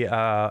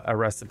a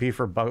recipe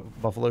for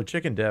buffalo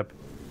chicken dip,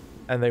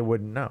 and they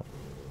wouldn't know.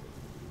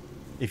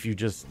 If you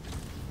just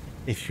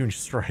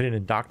write it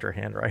in doctor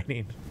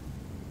handwriting.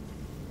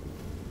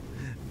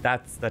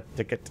 That's the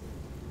ticket.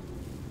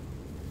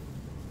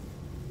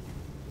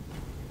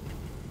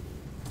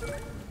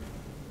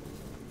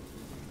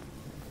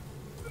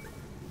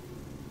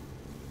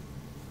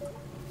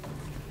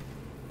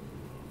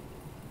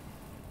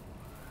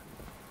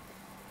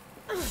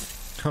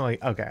 Oh,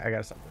 okay, I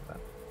gotta stop with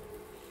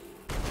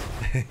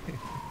that.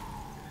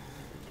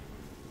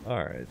 All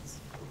right.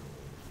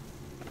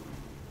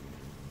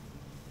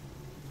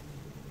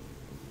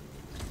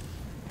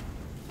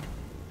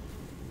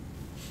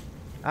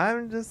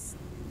 I'm just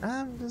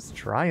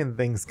trying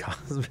things,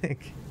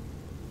 Cosmic.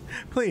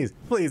 Please,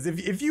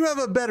 if you have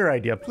a better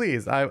idea,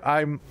 please.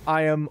 I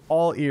am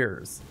all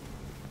ears.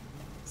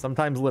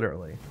 Sometimes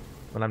literally,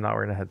 when I'm not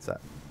wearing a headset.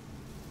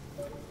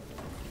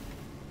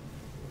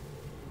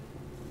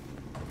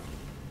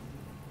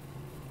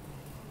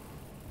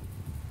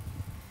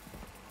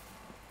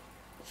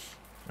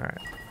 All right.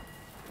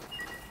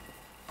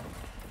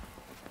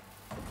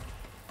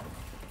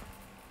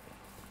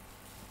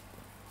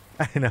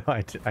 I know,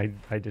 I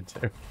did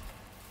too.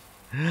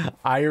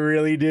 I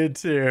really did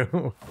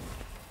too.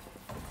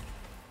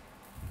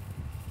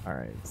 All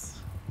right.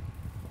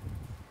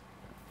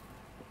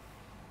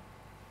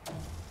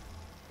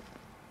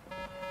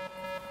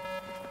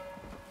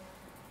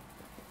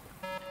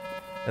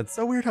 It's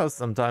so weird how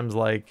sometimes,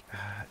 like,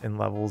 in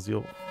levels,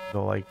 you'll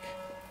like,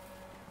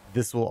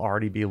 this will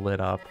already be lit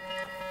up.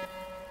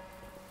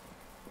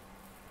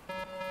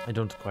 I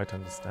don't quite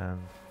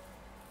understand.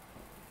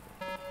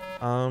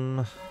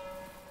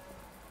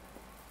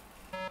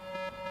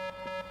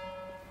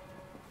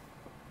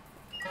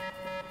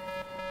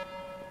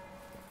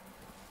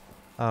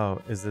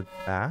 Oh, is it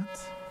that?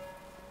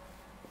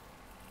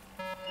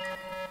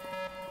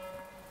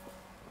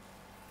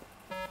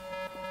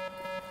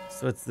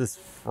 So it's this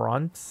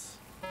front,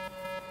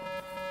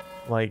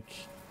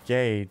 like,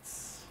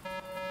 gates.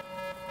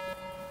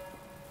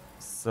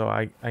 So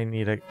I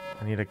need a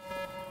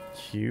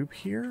cube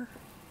here,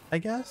 I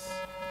guess.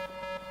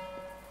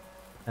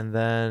 And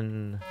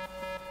then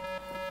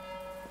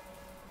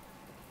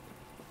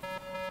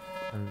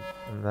and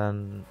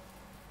then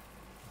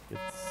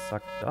it's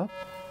sucked up.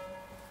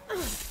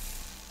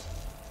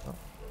 Oh.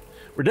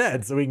 We're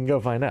dead, so we can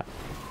go find out.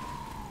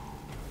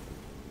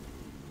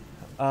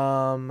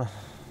 Alright,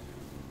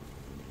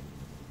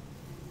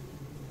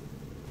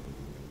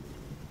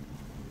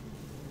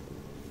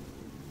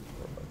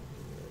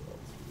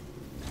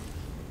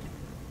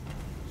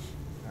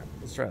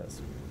 let's try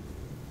this.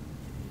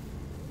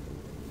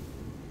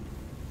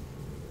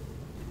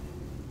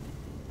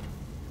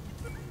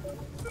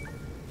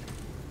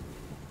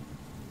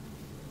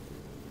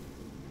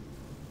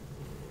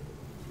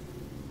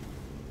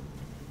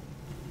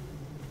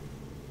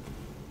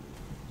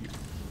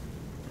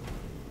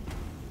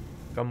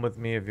 Come with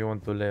me if you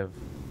want to live.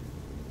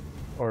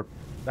 Or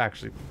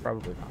actually,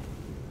 probably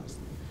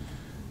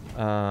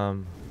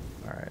not.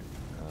 Alright.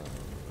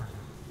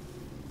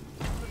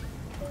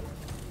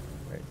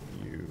 Wait,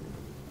 you.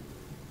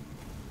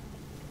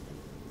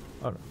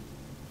 Oh no.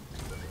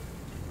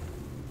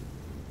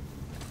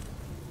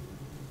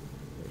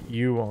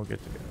 You won't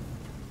get to go.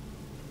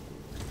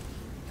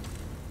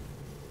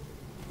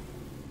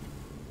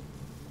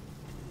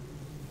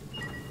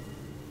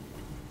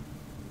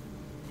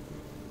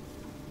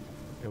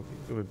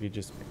 It would be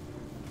just me.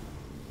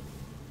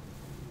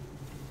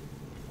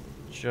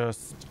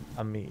 Just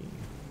a me,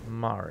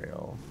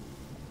 Mario.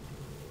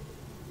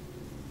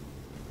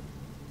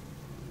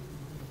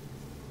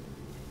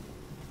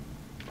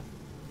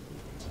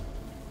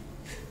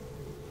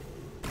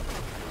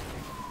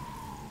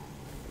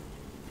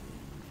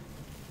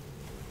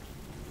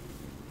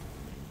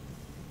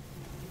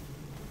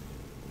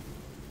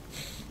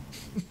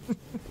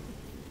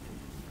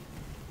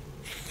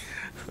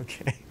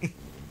 Okay.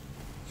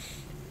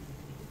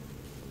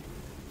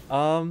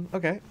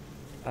 Okay.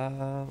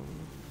 All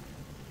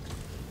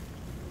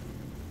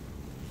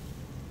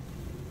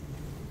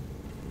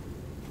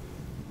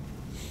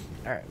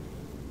right.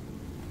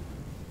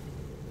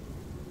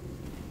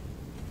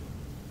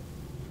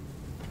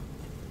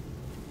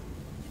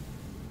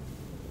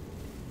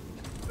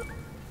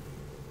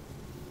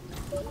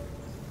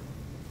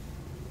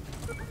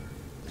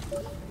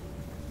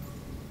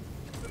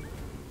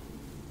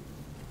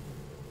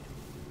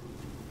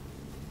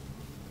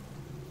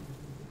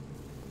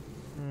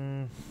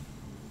 Hmm.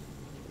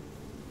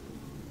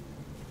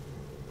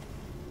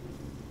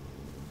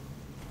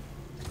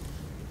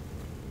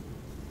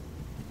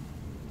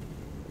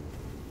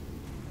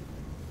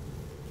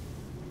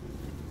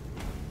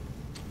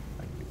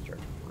 I think it's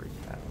starting to freak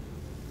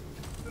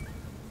out.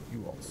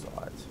 You all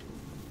saw it.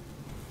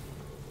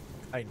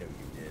 I know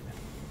you did.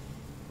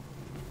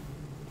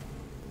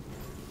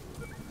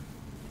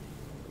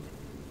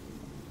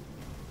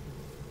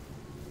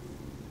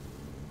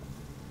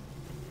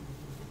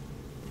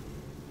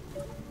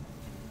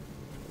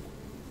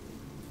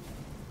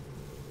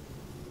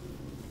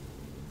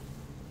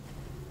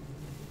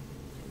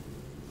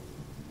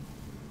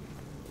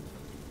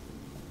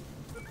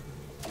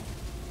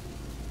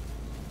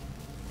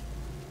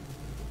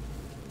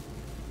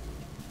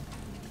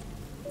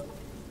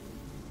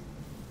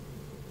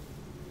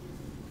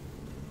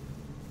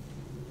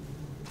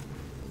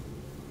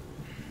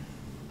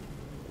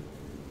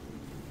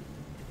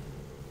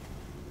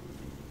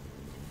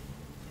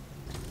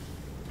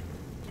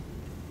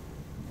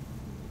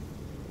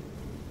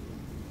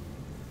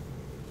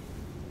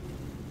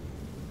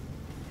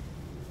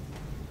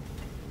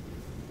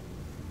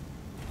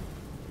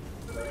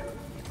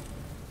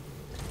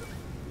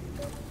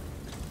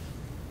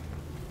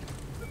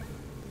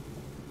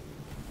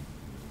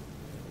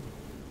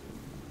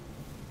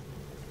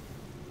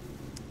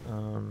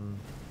 Um.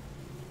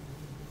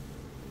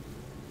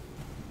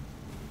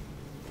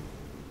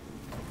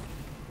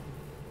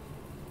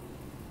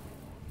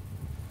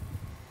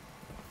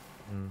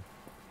 hmm.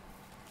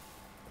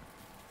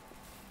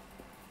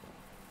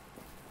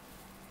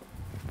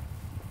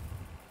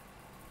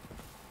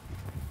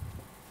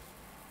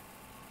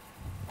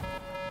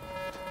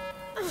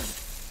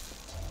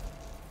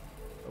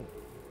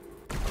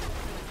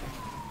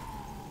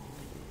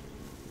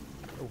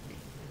 Okay.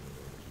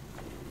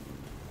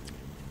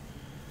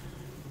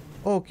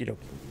 Okie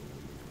dokie.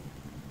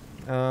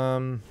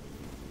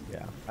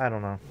 Yeah, I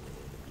don't know.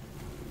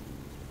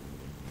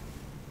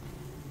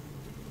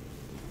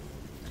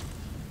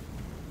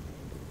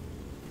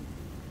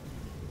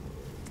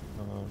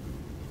 Um,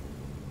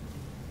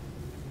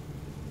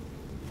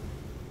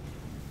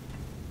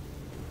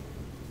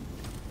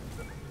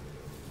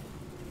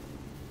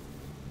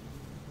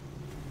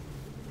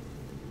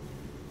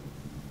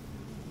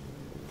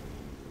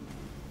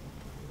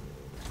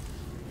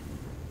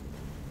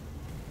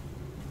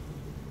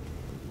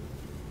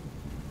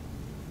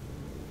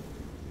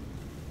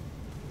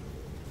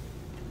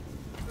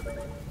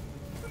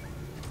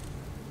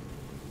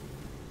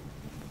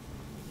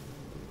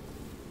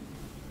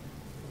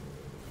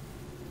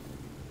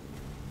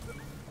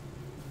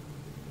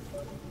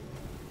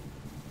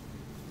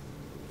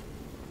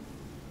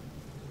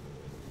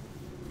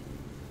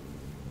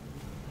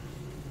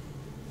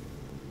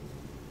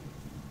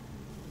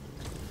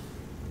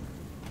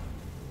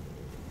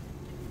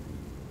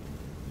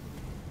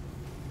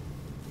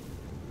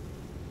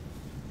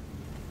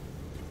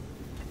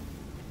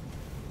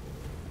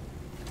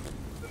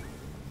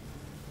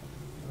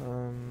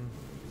 um,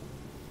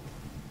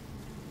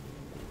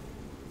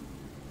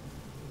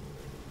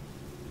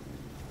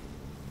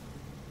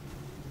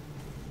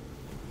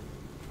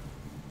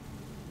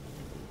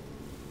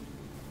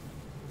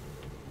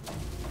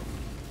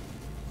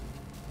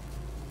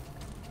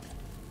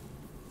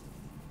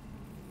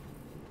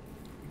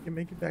 we can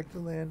make it back to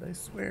land, I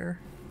swear.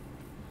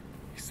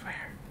 I swear.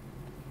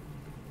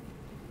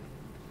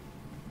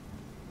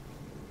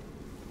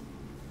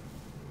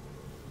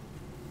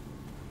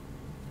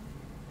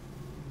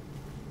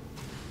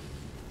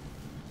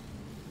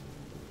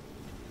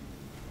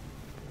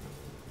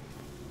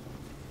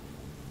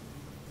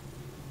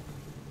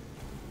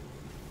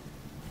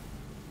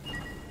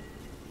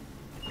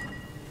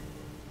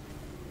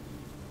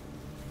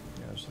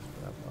 Yeah, let's just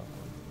put that one.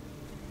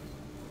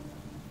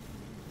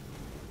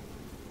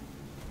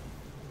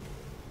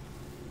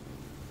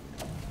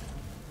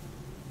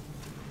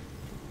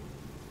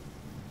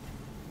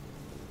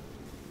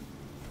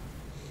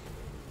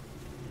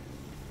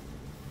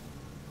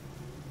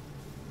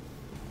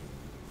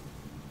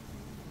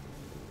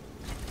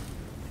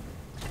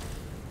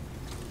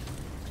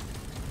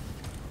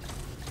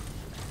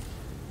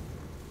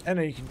 I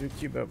know you can do it,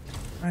 Cubo.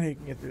 I know you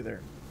can get through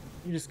there.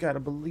 You just gotta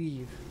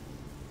believe.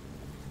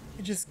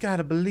 You just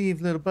gotta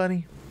believe, little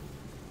buddy.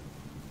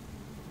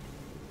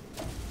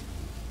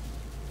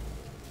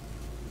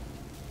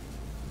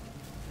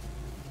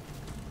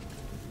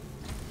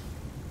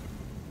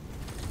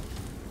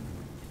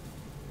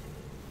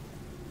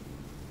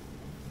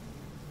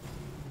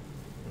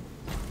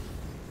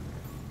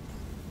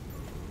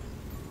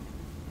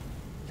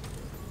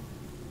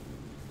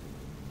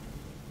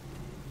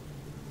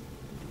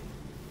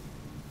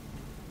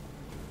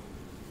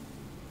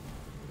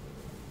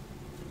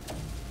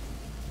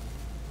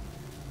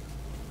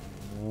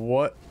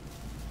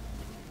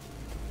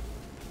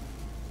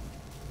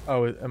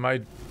 Oh, am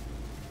I?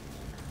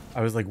 I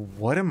was like,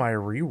 what am I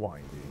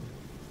rewinding?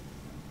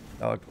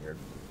 That looked weird.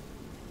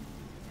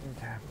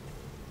 Okay.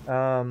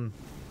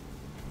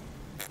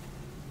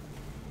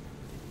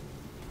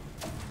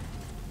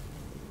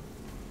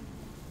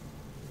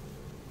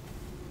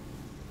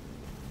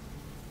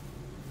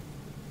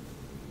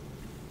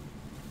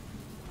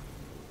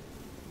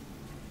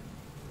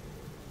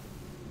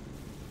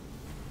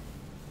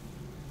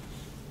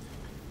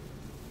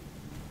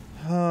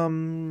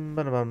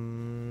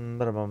 Ba-da-bum,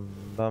 ba-da-bum,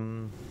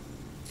 bum.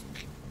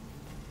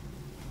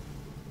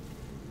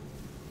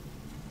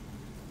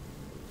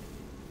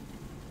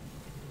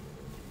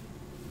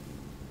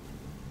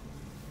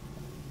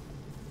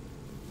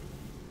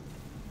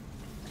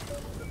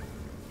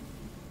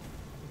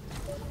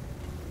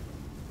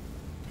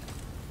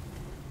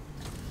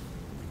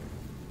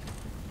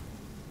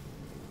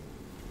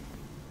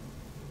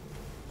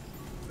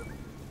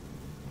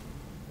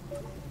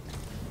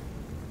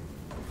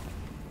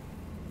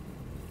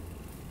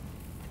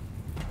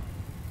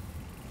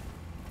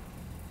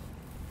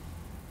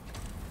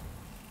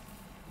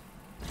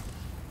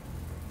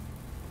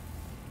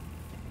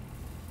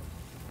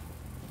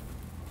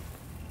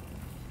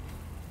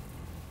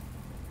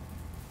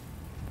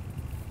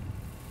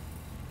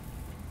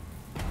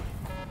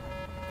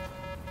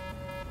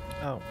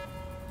 Oh.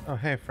 Oh,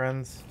 hey,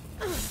 friends.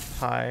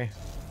 Hi.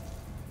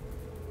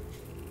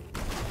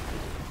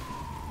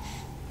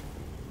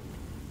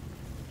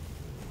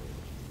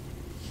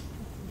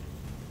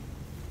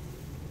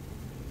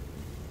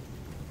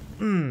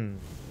 Hmm.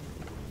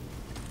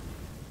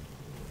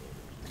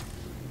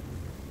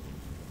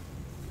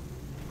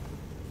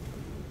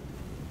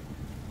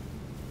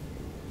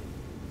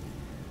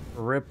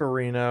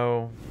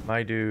 Ripperino,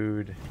 my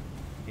dude.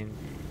 Indeed.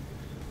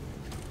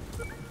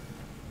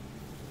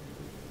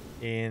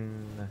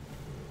 In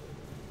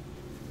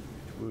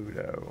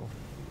Wudo.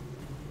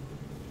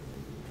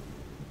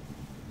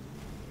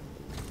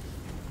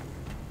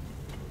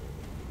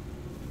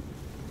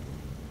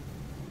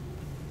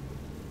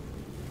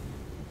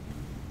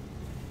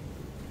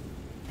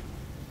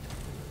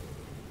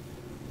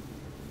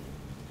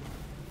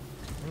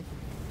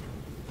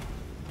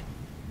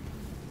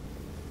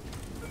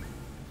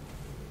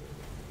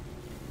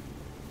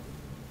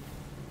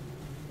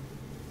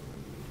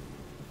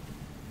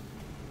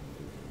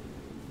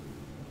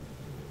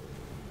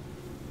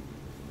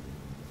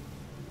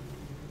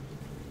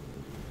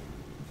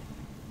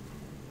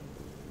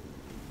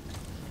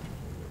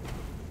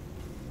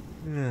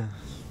 Yeah.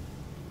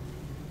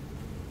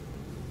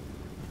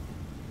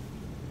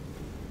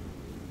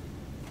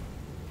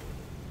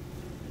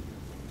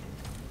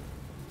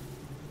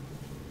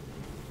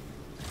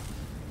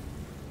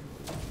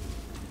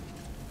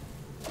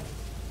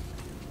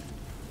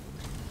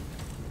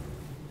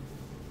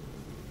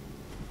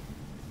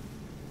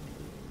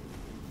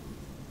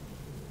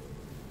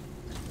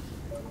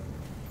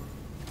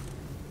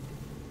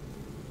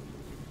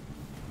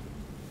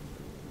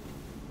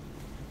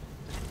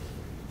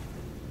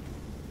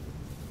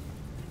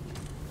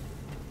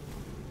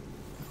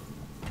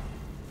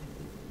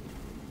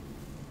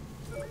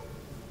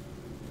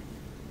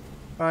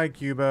 Bye,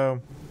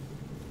 Cubo.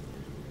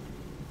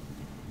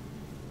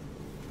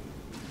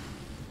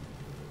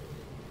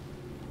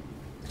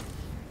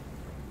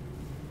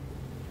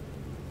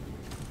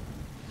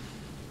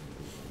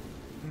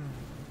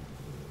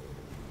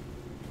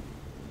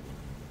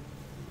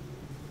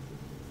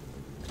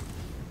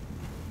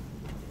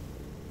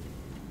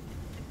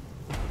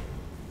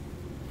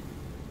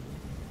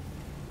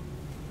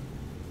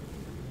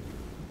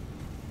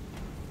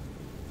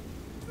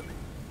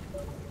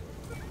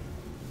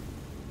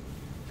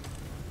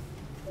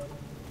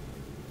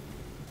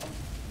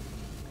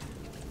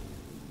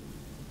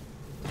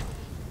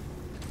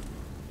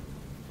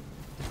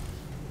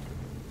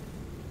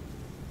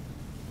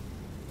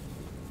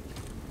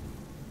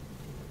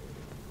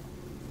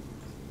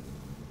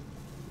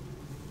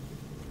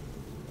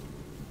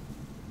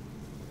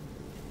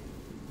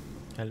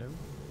 Hello?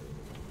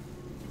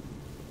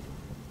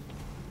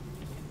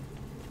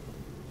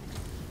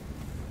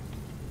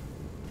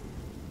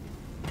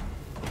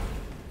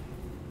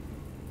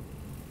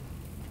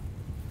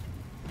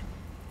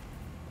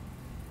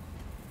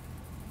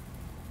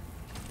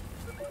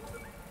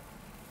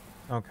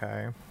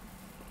 Okay.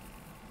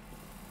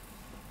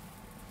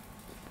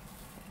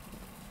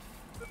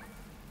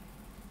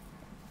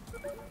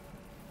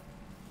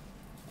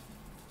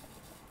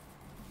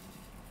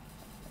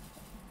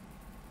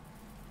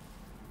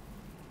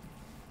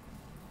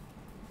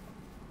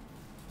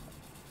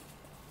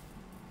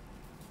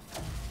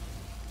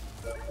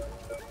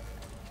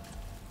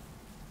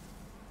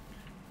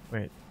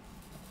 Wait.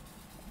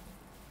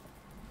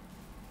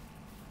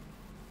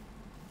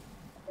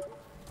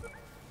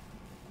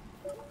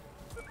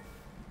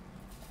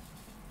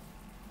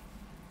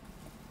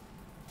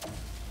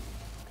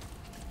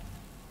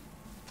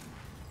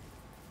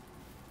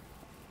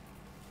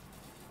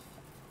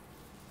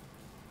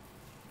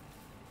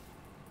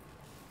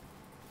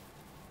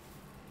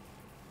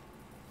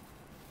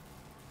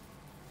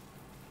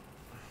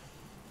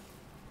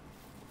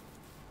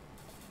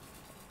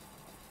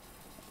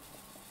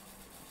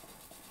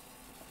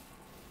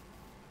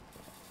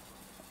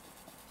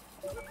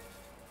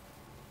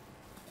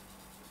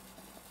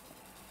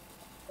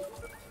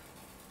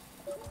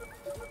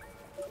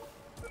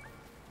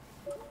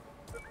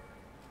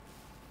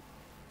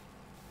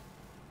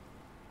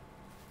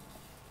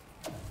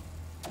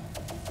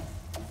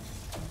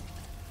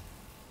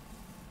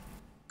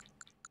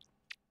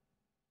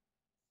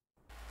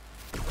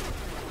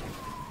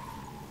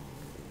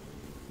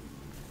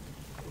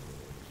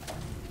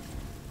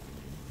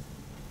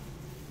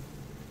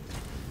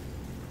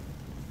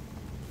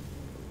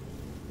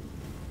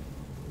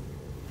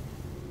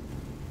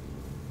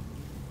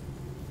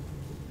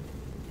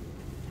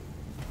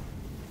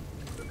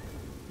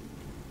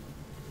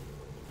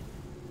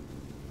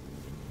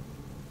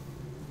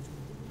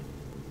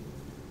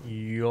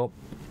 Yup.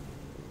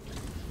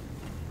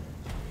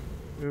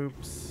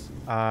 Oops.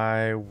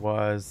 I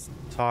was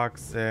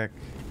toxic.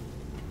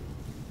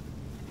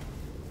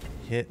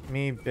 Hit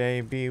me,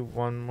 baby,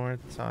 one more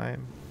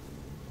time.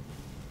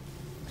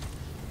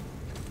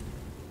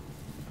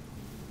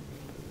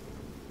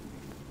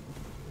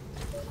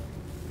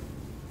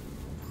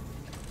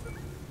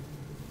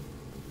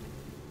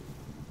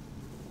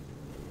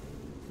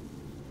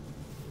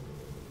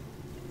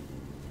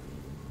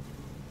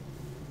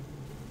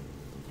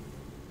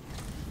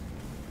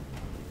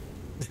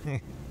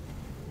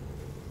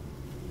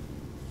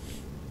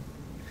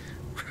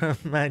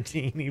 My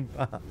genie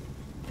bomb.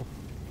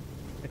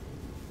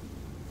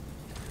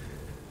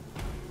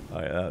 Oh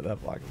yeah,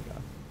 that blocked me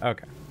off.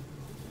 Okay.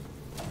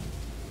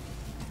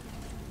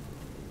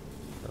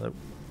 Hello.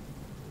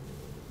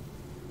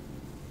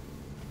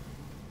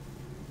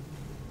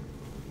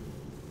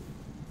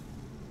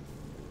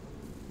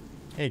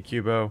 Hey,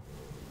 Cubo.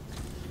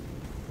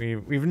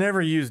 We've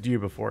never used you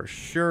before.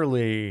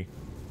 Surely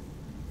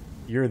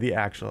you're the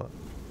actual.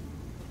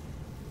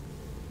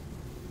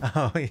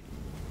 Oh,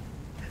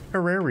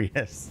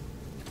 Hilarious.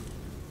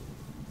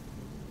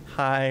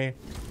 Hi,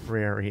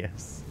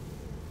 Rarius.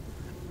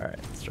 All right,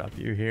 let's drop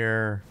you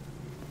here.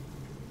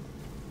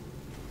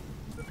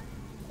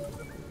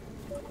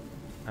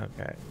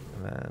 Okay,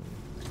 and then.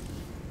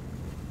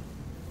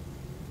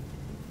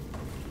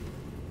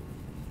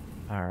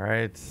 All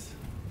right.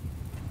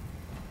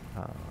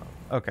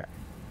 Okay.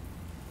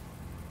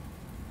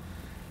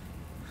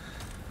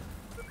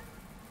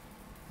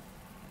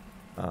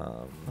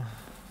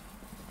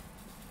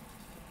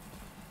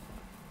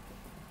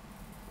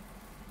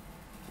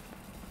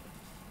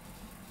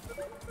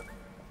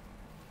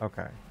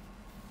 Okay.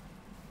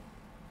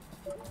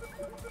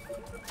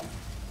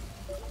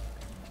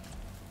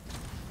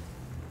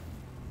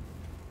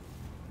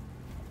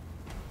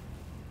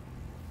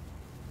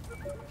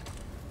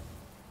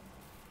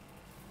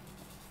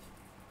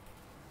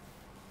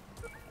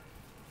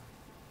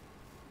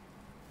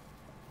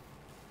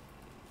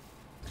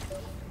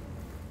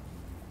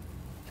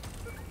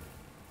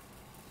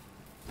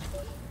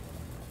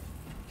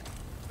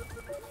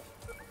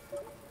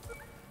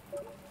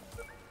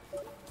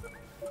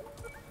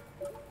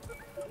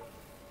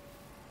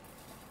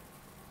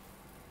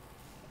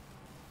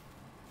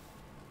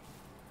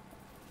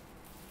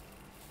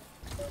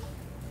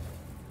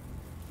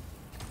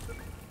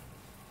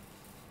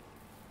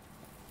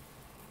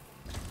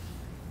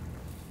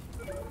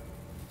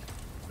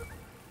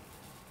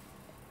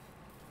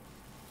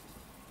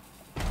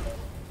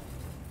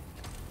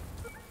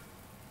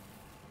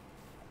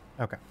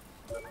 Okay.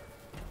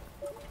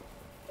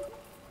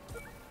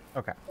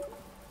 Okay.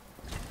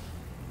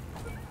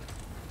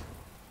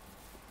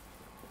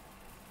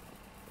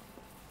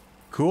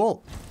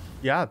 Cool.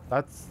 Yeah,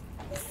 that's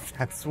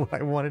what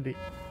I wanted to.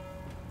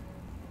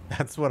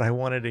 That's what I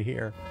wanted to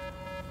hear.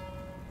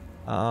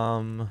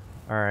 All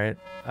right.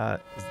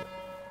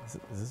 Is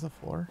this a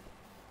floor?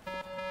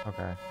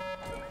 Okay.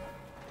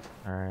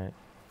 All right.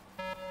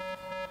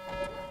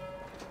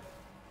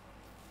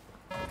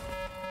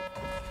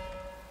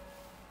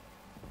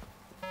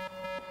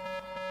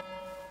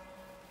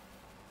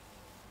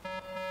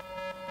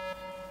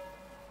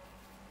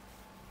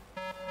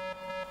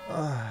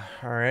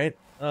 All right.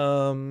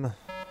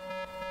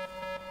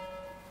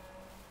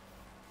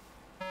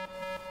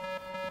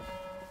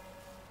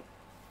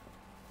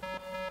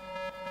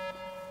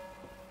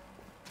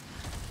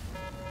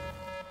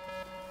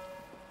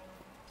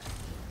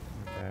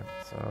 Okay,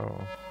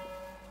 so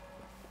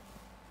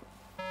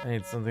I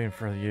need something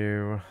for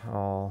you.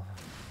 I'll.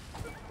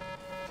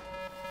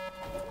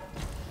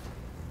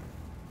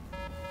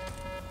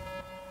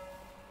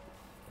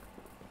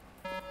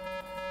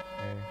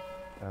 Okay,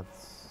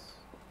 that's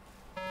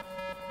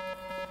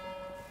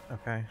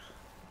okay.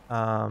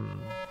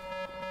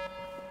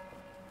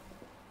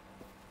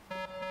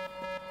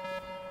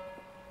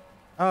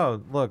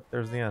 Oh, look,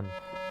 there's the end.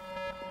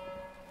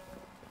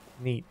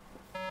 Neat.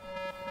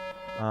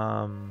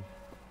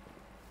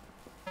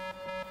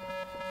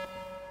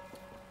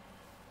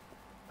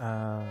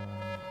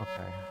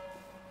 Okay.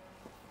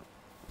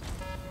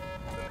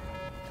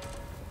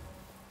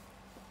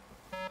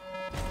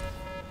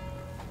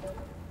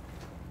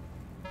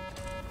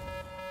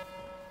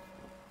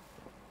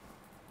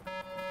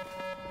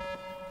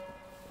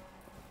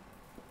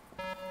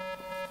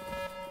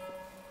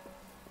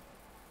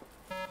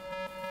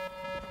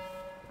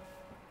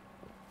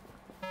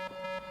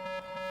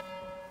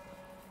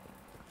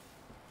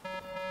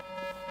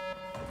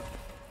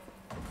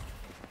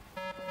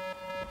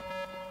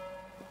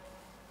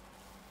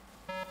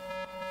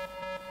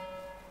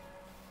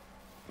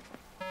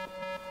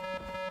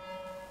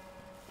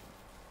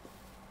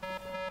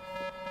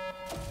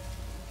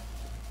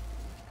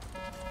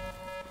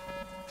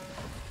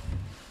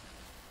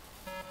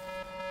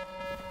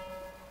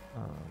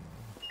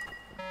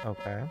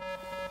 Okay.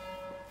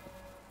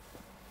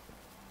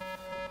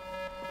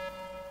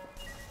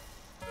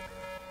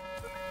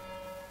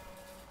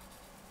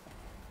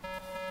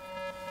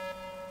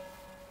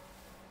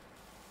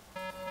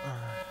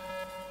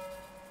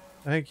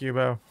 Hey,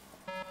 Cubo.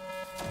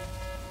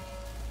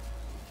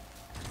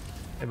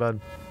 Hey, bud.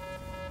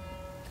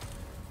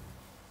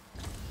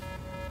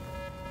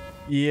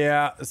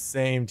 Yeah,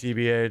 same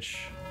TBH.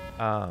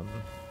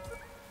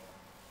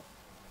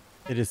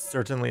 It is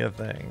certainly a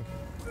thing.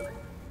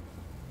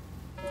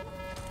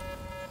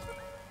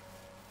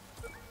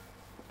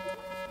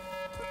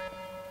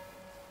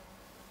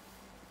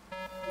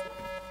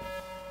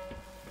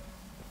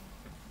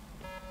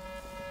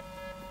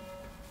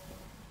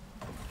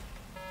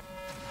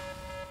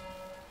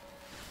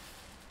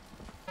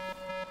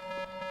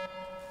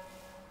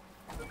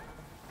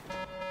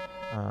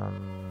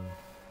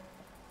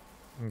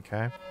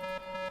 Okay.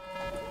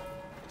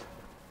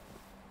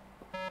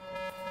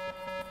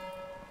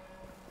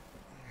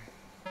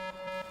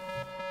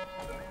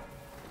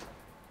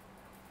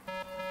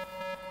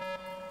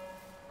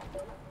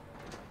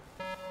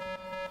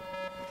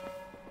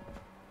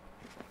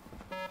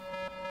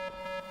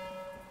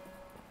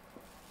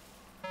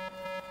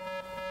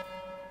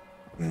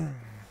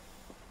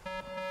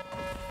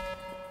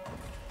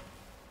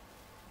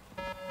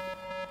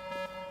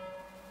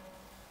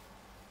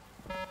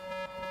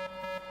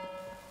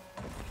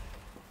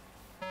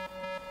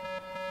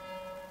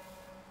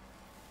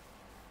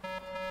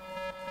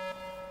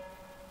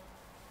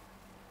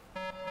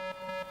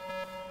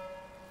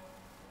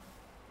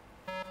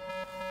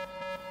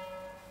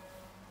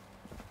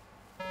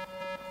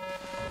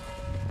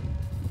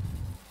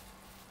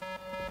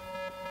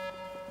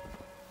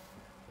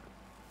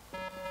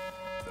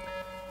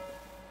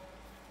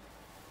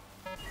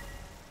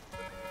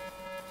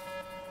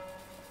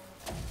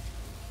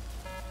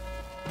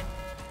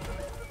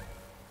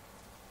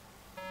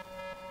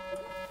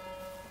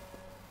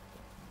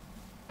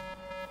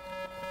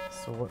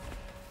 So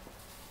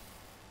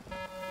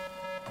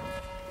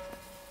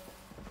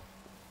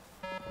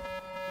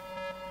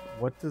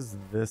what does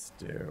this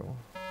do?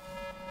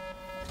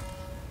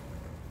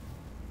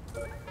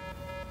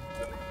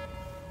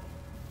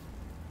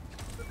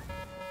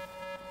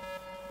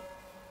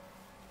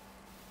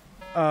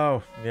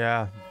 Oh,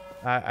 yeah.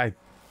 I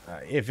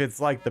if it's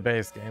like the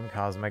base game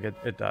Cosmic,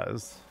 it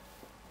does.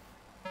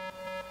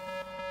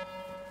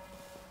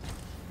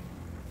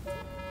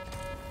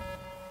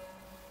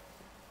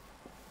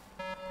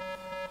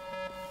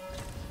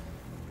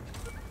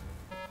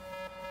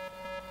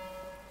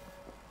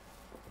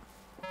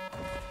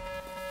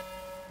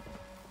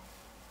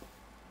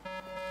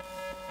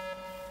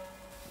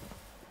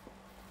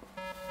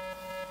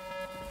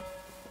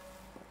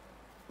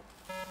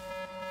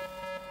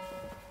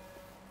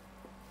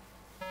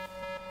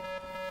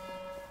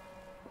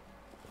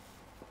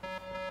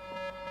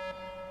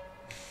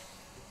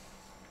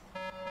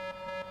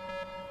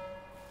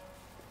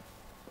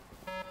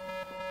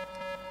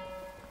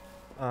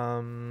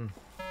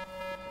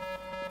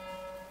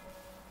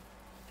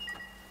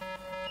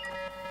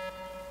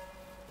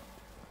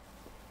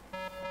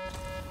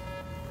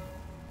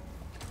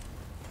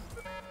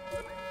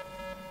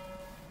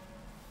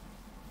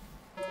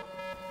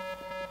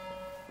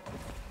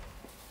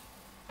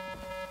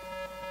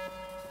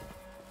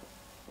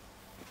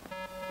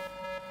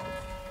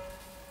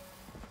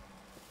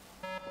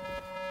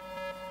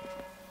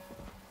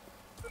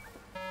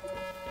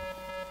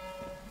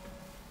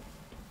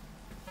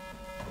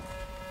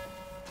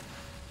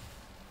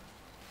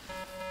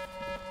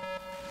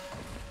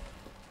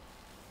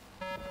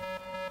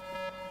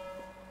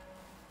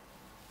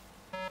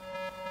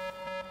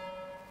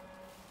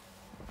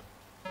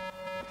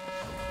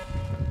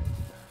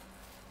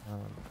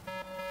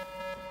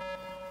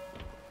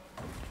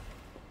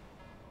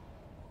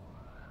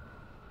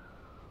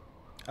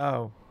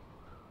 Oh.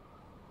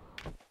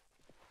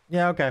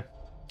 Yeah, okay.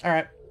 All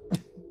right.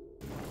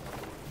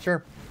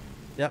 Sure.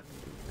 Yep.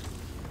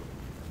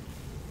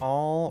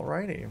 All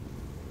righty.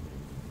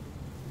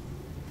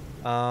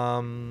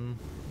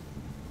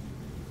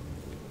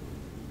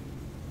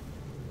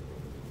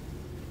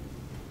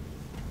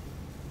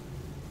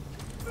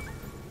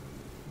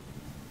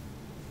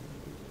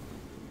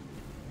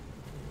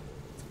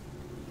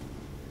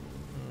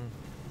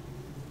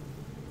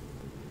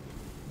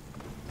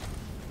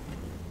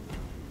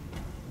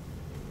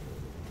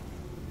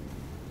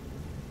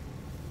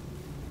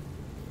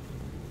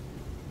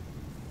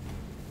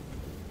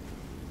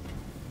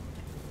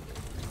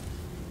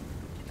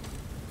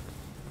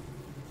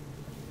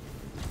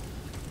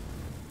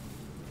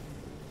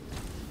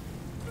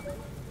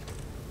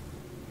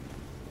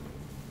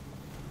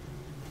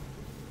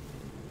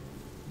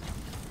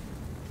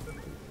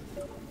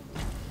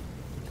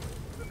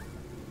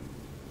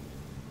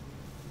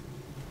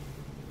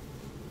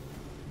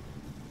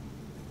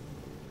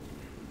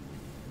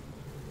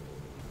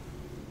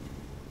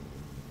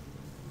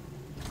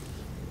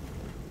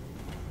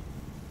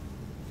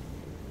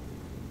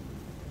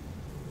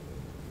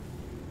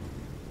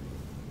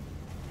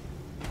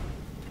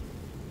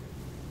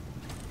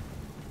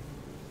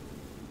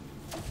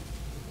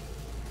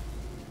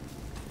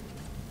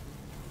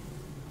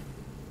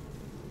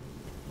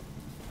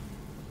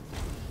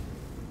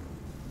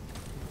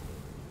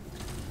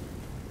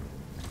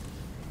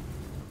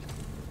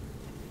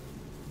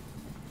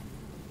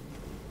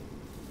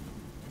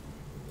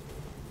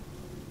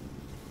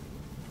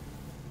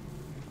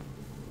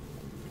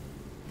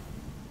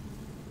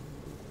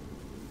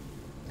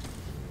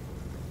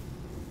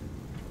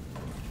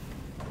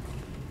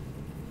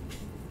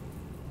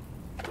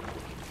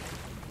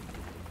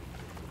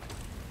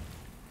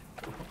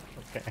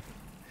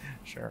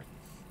 Sure.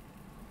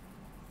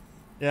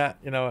 Yeah,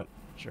 you know what?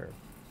 Sure.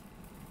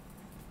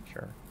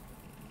 Sure.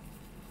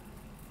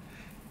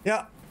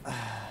 Yeah.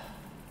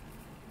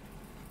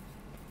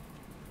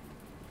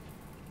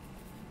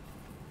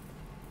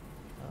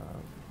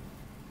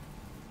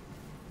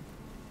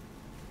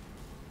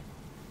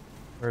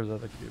 Where's the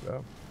other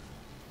cubo?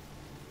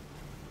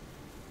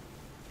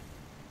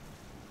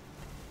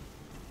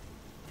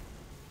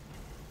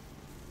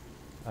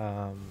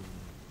 All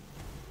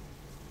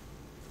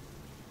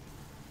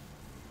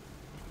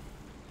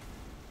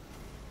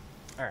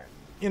right.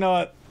 You know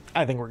what?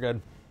 I think we're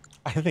good.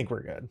 I think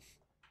we're good.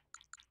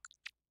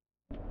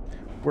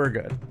 We're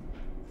good.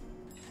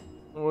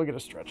 We'll get a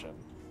stretch in.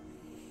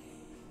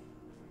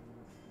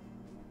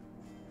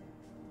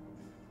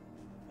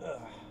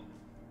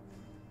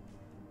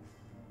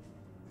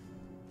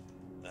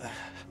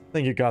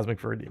 Thank you, Cosmic,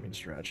 for redeeming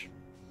stretch.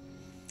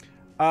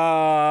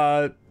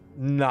 Not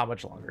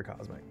much longer,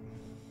 Cosmic.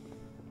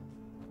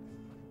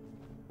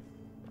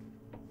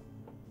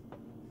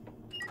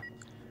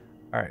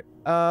 All right.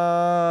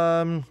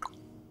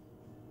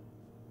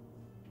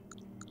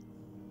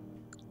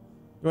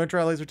 You want to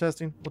try laser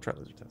testing? We'll try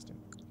laser testing.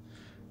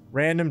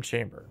 Random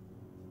chamber.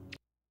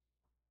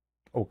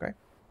 Okay.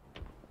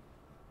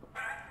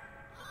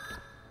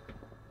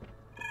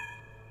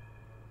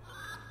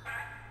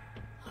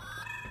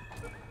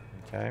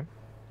 Okay.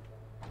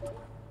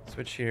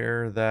 Switch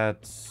here.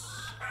 That's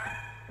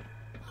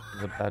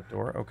that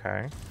door.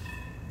 Okay.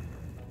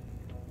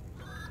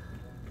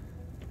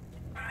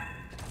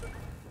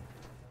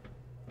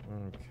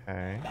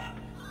 Okay.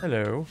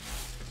 Hello.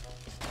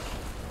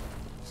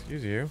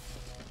 Excuse you.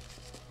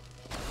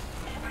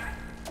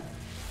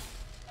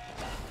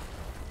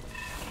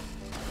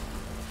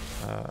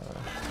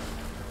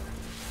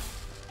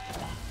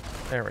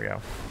 There we go.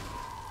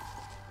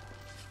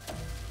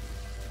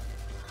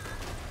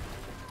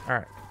 All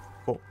right,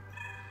 cool.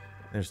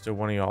 There's still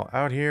one of y'all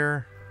out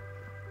here.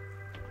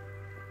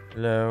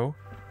 Hello.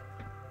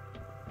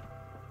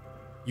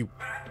 You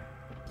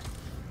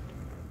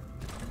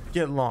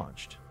get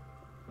launched.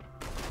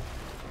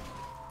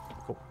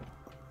 Cool.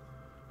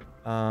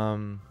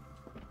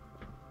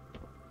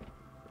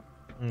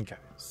 Okay,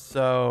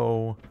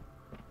 so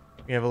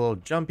we have a little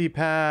jumpy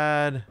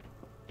pad.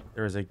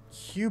 There's a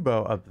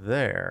cubo up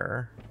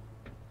there.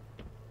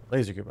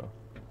 Laser cubo.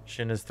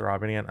 Shin is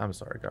throbbing again. I'm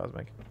sorry,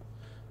 Cosmic.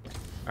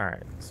 All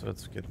right, so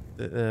let's get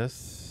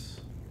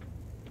this.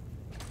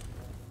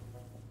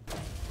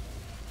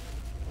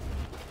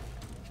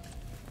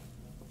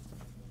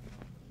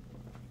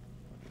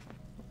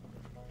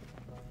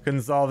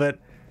 Couldn't solve it.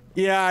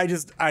 Yeah,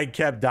 I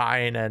kept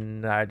dying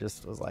and I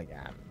just was like,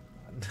 ah.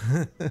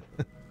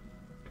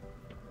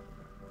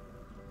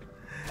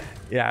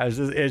 Yeah, it's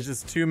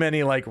just too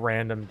many like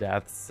random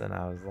deaths, and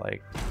I was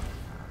like,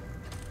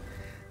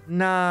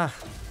 nah.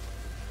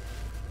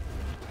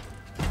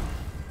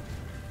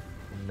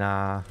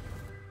 But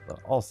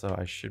also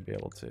I should be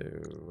able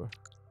to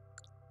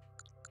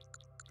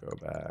go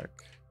back.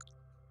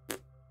 There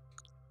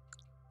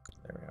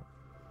we go.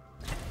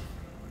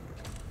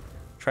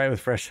 Try it with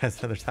fresh eyes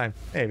another time.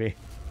 Maybe,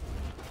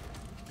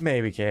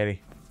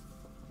 Katie.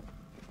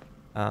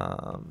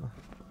 Can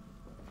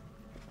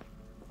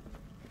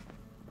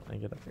I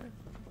get up here?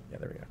 Yeah,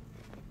 there we go.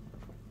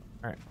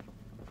 All right.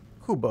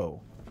 Kubo.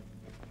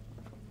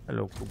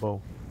 Hello,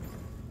 Kubo.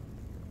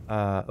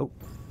 Oh.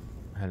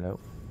 Hello.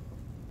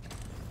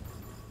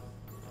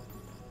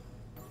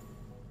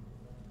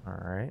 All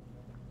right.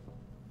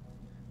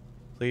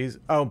 Please.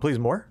 Oh, please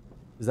more?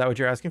 Is that what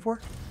you're asking for?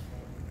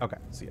 Okay.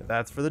 So yeah,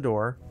 that's for the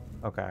door.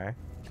 Okay.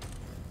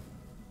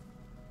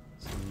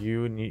 So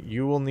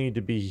you will need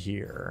to be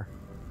here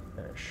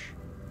ish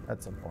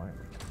at some point.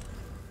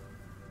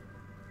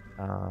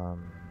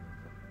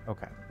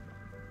 Okay.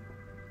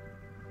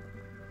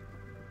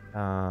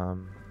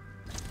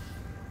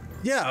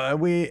 Yeah,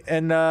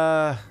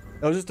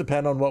 it'll just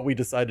depend on what we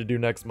decide to do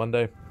next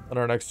Monday on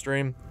our next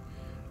stream,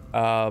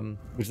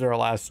 which is our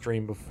last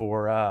stream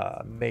before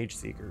Mage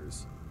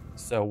Seekers.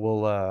 So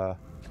we'll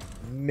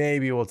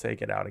maybe we'll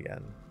take it out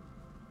again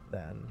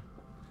then.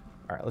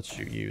 All right, let's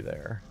shoot you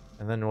there,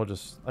 and then I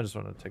just want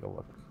to take a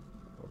look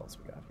what else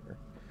we got here.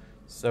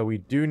 So we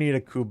do need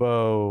a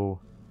Kubo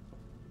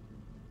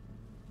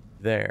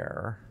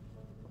there.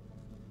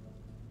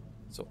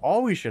 So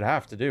all we should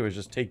have to do is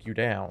just take you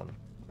down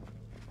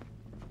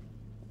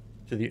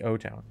to the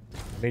O-Town.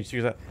 Mage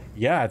Seekers out.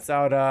 Yeah, it's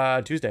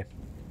out Tuesday.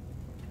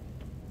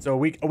 So a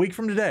week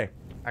from today,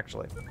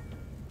 actually.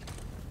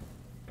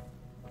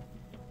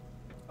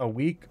 A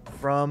week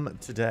from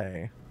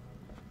today.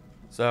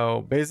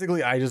 So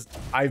basically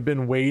I've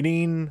been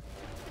waiting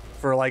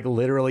for like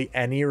literally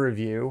any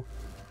review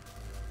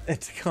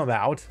to come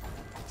out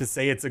to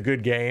say it's a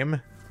good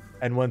game.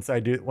 And once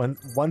I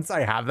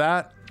have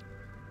that,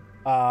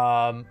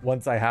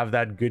 once I have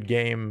that good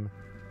game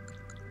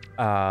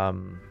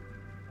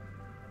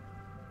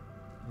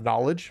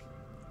knowledge.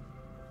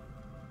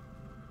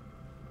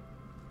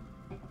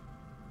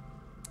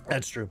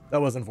 That's true.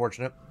 That was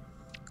unfortunate.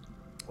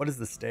 What is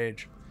the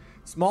stage?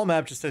 Small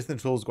map, just testing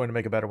the tool is going to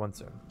make a better one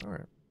soon. All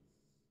right.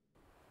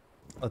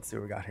 Let's see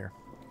what we got here.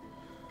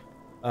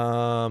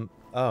 Oh.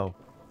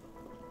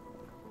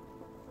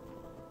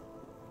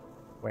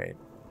 Wait.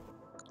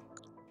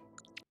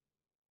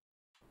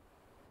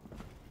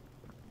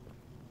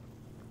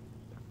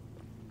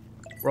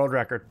 World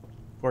record.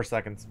 4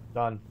 seconds.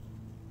 Done.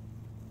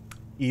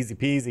 Easy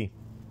peasy.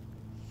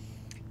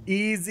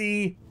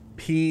 Easy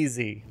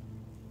peasy.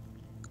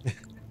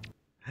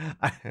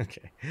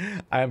 Okay.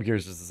 I am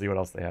curious just to see what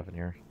else they have in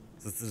here.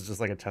 So this is just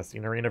like a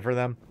testing arena for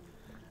them.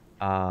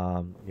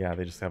 Yeah,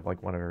 they just have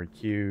like one of every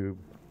cube.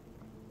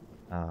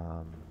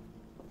 Okay.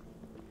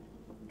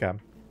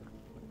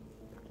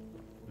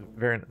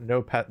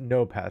 No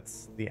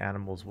pets. The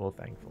animals will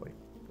thank you.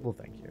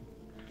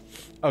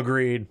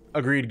 Agreed.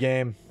 Agreed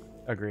game.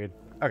 Agreed.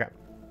 Okay.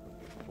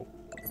 Cool.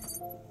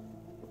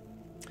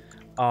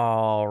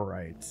 All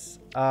right.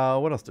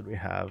 What else did we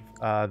have?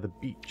 The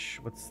beach.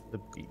 What's the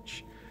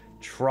beach?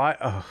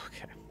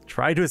 Okay.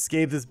 Try to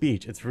escape this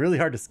beach. It's really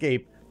hard to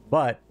escape,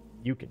 but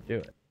you can do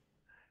it.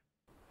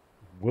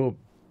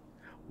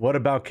 What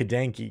about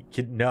Kadanki?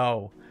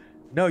 No,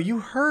 you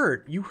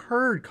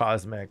heard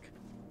Cosmic.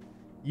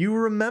 You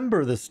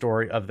remember the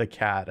story of the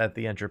cat at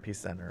the Entropy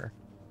Center.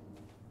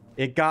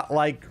 It got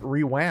like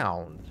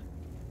rewound.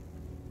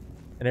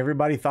 And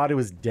everybody thought it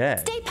was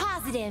dead. Stay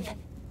positive.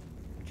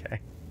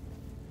 Okay.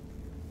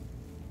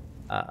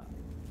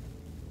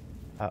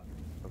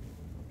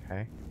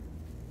 Okay.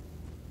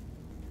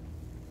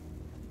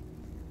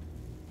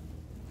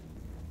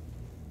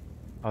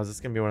 Oh, is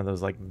this gonna be one of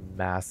those like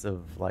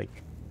massive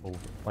like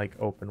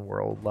open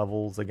world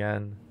levels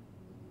again?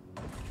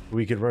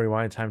 We could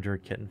rewind time to her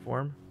kitten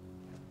form.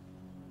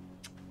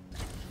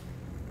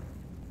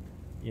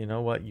 You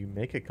know what? You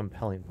make a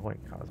compelling point,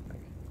 Cosmic.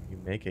 You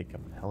make a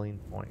compelling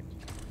point.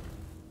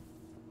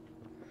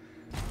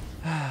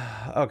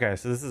 Okay,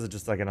 so this is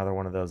just like another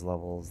one of those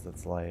levels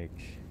that's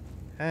like,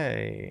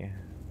 hey,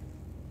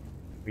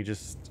 we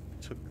just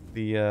took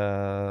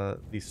the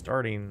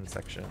starting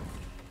section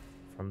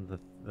from the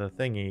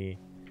thingy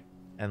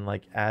and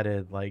like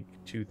added like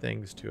 2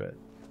 things to it.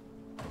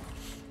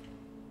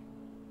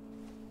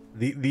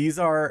 These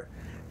are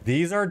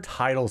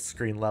title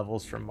screen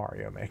levels from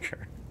Mario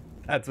Maker.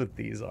 That's what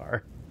these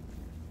are.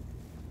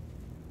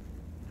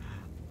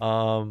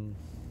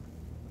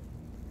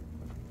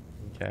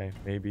 Okay,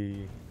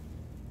 maybe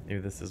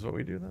this is what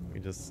we do then. We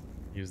just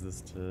use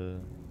this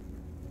to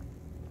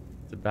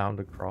bound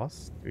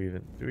across.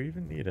 Do we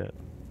even need it?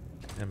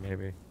 Yeah,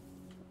 maybe.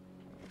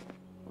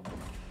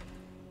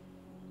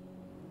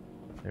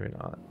 Maybe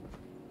not.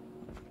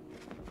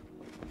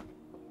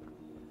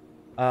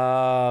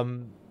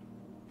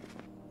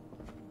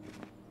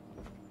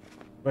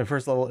 My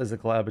first level is a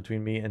collab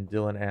between me and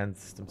Dylan and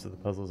systems of the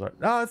puzzles are.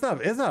 No, it's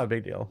not a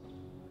big deal.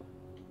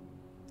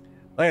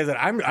 Like I said,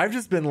 I've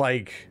just been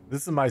like,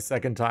 this is my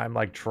second time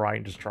like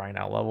trying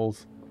out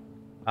levels.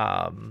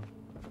 And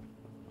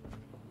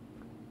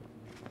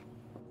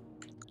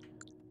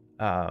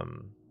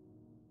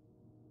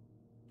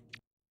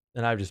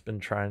I've just been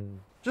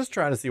trying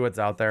to see what's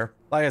out there.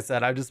 Like I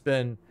said, I've just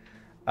been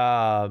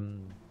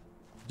wanting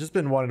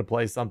to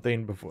play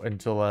something before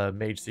until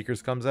Mage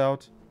Seekers comes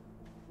out.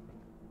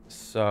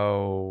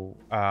 So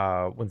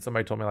when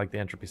somebody told me like the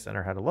Entropy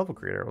Center had a level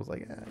creator, I was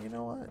like, yeah, you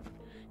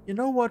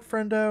know what,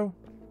 friendo,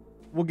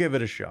 we'll give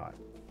it a shot.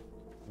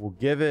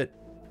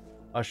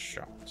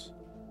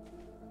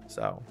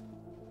 So,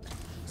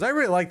 because I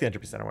really liked the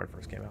Entropy Center when it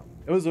first came out.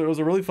 It was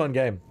a really fun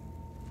game.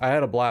 I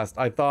had a blast.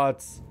 I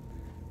thought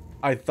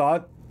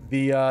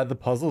the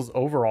puzzles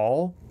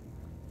overall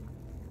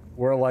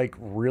were like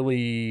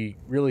really,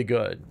 really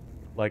good.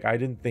 Like, I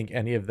didn't think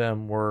any of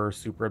them were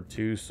super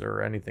obtuse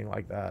or anything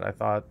like that. I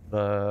thought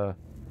the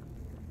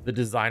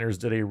designers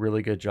did a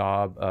really good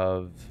job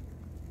of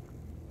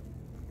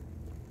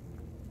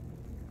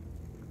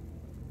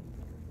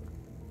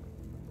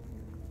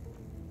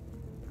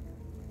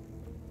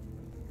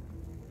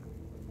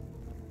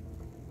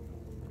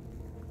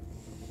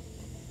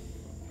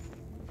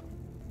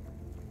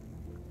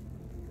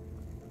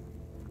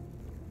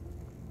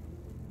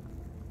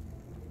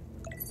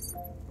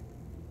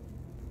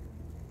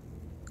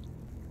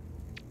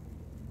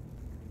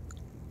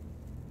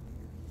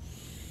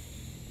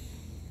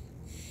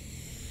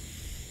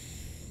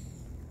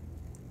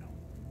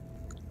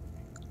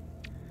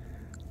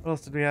What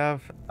else did we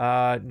have?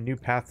 New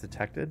path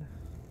detected.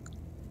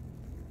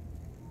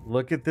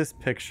 Look at this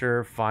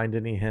picture. Find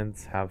any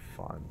hints. Have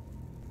fun.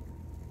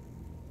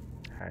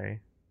 Okay.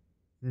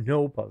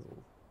 No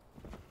puzzles.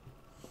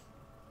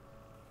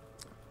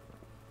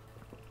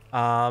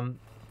 So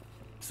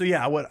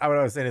yeah, what I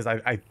was saying is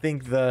I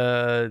think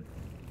the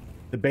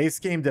base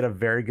game did a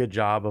very good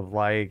job of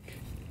like,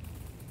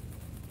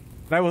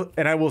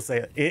 and I will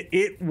say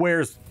it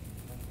wears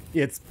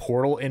its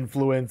Portal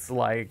influence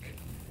like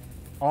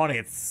on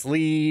its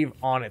sleeve,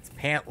 on its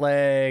pant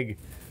leg,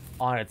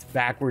 on its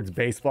backwards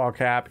baseball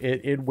cap.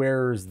 It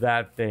wears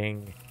that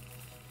thing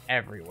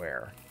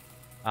everywhere.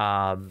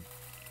 And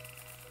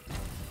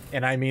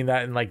I mean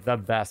that in like the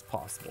best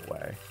possible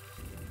way.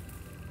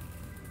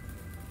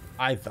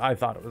 I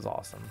thought it was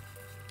awesome.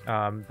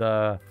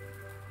 The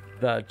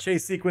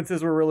chase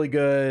sequences were really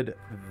good.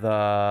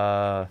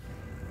 The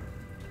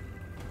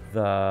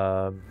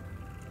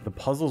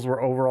puzzles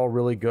were overall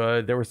really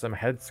good. There were some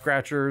head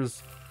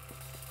scratchers,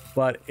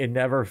 but it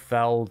never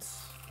felt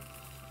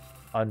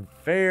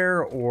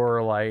unfair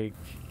or like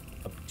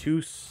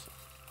obtuse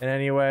in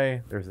any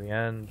way. There's the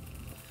end.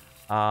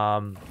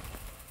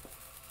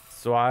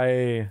 So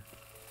I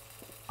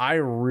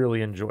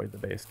really enjoyed the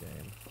base game.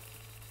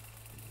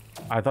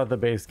 I thought the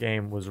base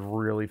game was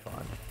really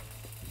fun.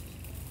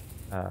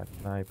 Can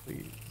I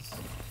please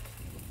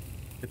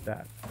hit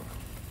that?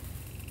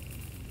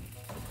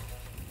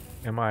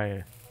 Am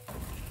I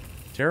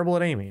terrible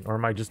at aiming, or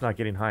am I just not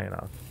getting high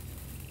enough?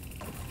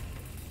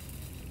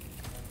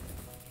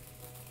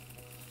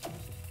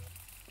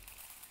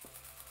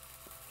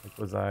 Like,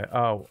 was I?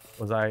 Oh,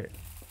 was I?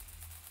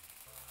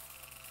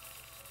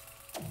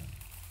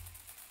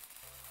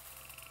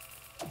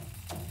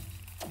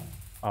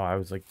 Oh, I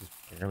was like just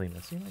barely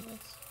missing, I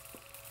guess.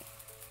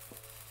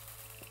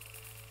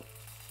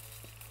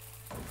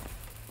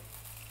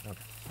 Okay.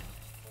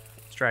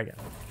 Let's try again.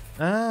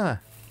 Ah!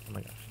 Oh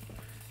my gosh.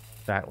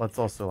 That, let's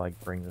also like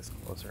bring this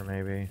closer,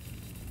 maybe.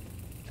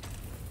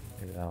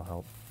 Maybe that'll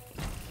help.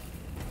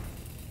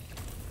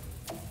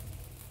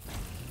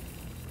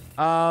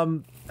 I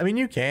mean,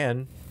 you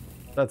can.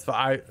 That's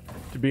fine.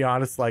 To be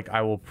honest, like,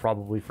 I will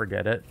probably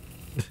forget it.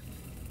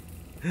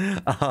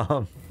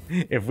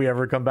 If we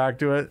ever come back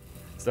to it.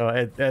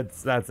 So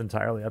that's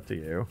entirely up to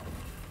you.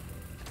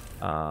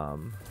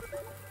 Oh,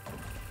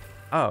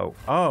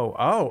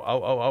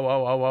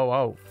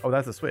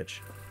 that's a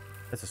switch.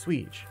 That's a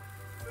switch.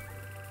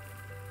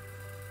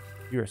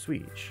 You're a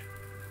switch.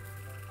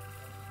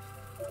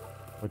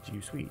 What do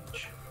you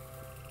switch?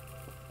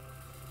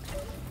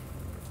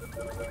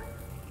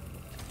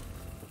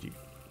 What do you...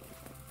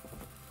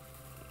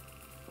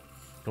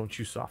 Don't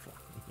you soft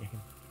lock me,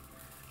 game.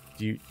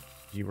 Do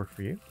you work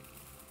for you?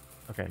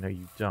 Okay, no,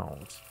 you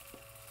don't.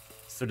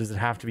 So does it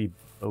have to be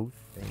both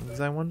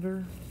things, I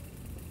wonder?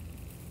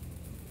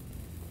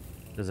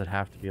 Does it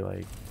have to be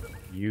like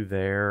you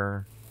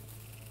there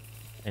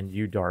and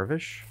you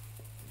Darvish?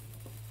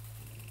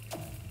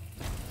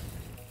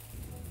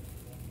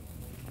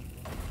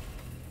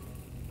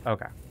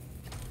 Okay.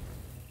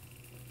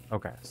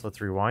 Okay, so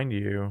let's rewind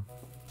you.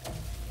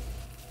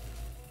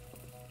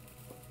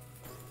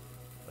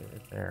 Play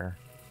right there.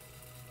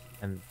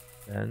 And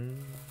then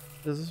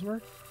does this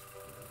work?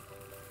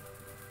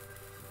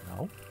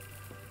 No.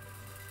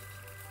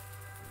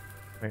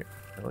 Wait,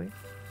 really?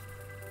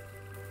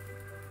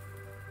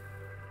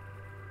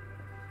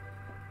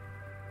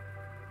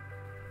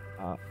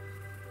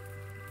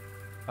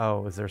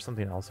 Oh, is there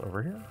something else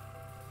over here?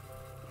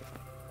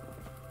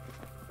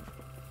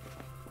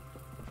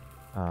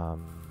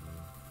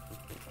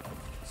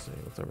 Let's see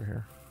what's over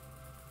here.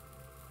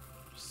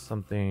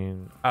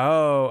 Something.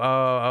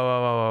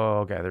 Oh,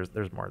 okay.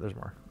 There's more. There's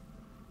more.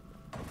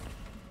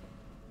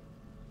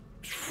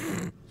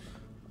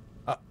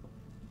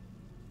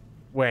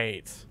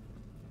 Wait.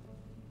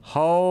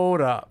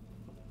 Hold up.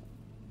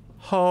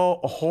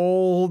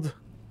 Hold.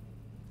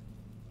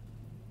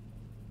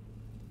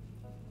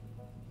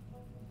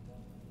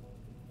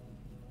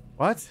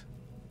 What?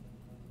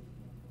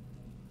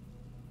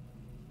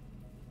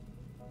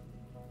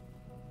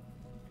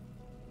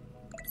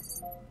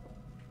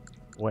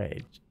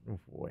 Wait.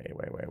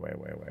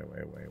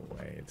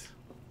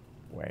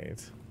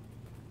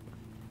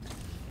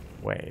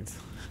 Wait.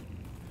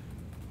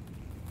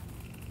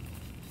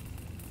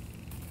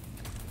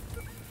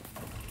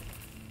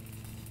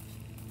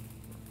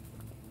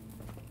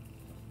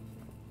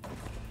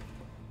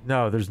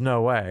 No, there's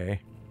no way.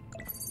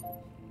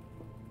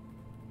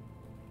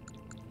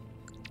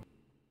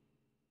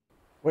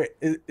 Wait,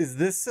 is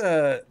this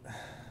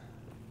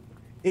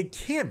it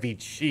can't be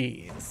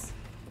cheese.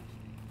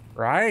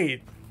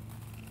 Right?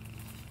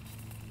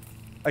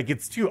 Like,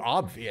 it's too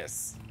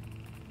obvious.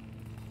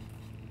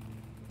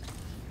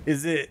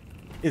 Is it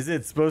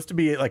supposed to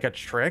be like a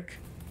trick?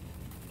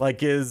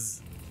 Like,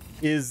 is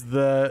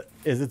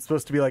it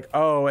supposed to be like,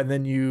 oh, and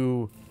then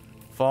you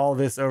follow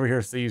this over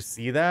here so you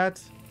see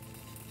that?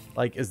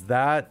 Like, is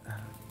that...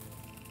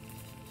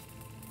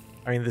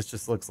 I mean, this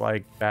just looks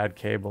like bad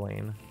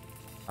cabling.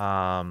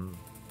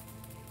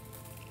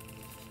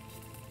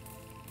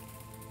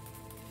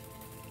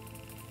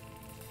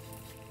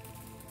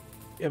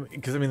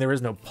 Because, I mean, there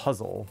is no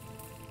puzzle.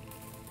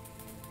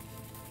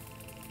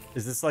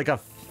 Is this like a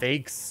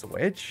fake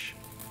switch?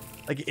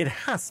 Like, it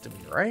has to be,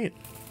 right?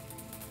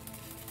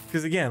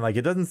 Because, again, like,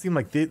 it doesn't seem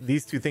like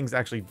these two things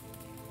actually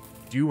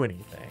do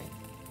anything.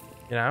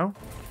 You know?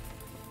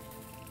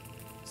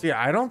 So,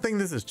 yeah, I don't think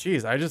this is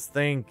cheese. I just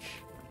think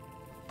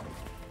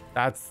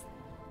that's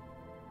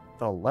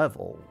the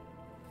level.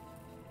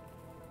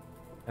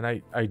 And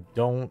I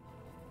don't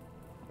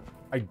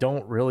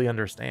really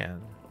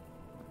understand.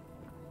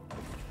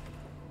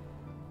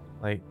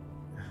 Like,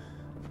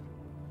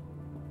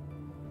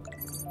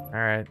 all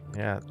right,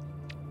 yeah,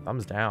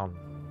 thumbs down.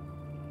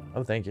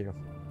 Oh, thank you.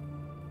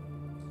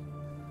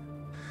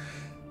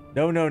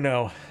 No, no,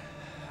 no.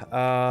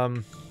 All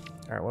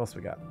right, what else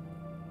we got?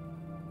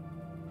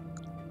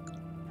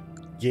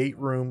 Gate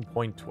room,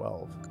 point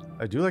 12.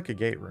 I do like a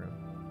gate room.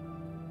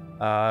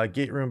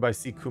 Gate room by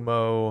C.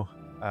 Kumo,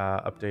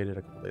 updated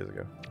a couple days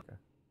ago. Okay.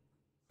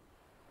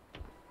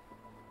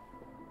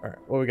 All right,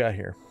 what we got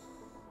here?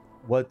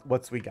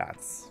 What's we got?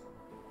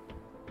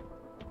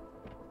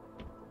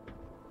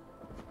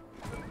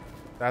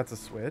 That's a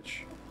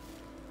switch.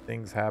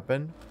 Things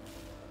happen.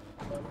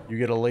 You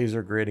get a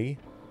laser gritty.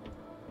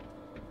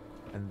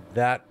 And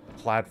that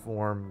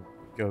platform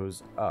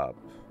goes up.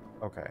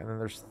 Okay, and then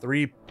there's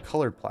 3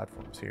 colored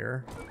platforms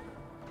here.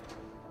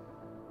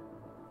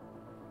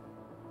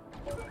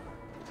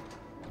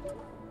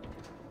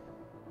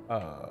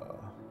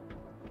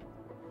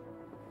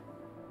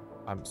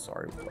 I'm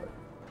sorry, what?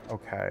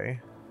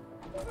 Okay.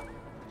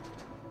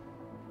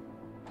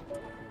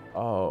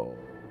 Oh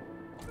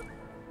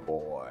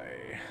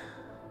boy.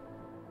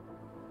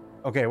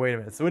 Okay, wait a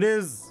minute. So it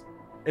is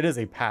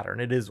a pattern.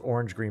 It is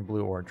orange, green,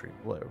 blue, orange, green,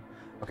 blue.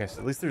 Okay, so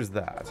at least there's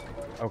that.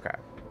 Okay.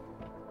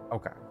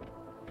 Okay.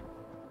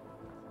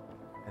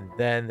 And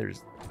then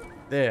there's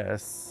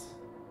this,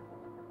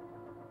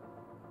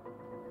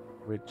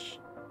 which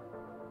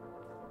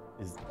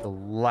is the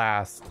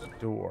last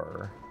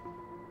door.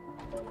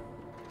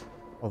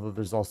 Although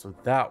there's also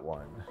that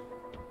one,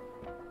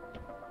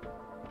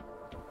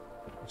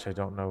 which I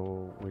don't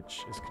know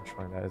which is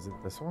controlling that. Is it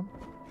this one?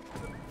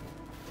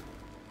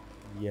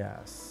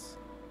 Yes.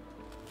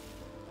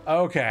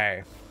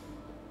 Okay.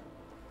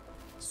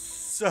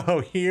 So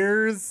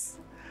here's...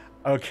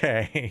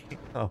 Okay.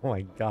 Oh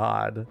my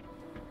god.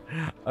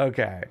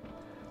 Okay.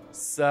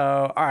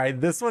 So, alright,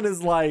 this one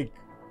is like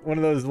one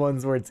of those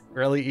ones where it's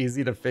really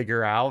easy to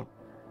figure out.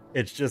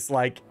 It's just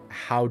like,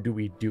 how do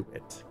we do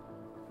it?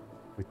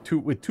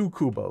 With two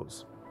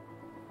Kubos.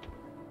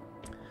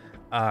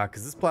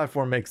 Because this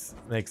platform makes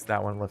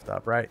that one lift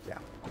up, right? Yeah.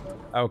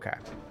 Okay.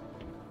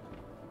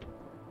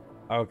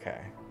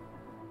 Okay.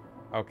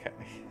 Okay.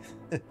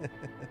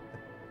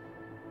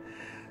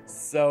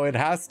 So it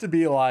has to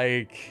be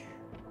like...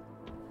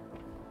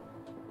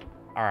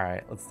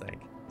 Alright, let's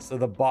think. So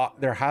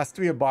there has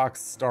to be a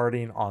box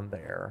starting on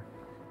there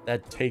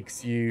that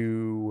takes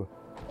you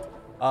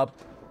up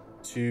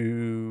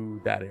to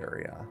that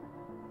area.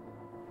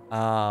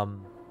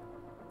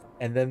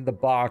 And then a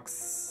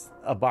box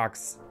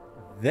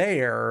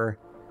there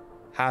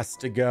has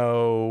to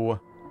go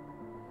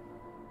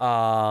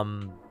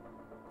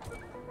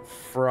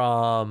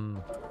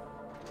from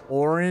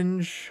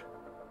orange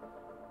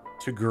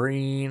to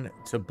green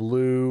to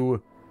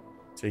blue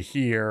to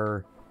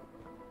here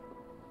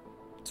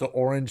to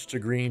orange to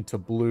green to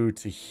blue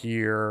to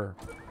here,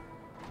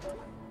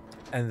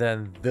 and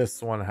then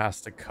this one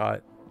has to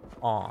cut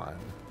on.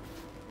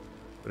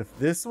 But if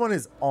this one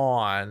is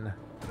on,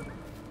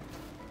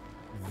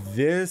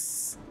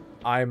 this,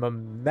 I'm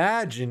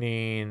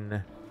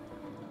imagining,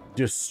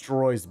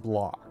 destroys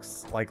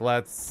blocks. Like,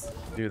 let's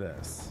do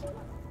this.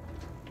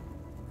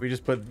 If we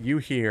just put you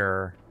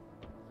here.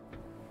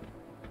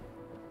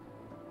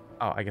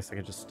 Oh, I guess I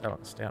could just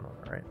stand on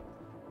it, right?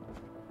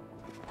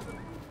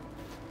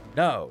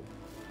 No.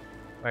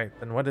 Wait,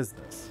 then what is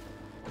this?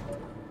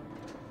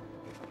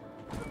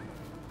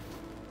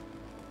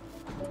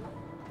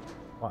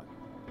 What?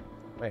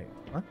 Wait,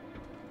 what?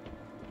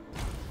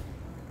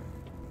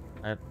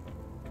 I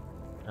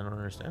don't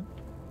understand.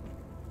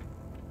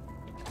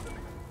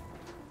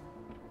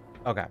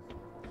 Okay.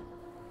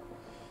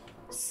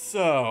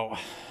 So...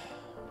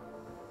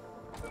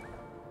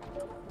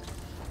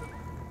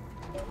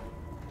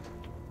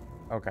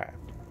 Okay.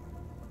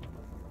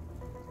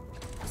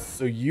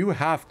 So you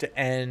have to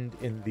end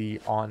in the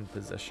on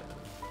position.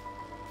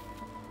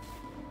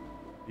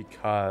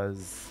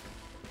 Because...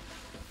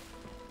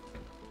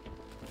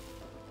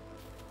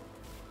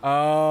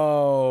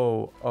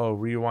 Oh,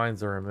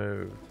 rewinds are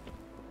removed.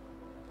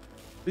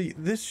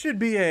 This should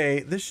be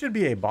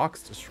a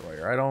box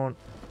destroyer.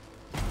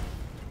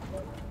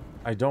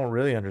 I don't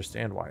really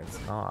understand why it's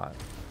not.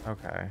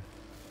 Okay.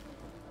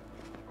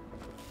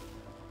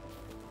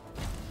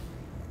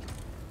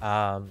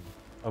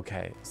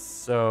 Okay,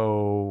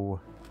 so...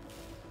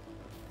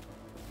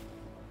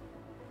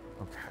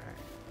 Okay.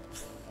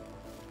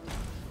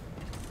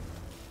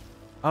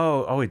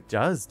 Oh, it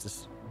does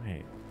just...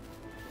 Wait.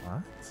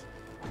 What?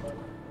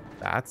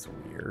 That's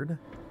weird.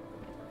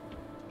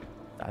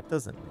 That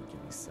doesn't make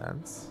any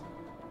sense.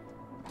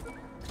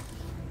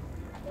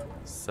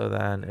 So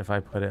then if I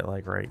put it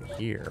like right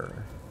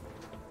here,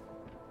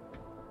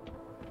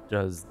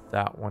 does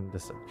that one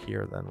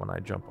disappear then when I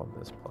jump on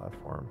this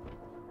platform?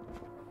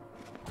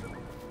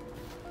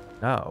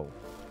 No.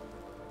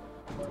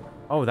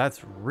 Oh,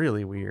 that's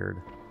really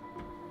weird.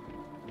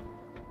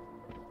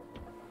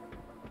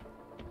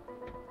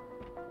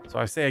 So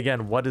I say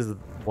again, what is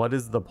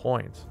the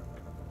point?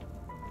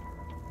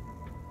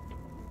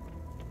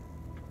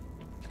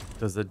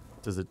 Does it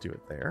do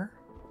it there?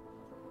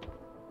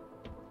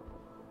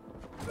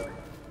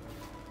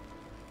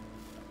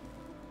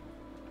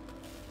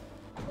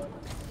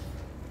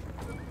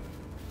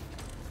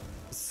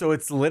 so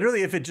it's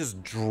literally if it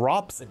just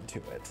drops into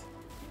it.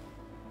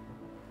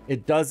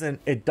 It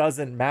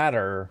doesn't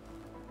matter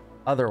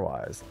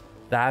otherwise.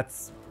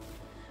 That's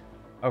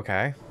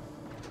okay.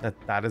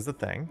 That is a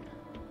thing.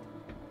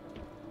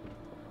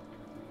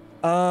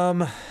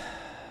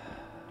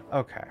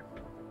 Okay.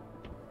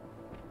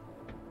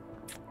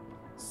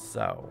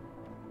 So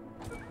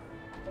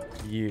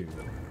you,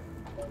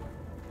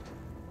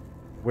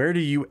 where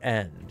do you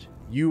end?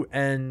 You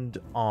end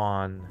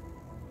on,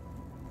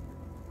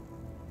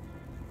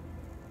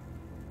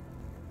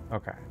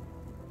 okay.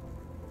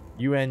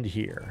 You end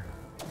here.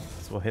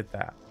 So we'll hit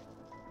that.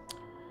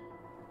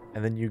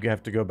 And then you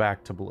have to go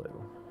back to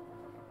blue.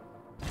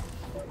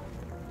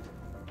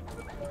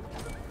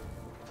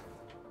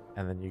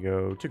 And then you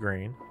go to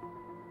green.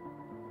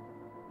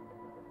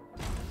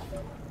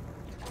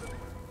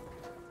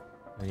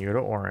 Then you go to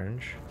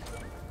orange.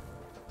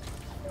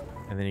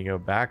 And then you go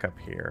back up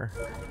here.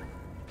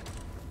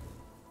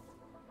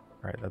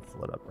 All right, that's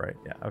lit up, right?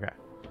 Yeah, okay.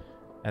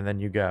 And then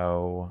you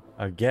go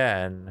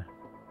again.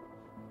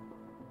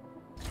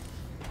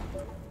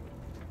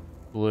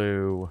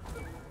 Blue.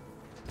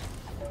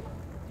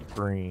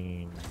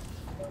 Green.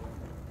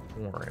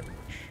 Orange.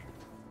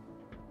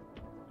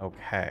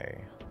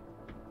 Okay.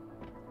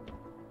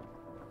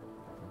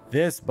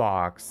 This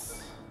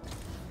box.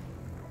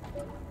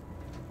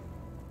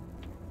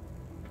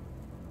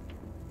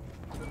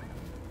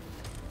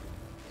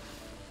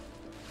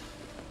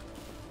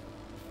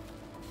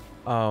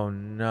 Oh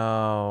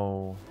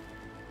no.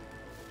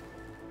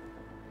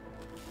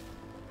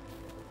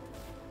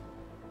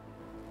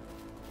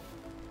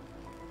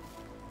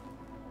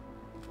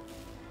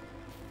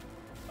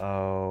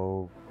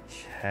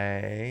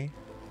 Okay.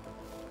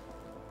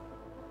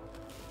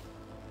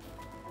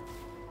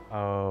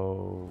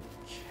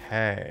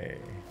 Okay.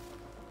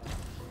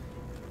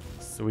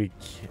 So we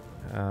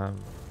can,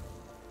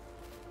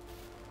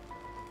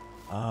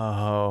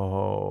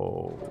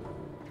 oh.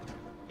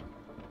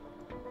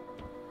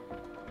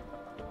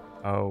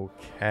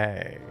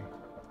 Okay.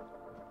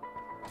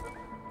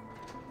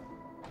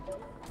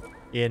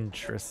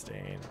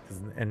 Interesting.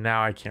 And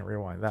now I can't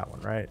rewind that one,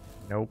 right?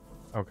 Nope.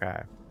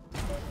 Okay.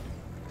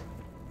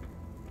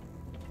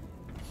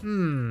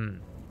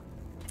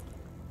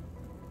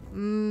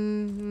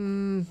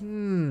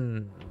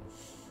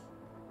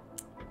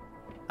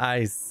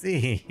 I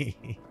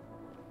see.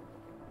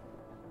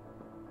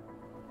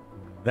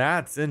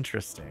 That's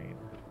interesting.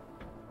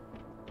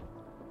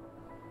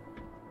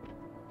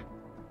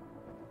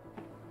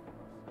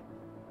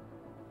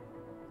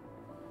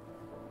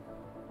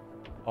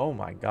 Oh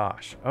my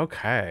gosh.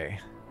 Okay.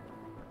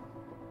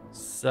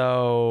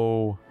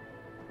 So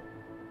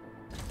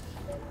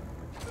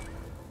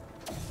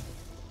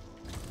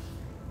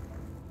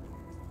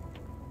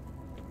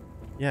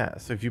yeah,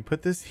 so if you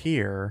put this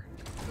here,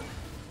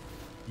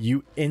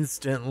 you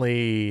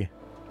instantly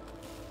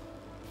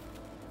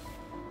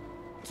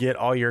get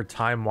all your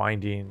time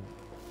winding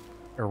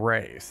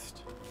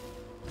erased.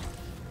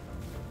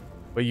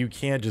 But you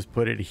can't just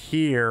put it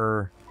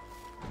here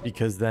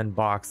because then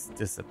box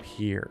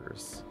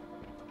disappears.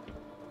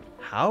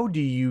 How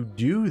do you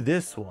do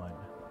this one?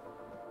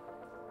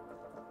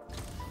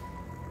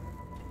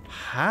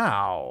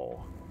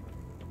 How?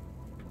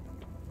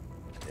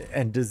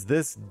 And does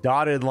this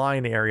dotted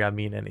line area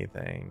mean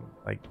anything?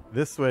 Like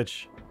this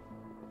switch,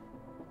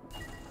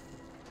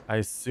 I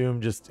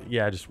assume just,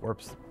 yeah, just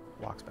warps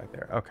blocks back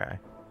there. Okay.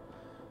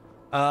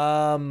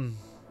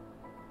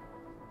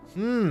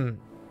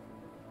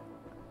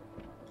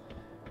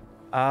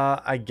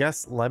 I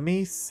guess let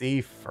me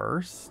see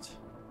first.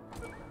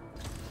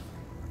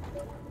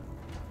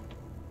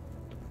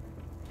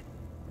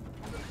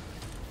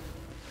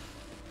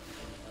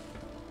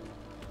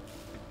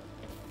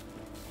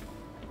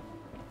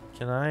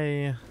 Can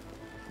I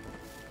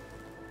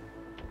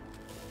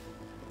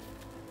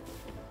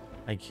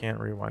can't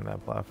rewind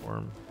that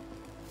platform.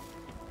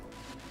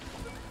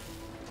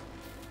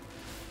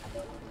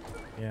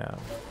 Yeah.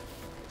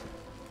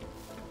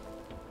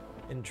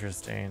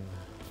 Interesting.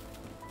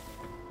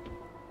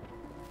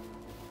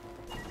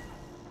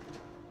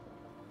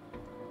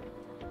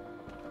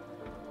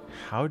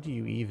 How do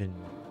you even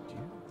do this?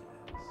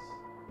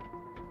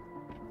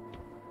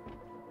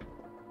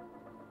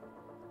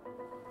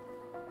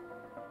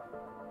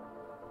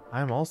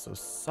 I'm also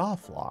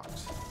soft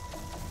locked.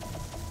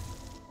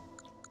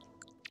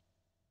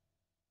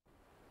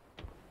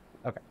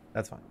 Okay,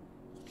 that's fine.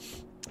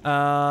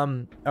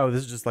 Oh,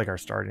 this is just like our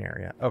starting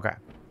area. Okay.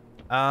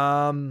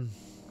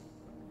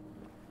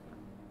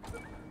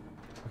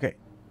 Okay.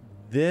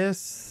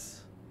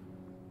 This.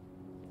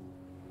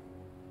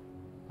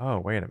 Oh,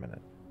 wait a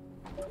minute.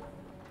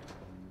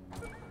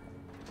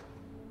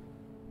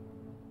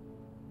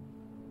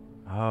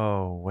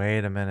 Oh,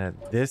 wait a minute.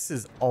 This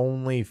is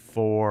only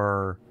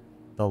for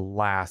the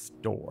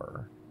last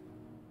door.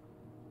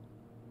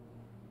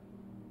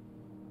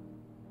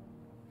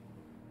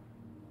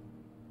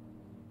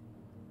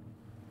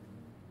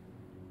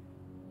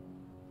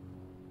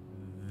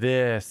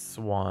 This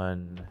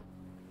one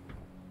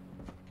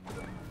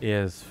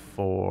is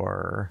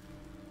for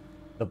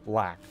the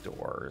black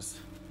doors.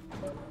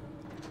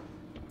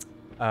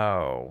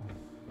 Oh.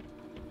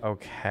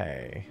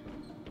 Okay.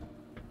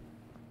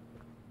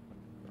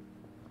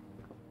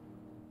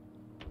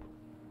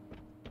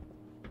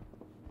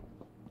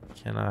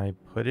 Can I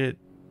put it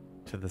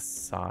to the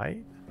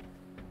side?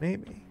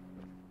 Maybe.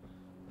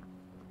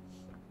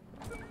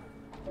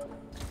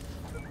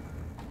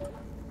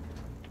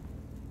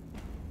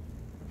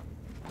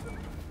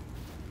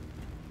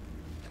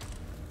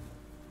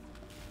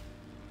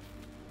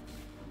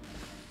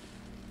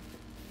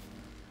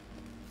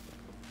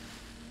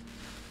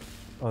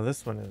 Oh,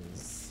 this one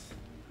is...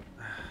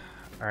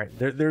 All right,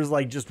 there's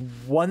like just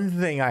one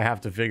thing I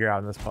have to figure out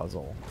in this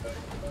puzzle,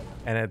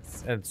 and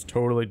it's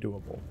totally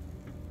doable.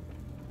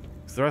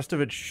 'Cause the rest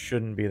of it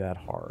shouldn't be that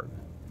hard.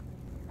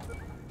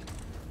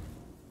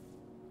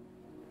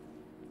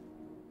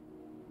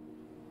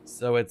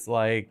 So it's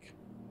like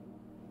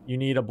you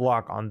need a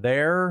block on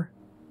there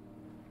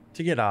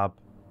to get up,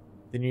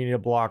 then you need a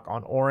block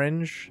on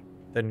orange,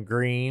 then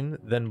green,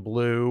 then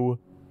blue,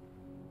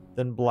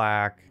 then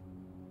black,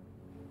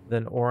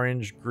 then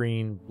orange,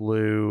 green,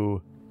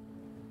 blue,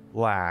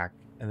 black,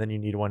 and then you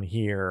need one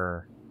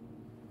here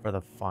for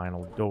the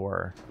final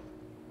door.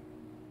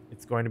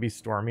 It's going to be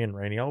stormy and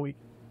rainy all week.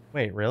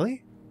 Wait,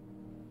 really?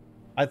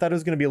 I thought it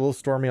was going to be a little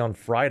stormy on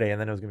Friday and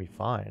then it was going to be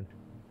fine.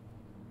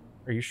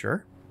 Are you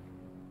sure?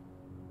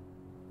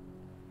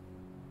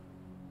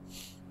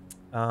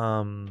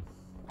 Yeah,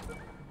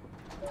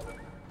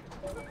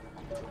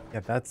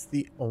 that's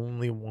the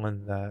only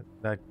one that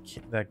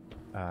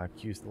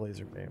cues the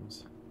laser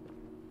beams.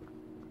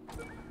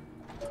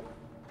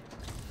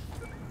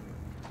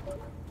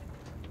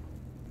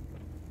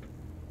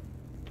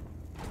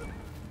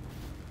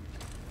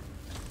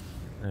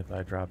 And if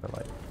I drop it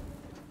like...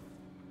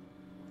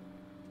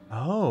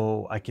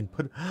 Oh, I can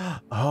put...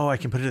 Oh, I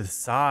can put it to the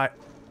side.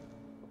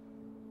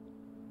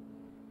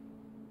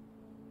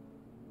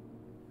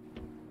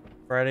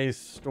 Friday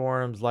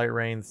storms, light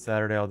rain,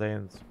 Saturday all day.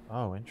 And...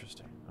 Oh,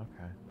 interesting.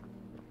 Okay.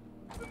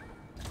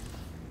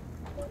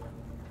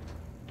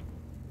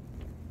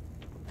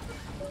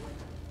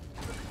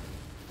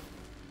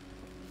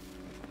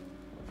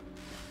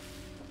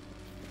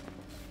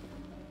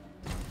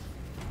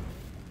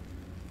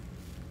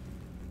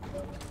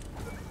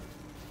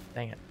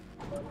 Dang it.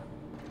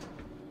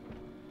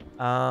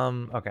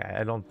 Okay,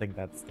 I don't think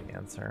that's the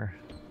answer.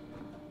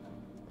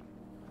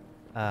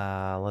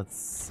 Let's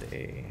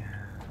see.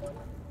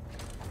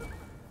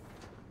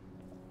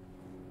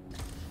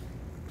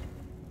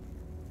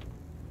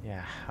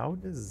 Yeah, how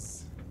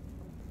does...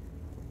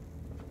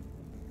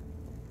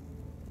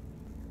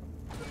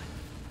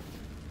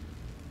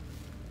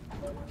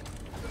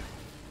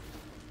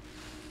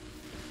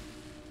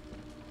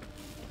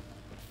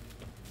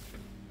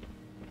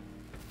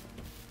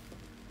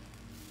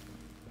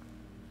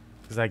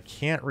 Because I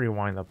can't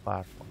rewind the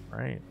platform,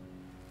 right?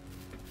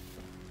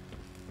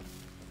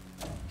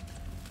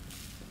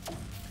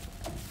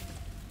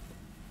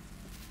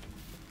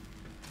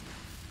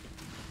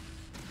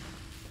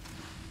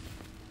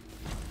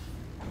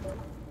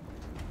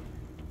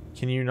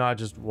 Can you not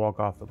just walk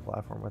off the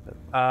platform with it?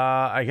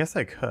 I guess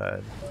I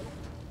could.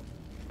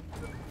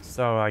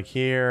 So like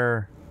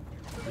here.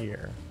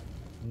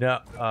 No,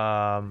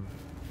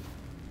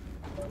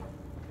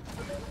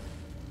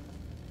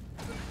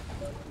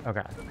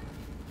 okay.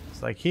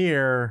 It's like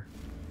here.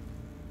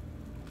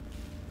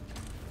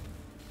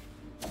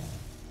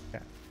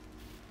 Okay.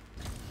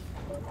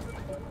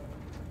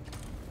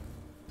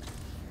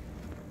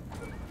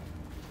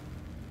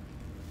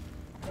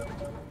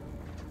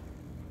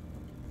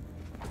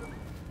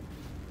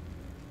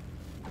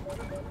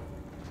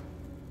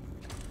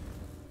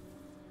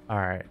 All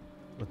right,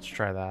 let's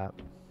try that.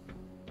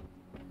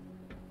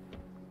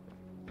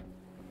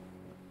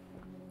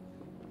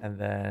 And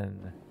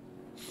then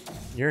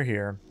you're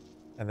here,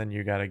 and then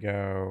you gotta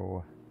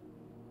go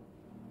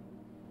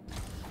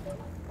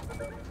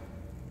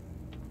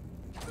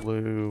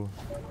blue,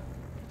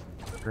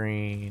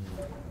 green,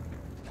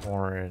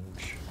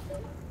 orange,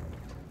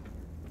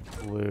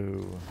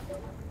 blue,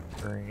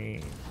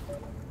 green,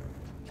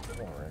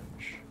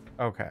 orange.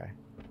 Okay.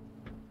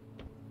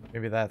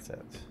 Maybe that's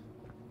it.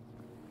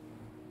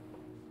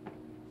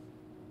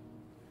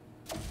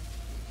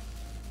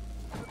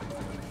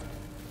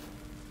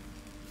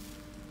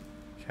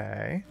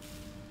 Okay.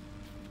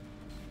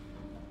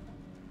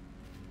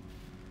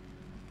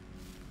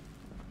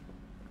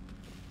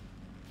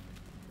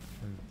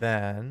 And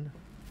then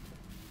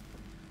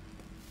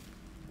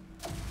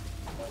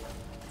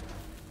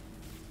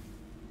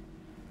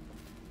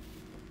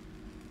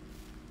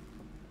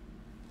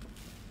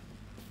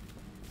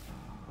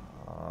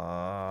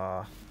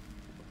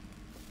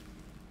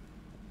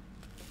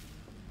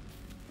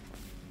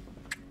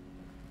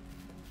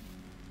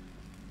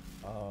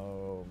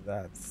oh,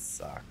 that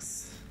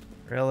sucks.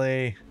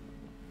 Really?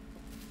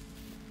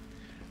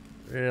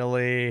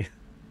 Really?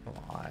 Come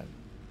on.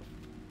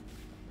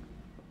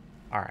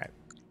 All right.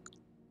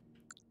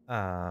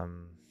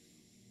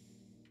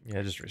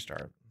 Yeah, just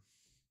restart.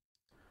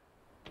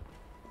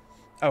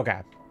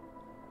 Okay.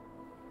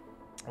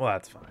 Well,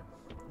 that's fine.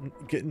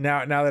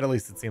 Now that at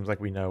least it seems like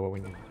we know what we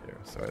need to do.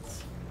 So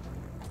it's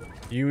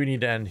you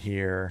need to end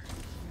here.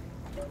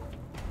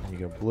 You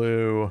go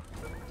blue.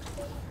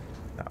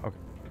 No, okay.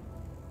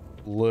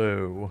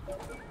 Blue.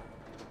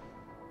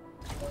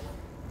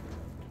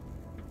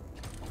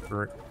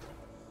 Here.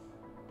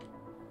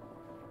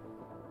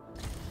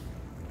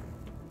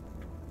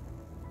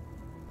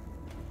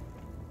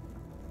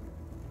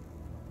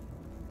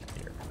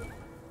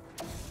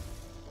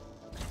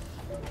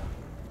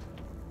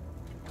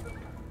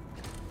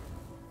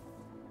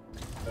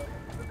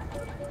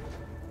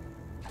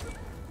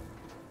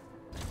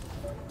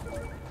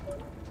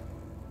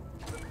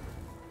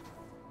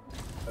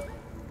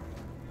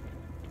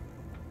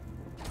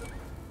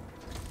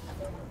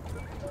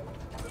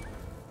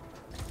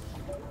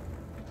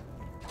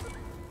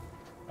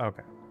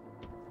 Okay.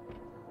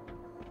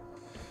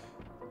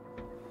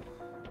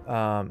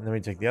 Then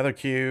we take the other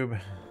cube.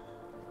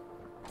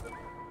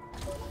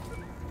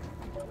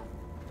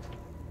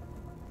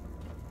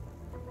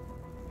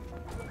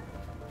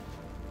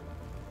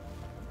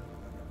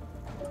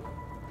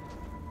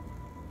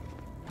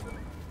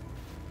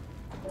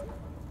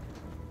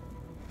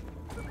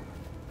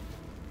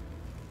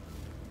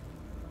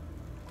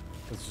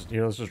 Let's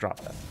just drop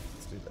that.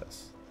 Let's do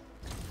this.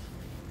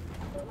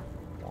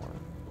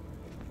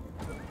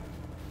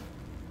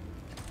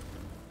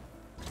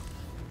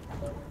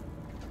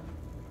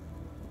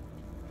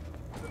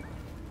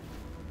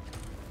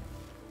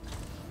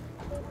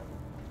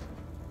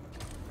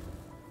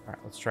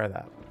 Let's try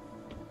that.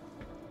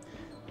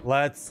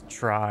 Let's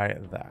try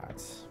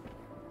that.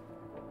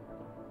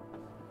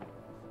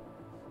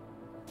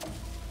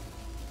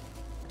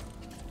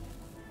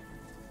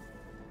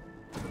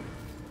 Okay.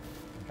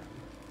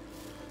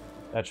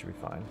 That should be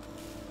fine.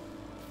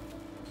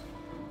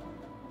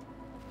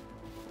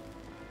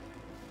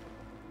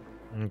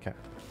 Okay.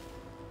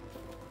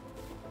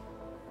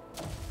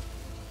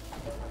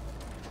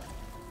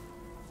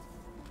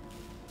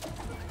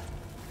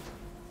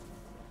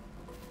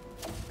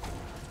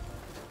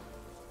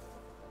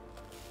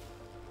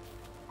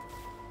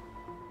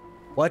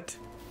 What?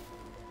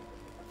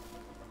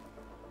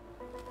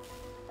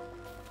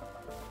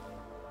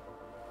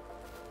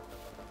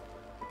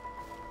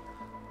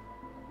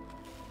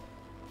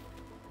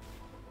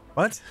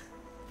 What?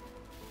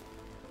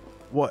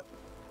 What?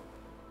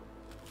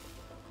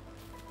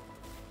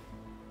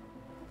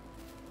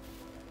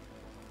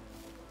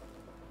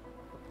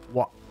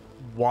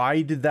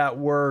 Why did that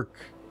work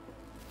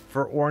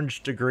for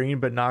orange to green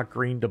but not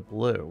green to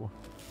blue?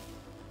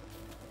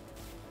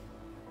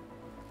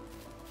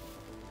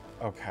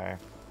 Okay.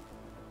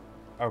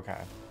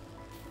 Okay.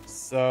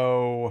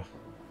 So...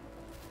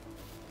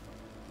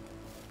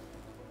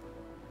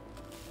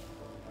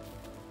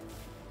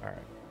 Alright.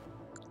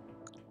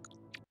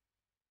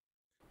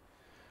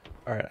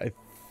 Alright, I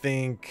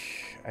think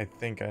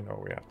I know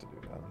what we have to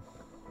do then.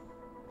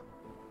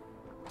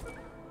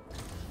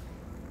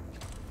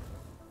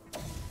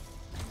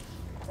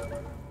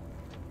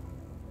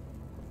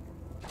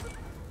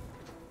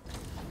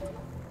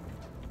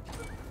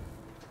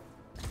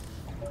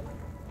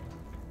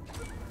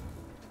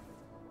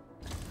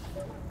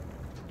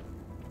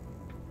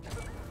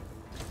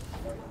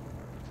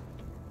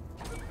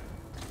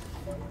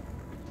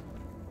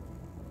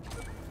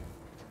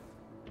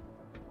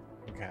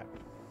 Okay.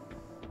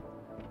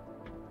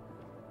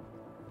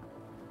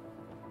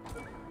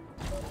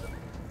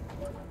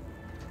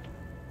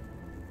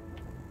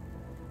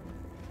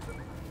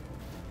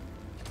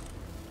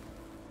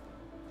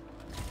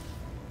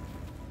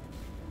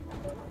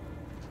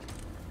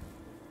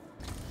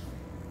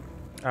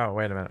 Oh,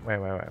 wait a minute. Wait.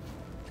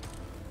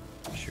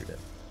 Shoot it.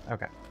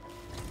 Okay.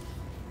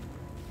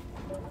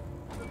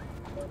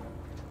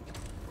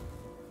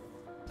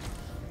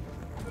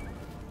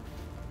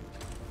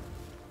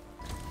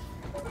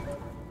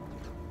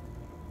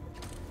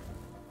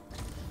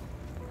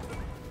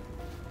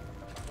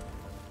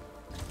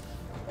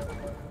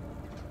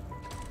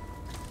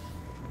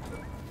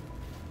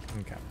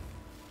 Okay.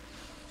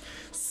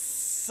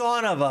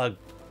 Son of a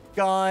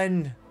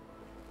gun.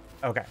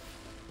 Okay.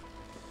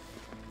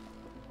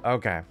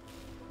 Okay.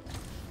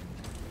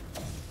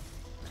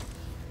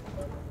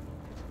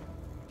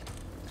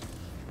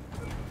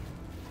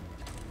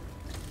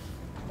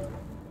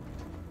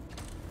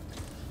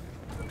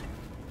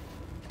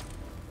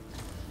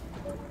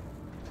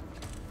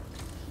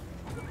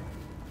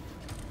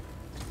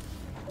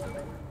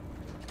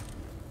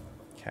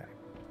 Okay.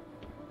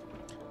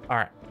 All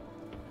right.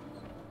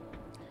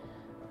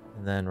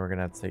 And then we're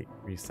gonna have to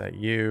reset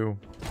you.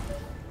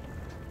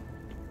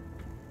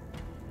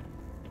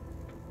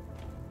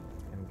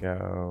 And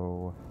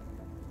go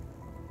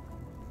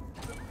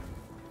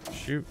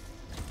shoot.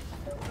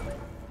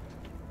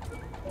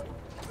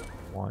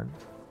 1,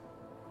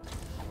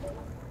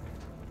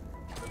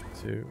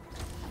 2,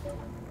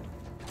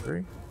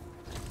 3.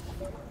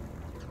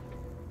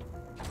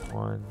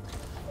 1,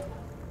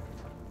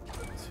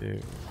 2,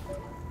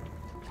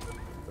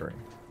 3. Okay.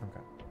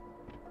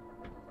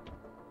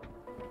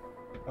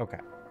 Okay.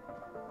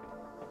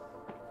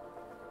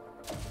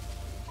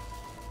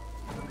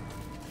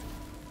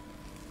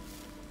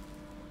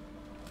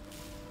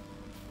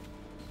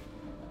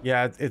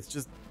 Yeah, it's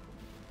just,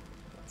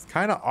 it's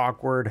kind of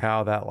awkward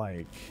how that,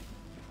 like,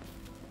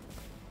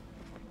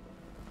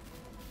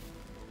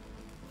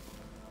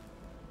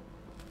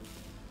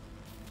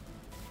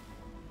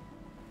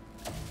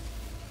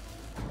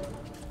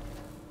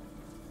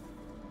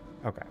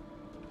 okay.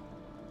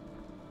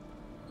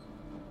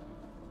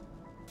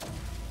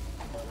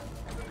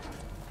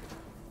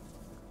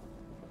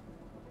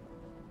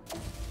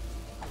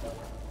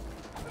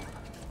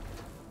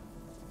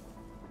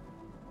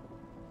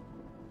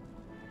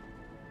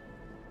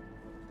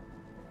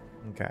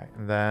 Okay,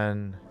 and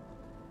then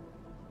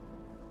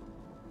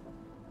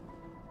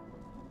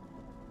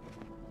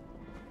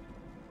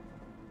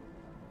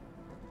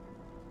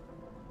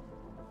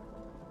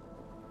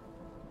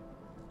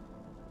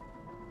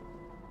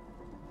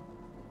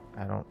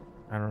I don't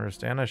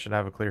understand. I should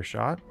have a clear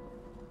shot.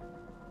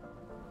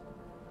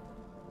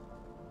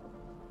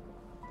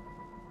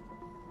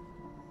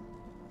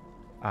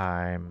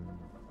 I'm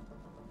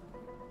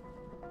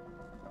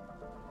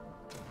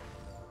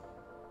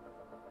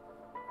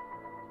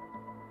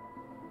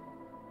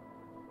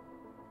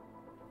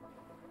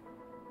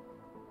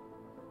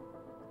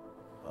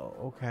Oh,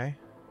 okay.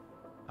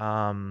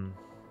 Um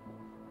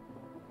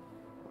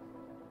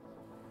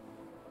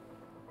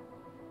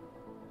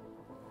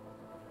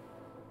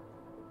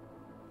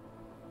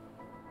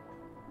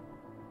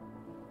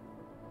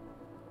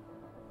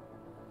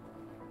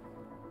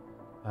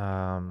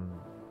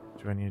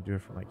do I need to do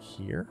it from like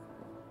here?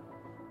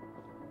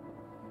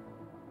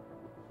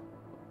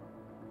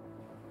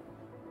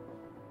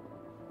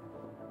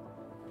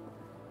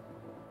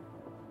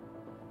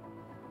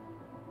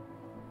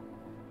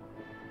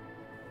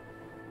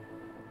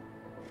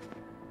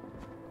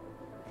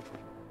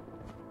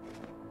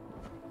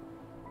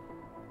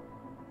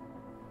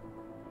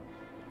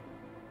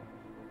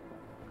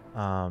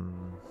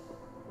 Um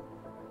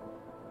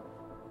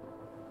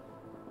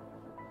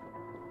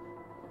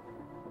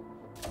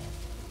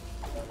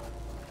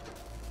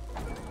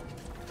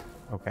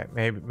Okay,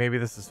 maybe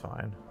this is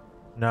fine.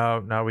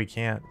 No, we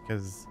can't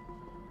because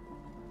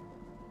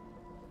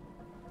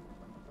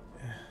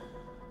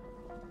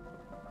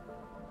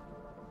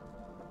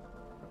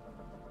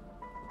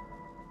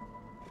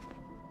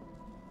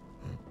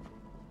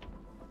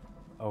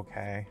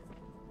okay.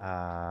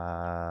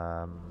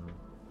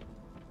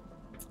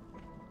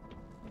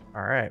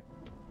 All right.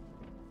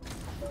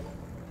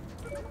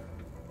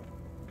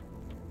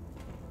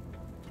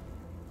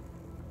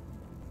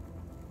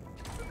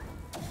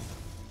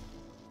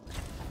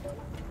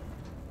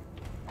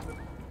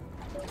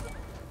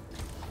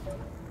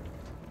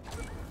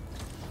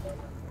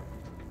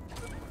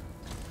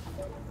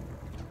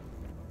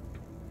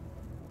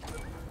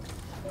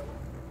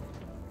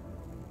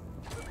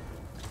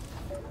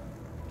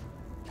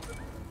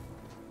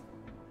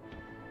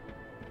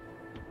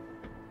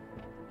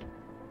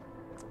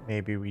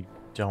 Maybe we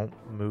don't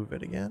move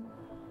it again.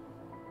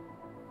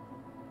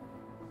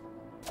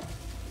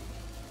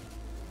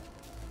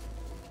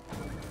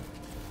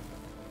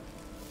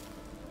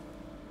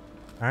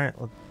 All right,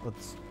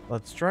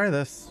 let's try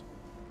this.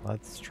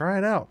 Let's try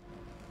it out.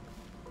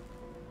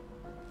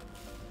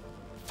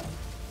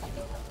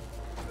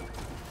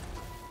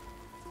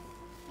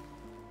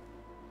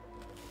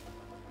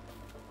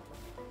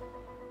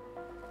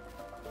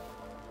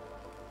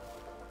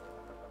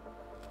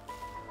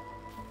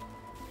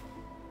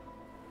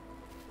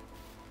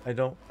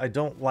 I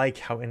don't like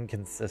how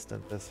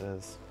inconsistent this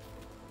is.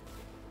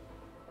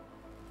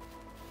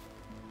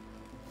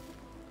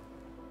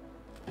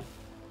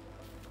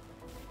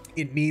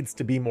 It needs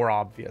to be more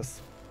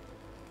obvious.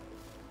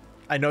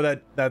 I know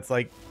that that's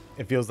like,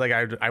 it feels like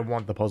I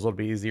want the puzzle to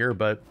be easier,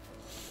 but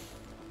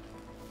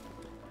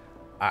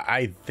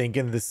I think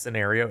in this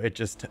scenario it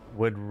just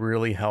would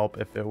really help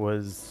if it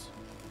was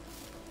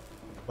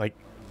like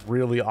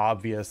really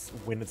obvious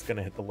when it's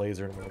gonna hit the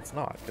laser and when it's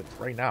not. Because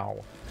right now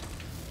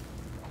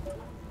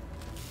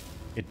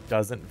it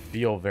doesn't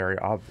feel very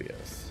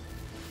obvious.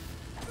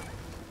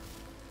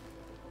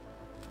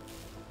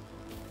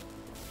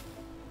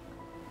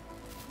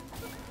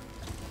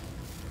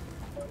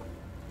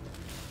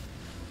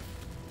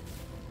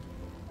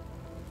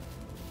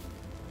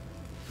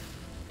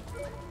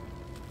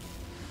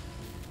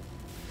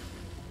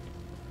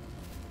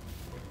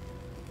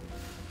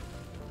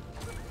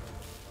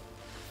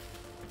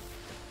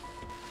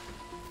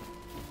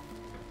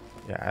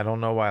 Yeah, I don't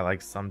know why,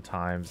 like,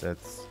 sometimes it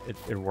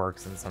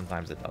works and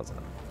sometimes it doesn't.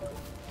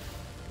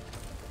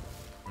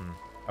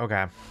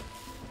 Okay.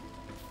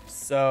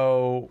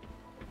 So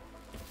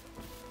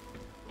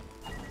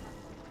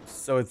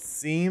it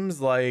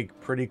seems like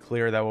pretty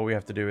clear that what we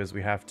have to do is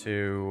we have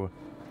to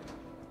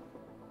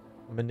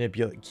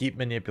keep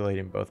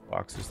manipulating both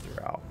boxes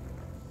throughout.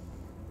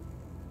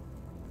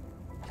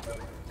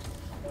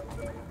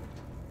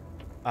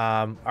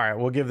 All right,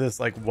 we'll give this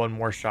like one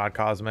more shot,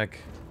 Cosmic,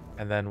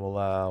 and then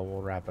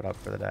we'll wrap it up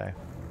for the day.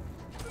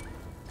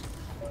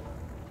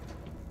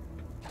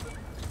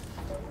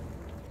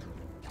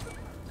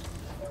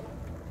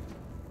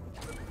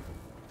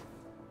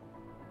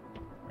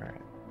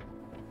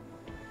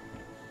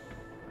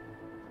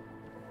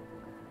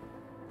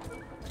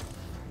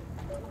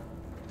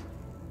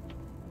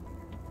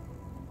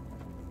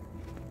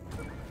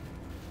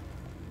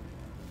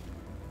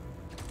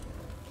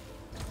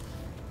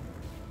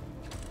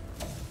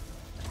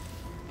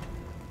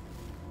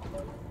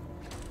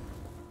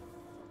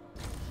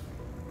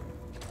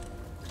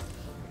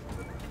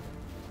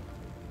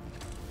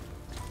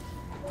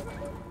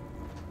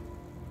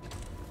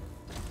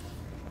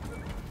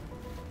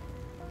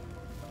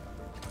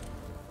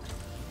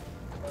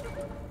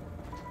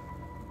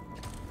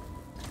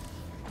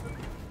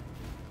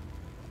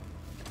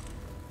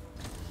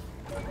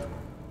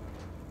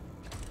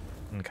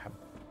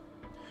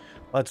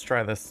 Let's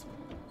try this.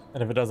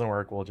 And if it doesn't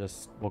work, we'll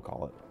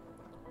call it.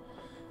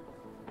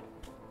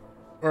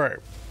 All right.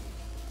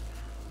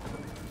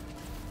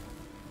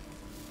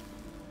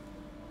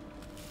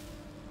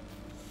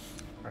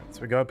 All right,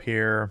 so we go up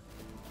here.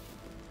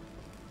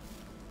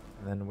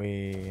 And then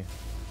we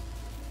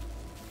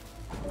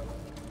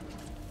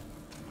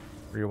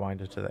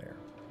rewind it to there.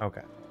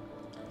 Okay.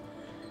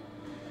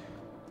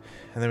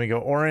 And then we go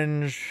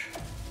orange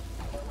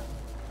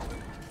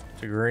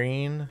to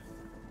green.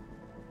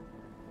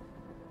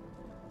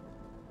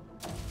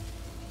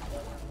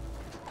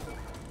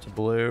 To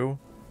blue.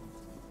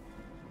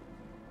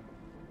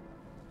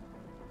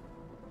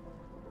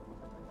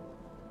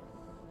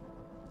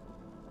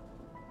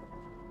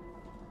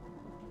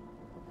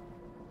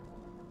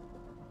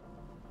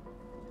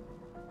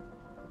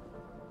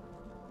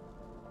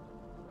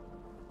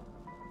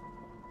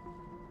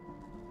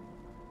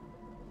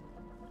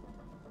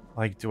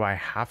 Like, do I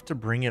have to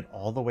bring it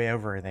all the way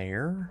over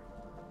there?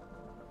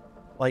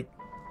 Like,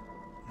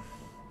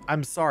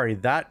 I'm sorry,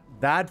 that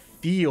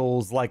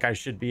feels like I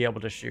should be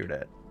able to shoot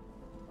it.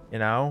 You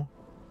know?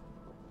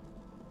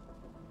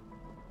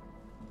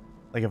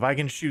 Like, if I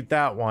can shoot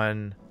that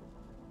one.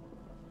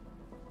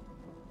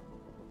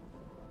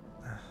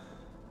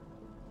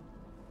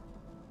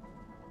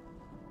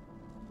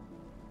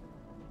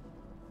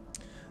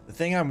 The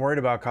thing I'm worried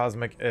about,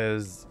 Cosmic,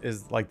 is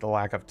like the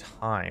lack of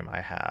time I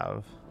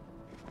have.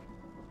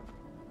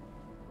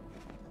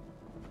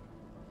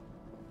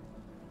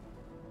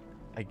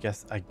 I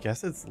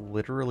guess it's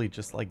literally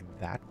just like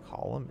that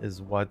column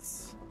is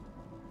what's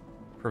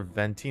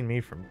preventing me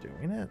from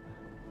doing it.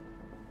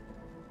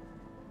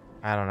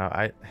 I don't know.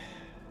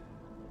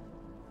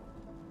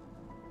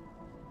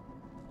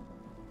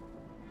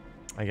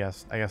 I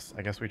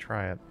guess we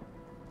try it.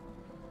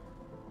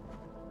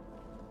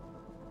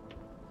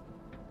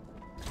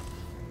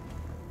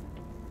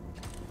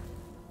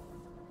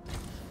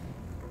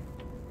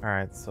 All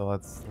right, so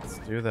let's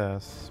do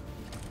this.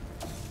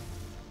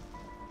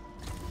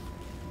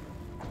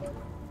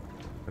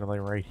 Literally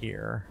right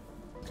here.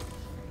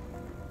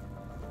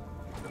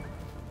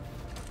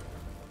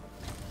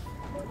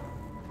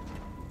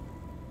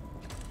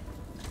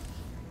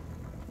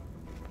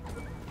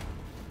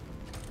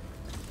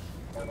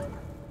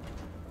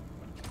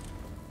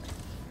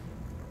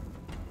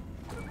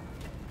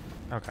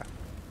 Okay.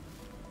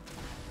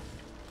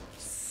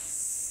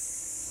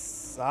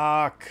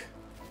 Suck.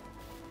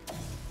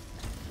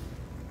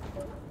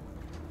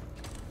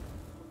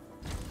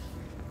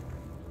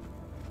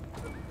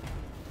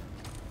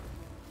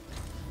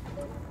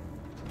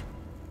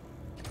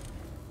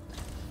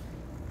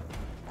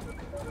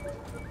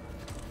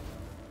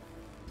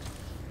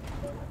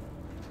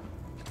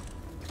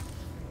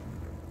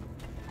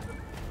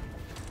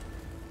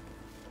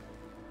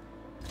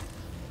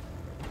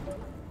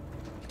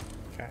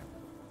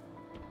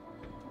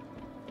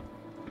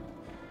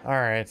 All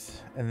right,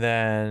 and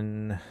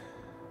then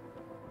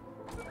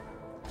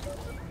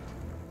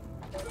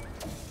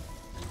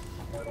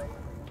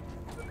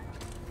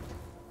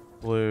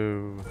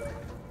blue,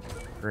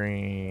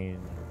 green,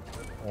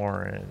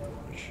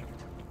 orange,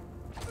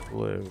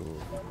 blue,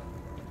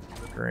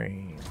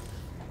 green,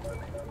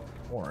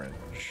 orange.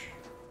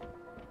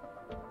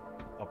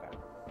 Okay.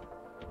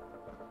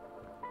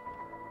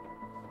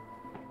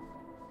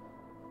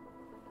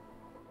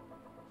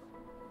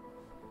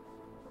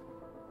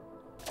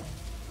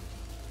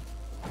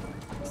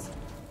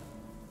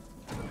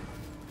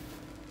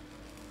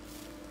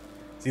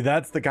 See,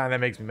 that's the kind that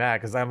makes me mad,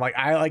 because I'm like,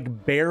 I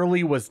like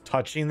barely was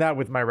touching that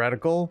with my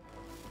reticle,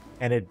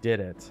 and it did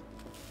it.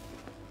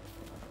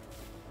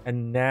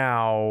 And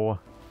now...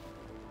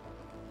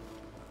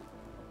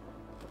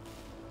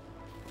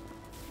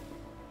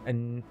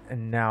 And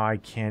now I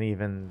can't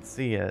even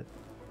see it.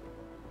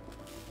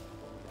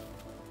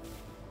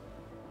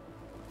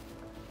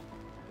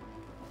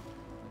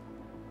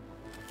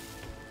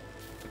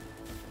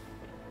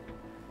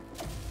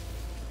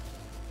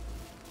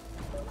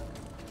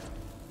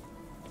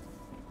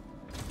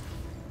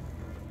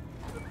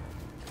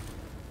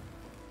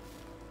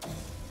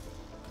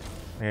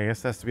 Yeah, I guess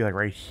it has to be like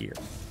right here.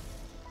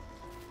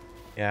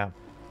 Yeah.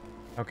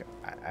 Okay,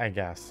 I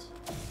guess.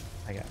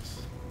 I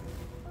guess.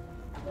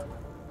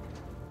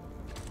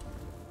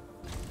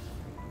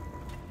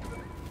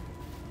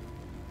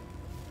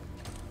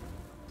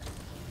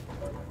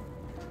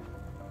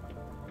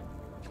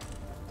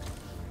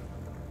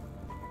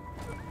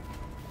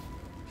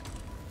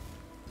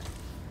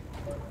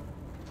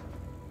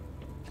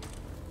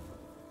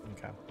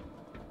 Okay.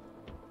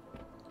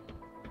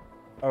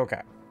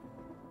 Okay.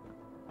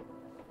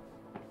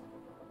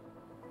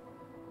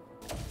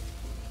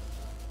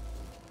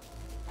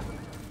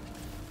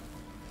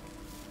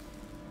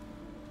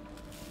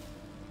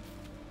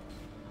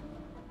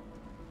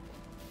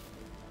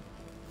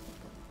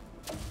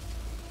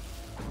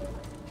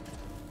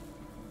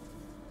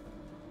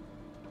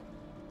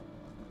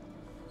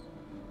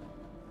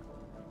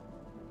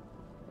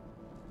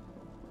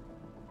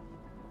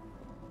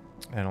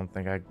 I don't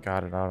think I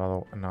got it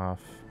out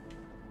enough.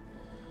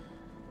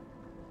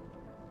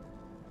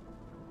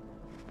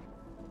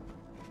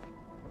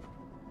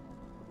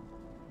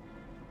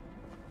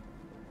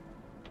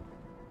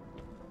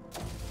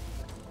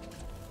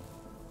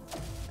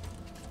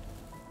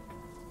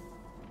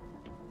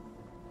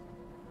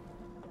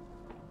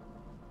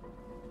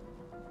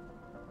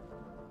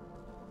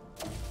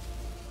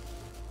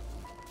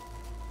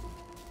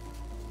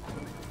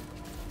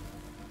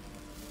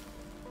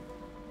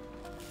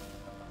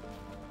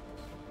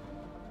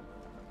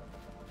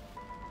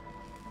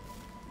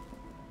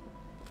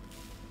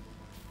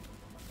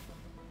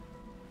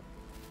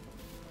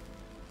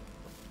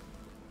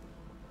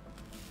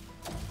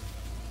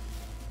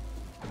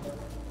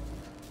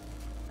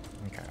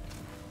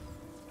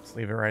 Just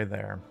leave it right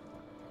there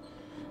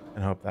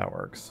and hope that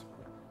works.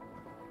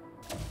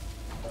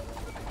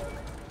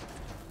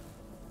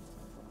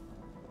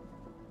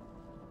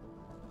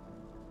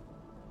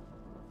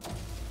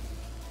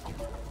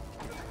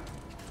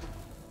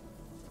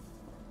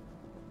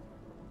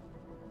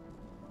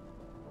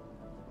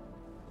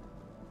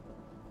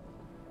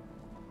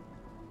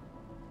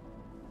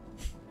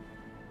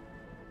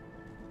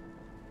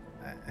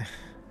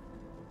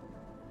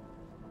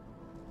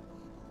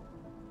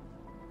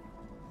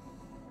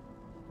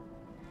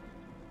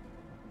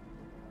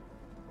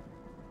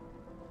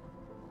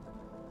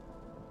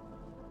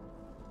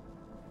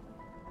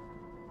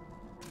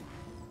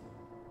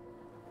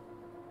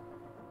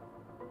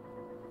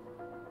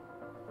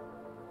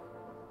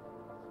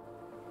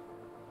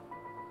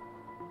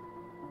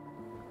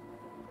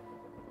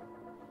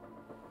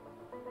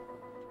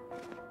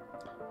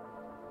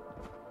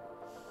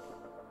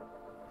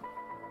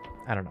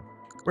 I don't know.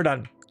 We're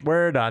done.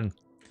 We're done.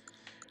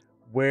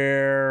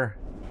 We're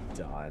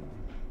done.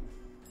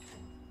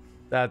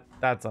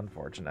 That's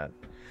unfortunate.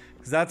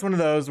 Because that's one of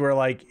those where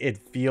like it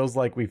feels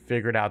like we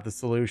figured out the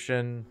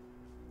solution,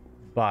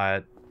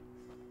 but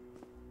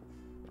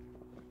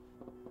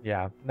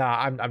yeah. Nah,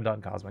 I'm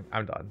done, Cosmic.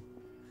 I'm done.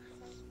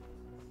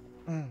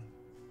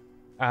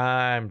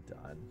 I'm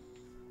done.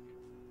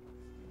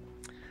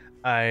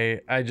 I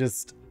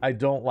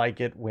don't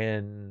like it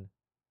when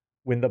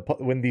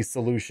the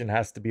solution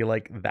has to be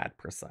like that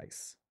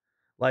precise.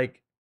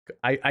 Like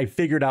I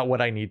figured out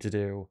what I need to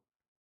do.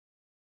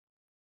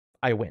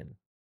 I win.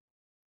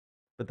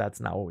 But that's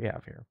not what we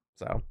have here.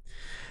 So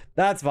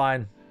that's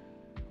fine.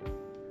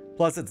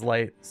 Plus it's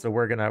late, so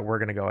we're gonna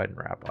go ahead and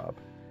wrap up.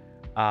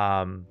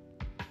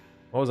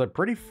 What was a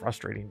pretty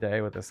frustrating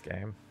day with this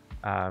game.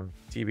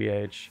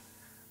 TBH.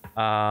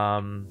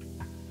 I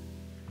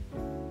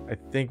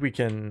think we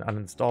can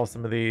uninstall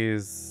some of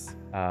these.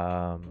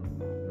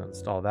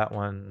 Uninstall that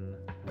one.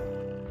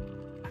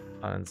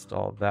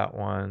 Uninstall that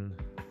one.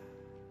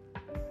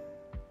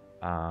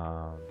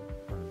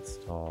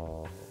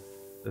 Uninstall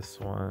this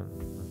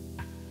one.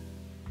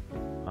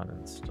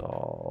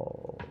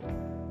 Uninstall.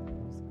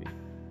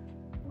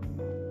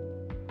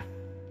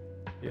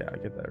 Yeah,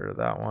 get rid of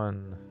that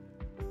one.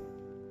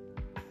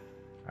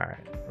 All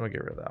right, we'll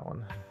get rid of that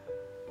one.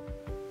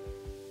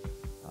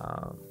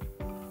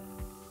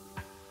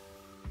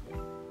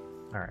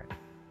 All right.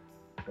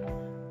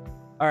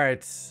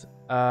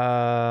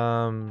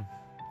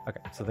 Okay,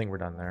 so I think we're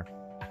done there.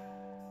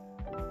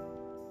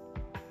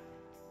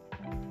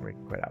 We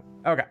can quit out.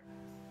 Okay.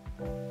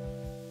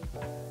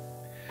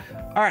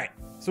 All right.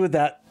 So with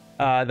that,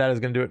 that is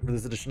going to do it for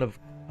this edition of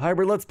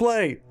Hybrid Let's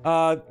Play.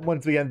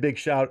 Once again, big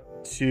shout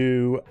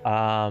to if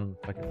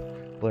I can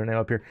pull their name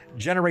up here,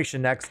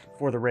 Generation Next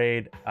for the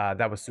raid.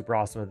 That was super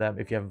awesome of them.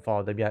 If you haven't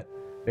followed them yet,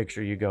 make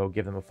sure you go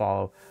give them a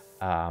follow.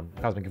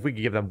 Cosmic, if we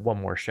could give them one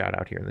more shout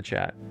out here in the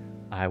chat,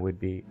 I would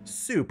be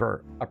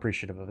super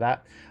appreciative of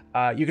that.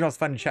 You can also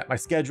find in chat my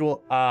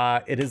schedule.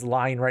 It is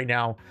lying right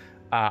now.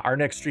 Our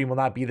next stream will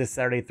not be this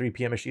Saturday, 3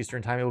 p.m.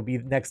 Eastern time. It will be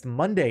next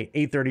Monday,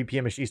 8:30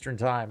 p.m. Eastern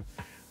time.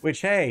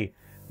 Which, hey,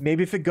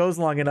 maybe if it goes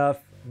long enough,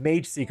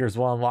 Mage Seekers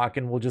will unlock,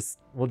 and we'll just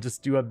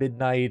do a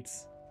midnight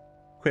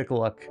quick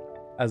look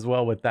as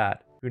well with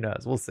that. Who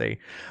knows? We'll see.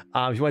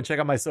 If you want to check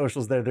out my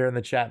socials, they're in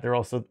the chat. They're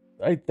also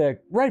right there,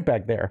 right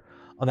back there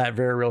on that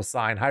very real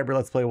sign. Hybrid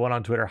Let's Play 1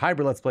 on Twitter,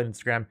 Hybrid Let's Play on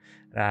Instagram,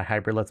 and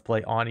Hybrid Let's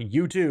Play on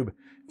YouTube.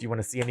 If you want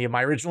to see any of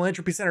my original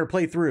Entropy Center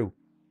playthrough,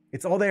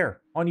 it's all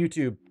there on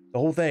YouTube. The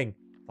whole thing,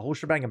 the whole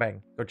shebang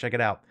bang. Go check it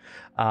out.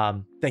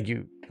 Thank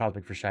you,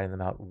 Cosmic, for shouting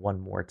them out one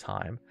more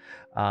time.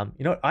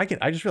 You know what?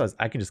 I just realized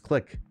I can just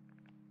click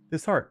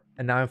this heart,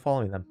 and now I'm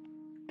following them.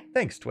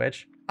 Thanks,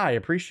 Twitch. I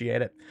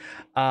appreciate it.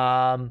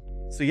 So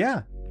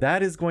yeah,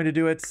 that is going to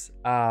do it.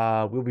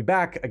 We'll be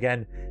back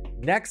again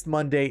next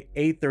Monday,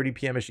 8:30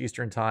 p.m.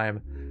 Eastern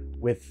time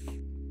with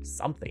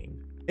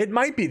something. It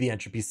might be the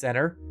Entropy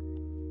Center.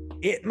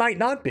 It might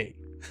not be.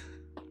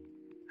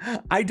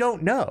 I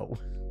don't know.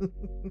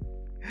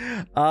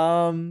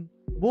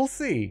 We'll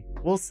see.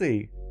 We'll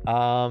see.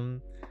 I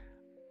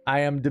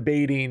am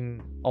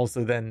debating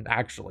also then,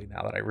 actually,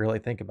 now that I really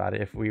think about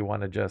it, if we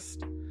want to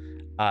just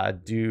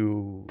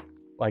do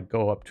like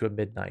go up to a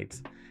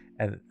midnight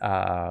and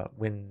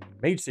when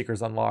Mage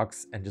Seekers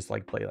unlocks and just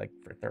like play like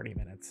for 30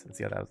 minutes and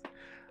see how that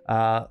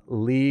was.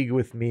 League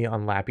with me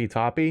on Lappy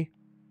Toppy.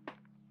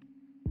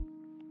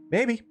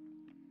 Maybe.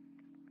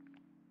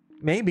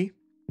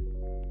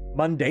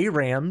 Monday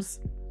Rams.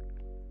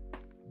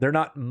 They're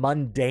not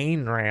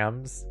mundane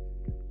Rams.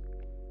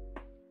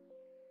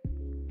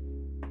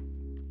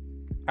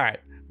 All right,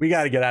 we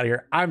got to get out of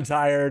here. I'm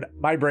tired.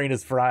 My brain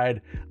is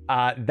fried.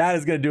 That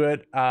is going to do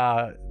it.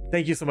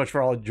 Thank you so much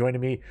for all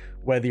joining me.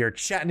 Whether you're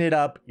chatting it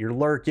up, you're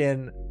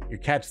lurking, you're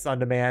catching this on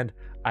demand,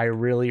 I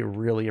really,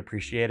 really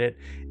appreciate it.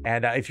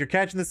 And if you're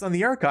catching this on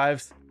the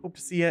archives, hope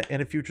to see you in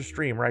a future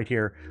stream right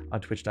here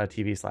on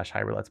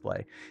twitch.tv/hybrid let's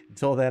play.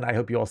 Until then, I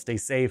hope you all stay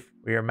safe,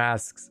 wear your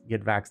masks,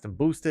 get vaxxed and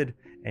boosted,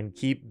 and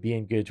keep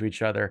being good to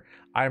each other.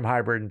 I'm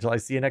Hybrid. Until I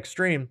see you next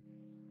stream,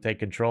 take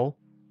control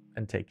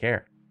and take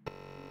care.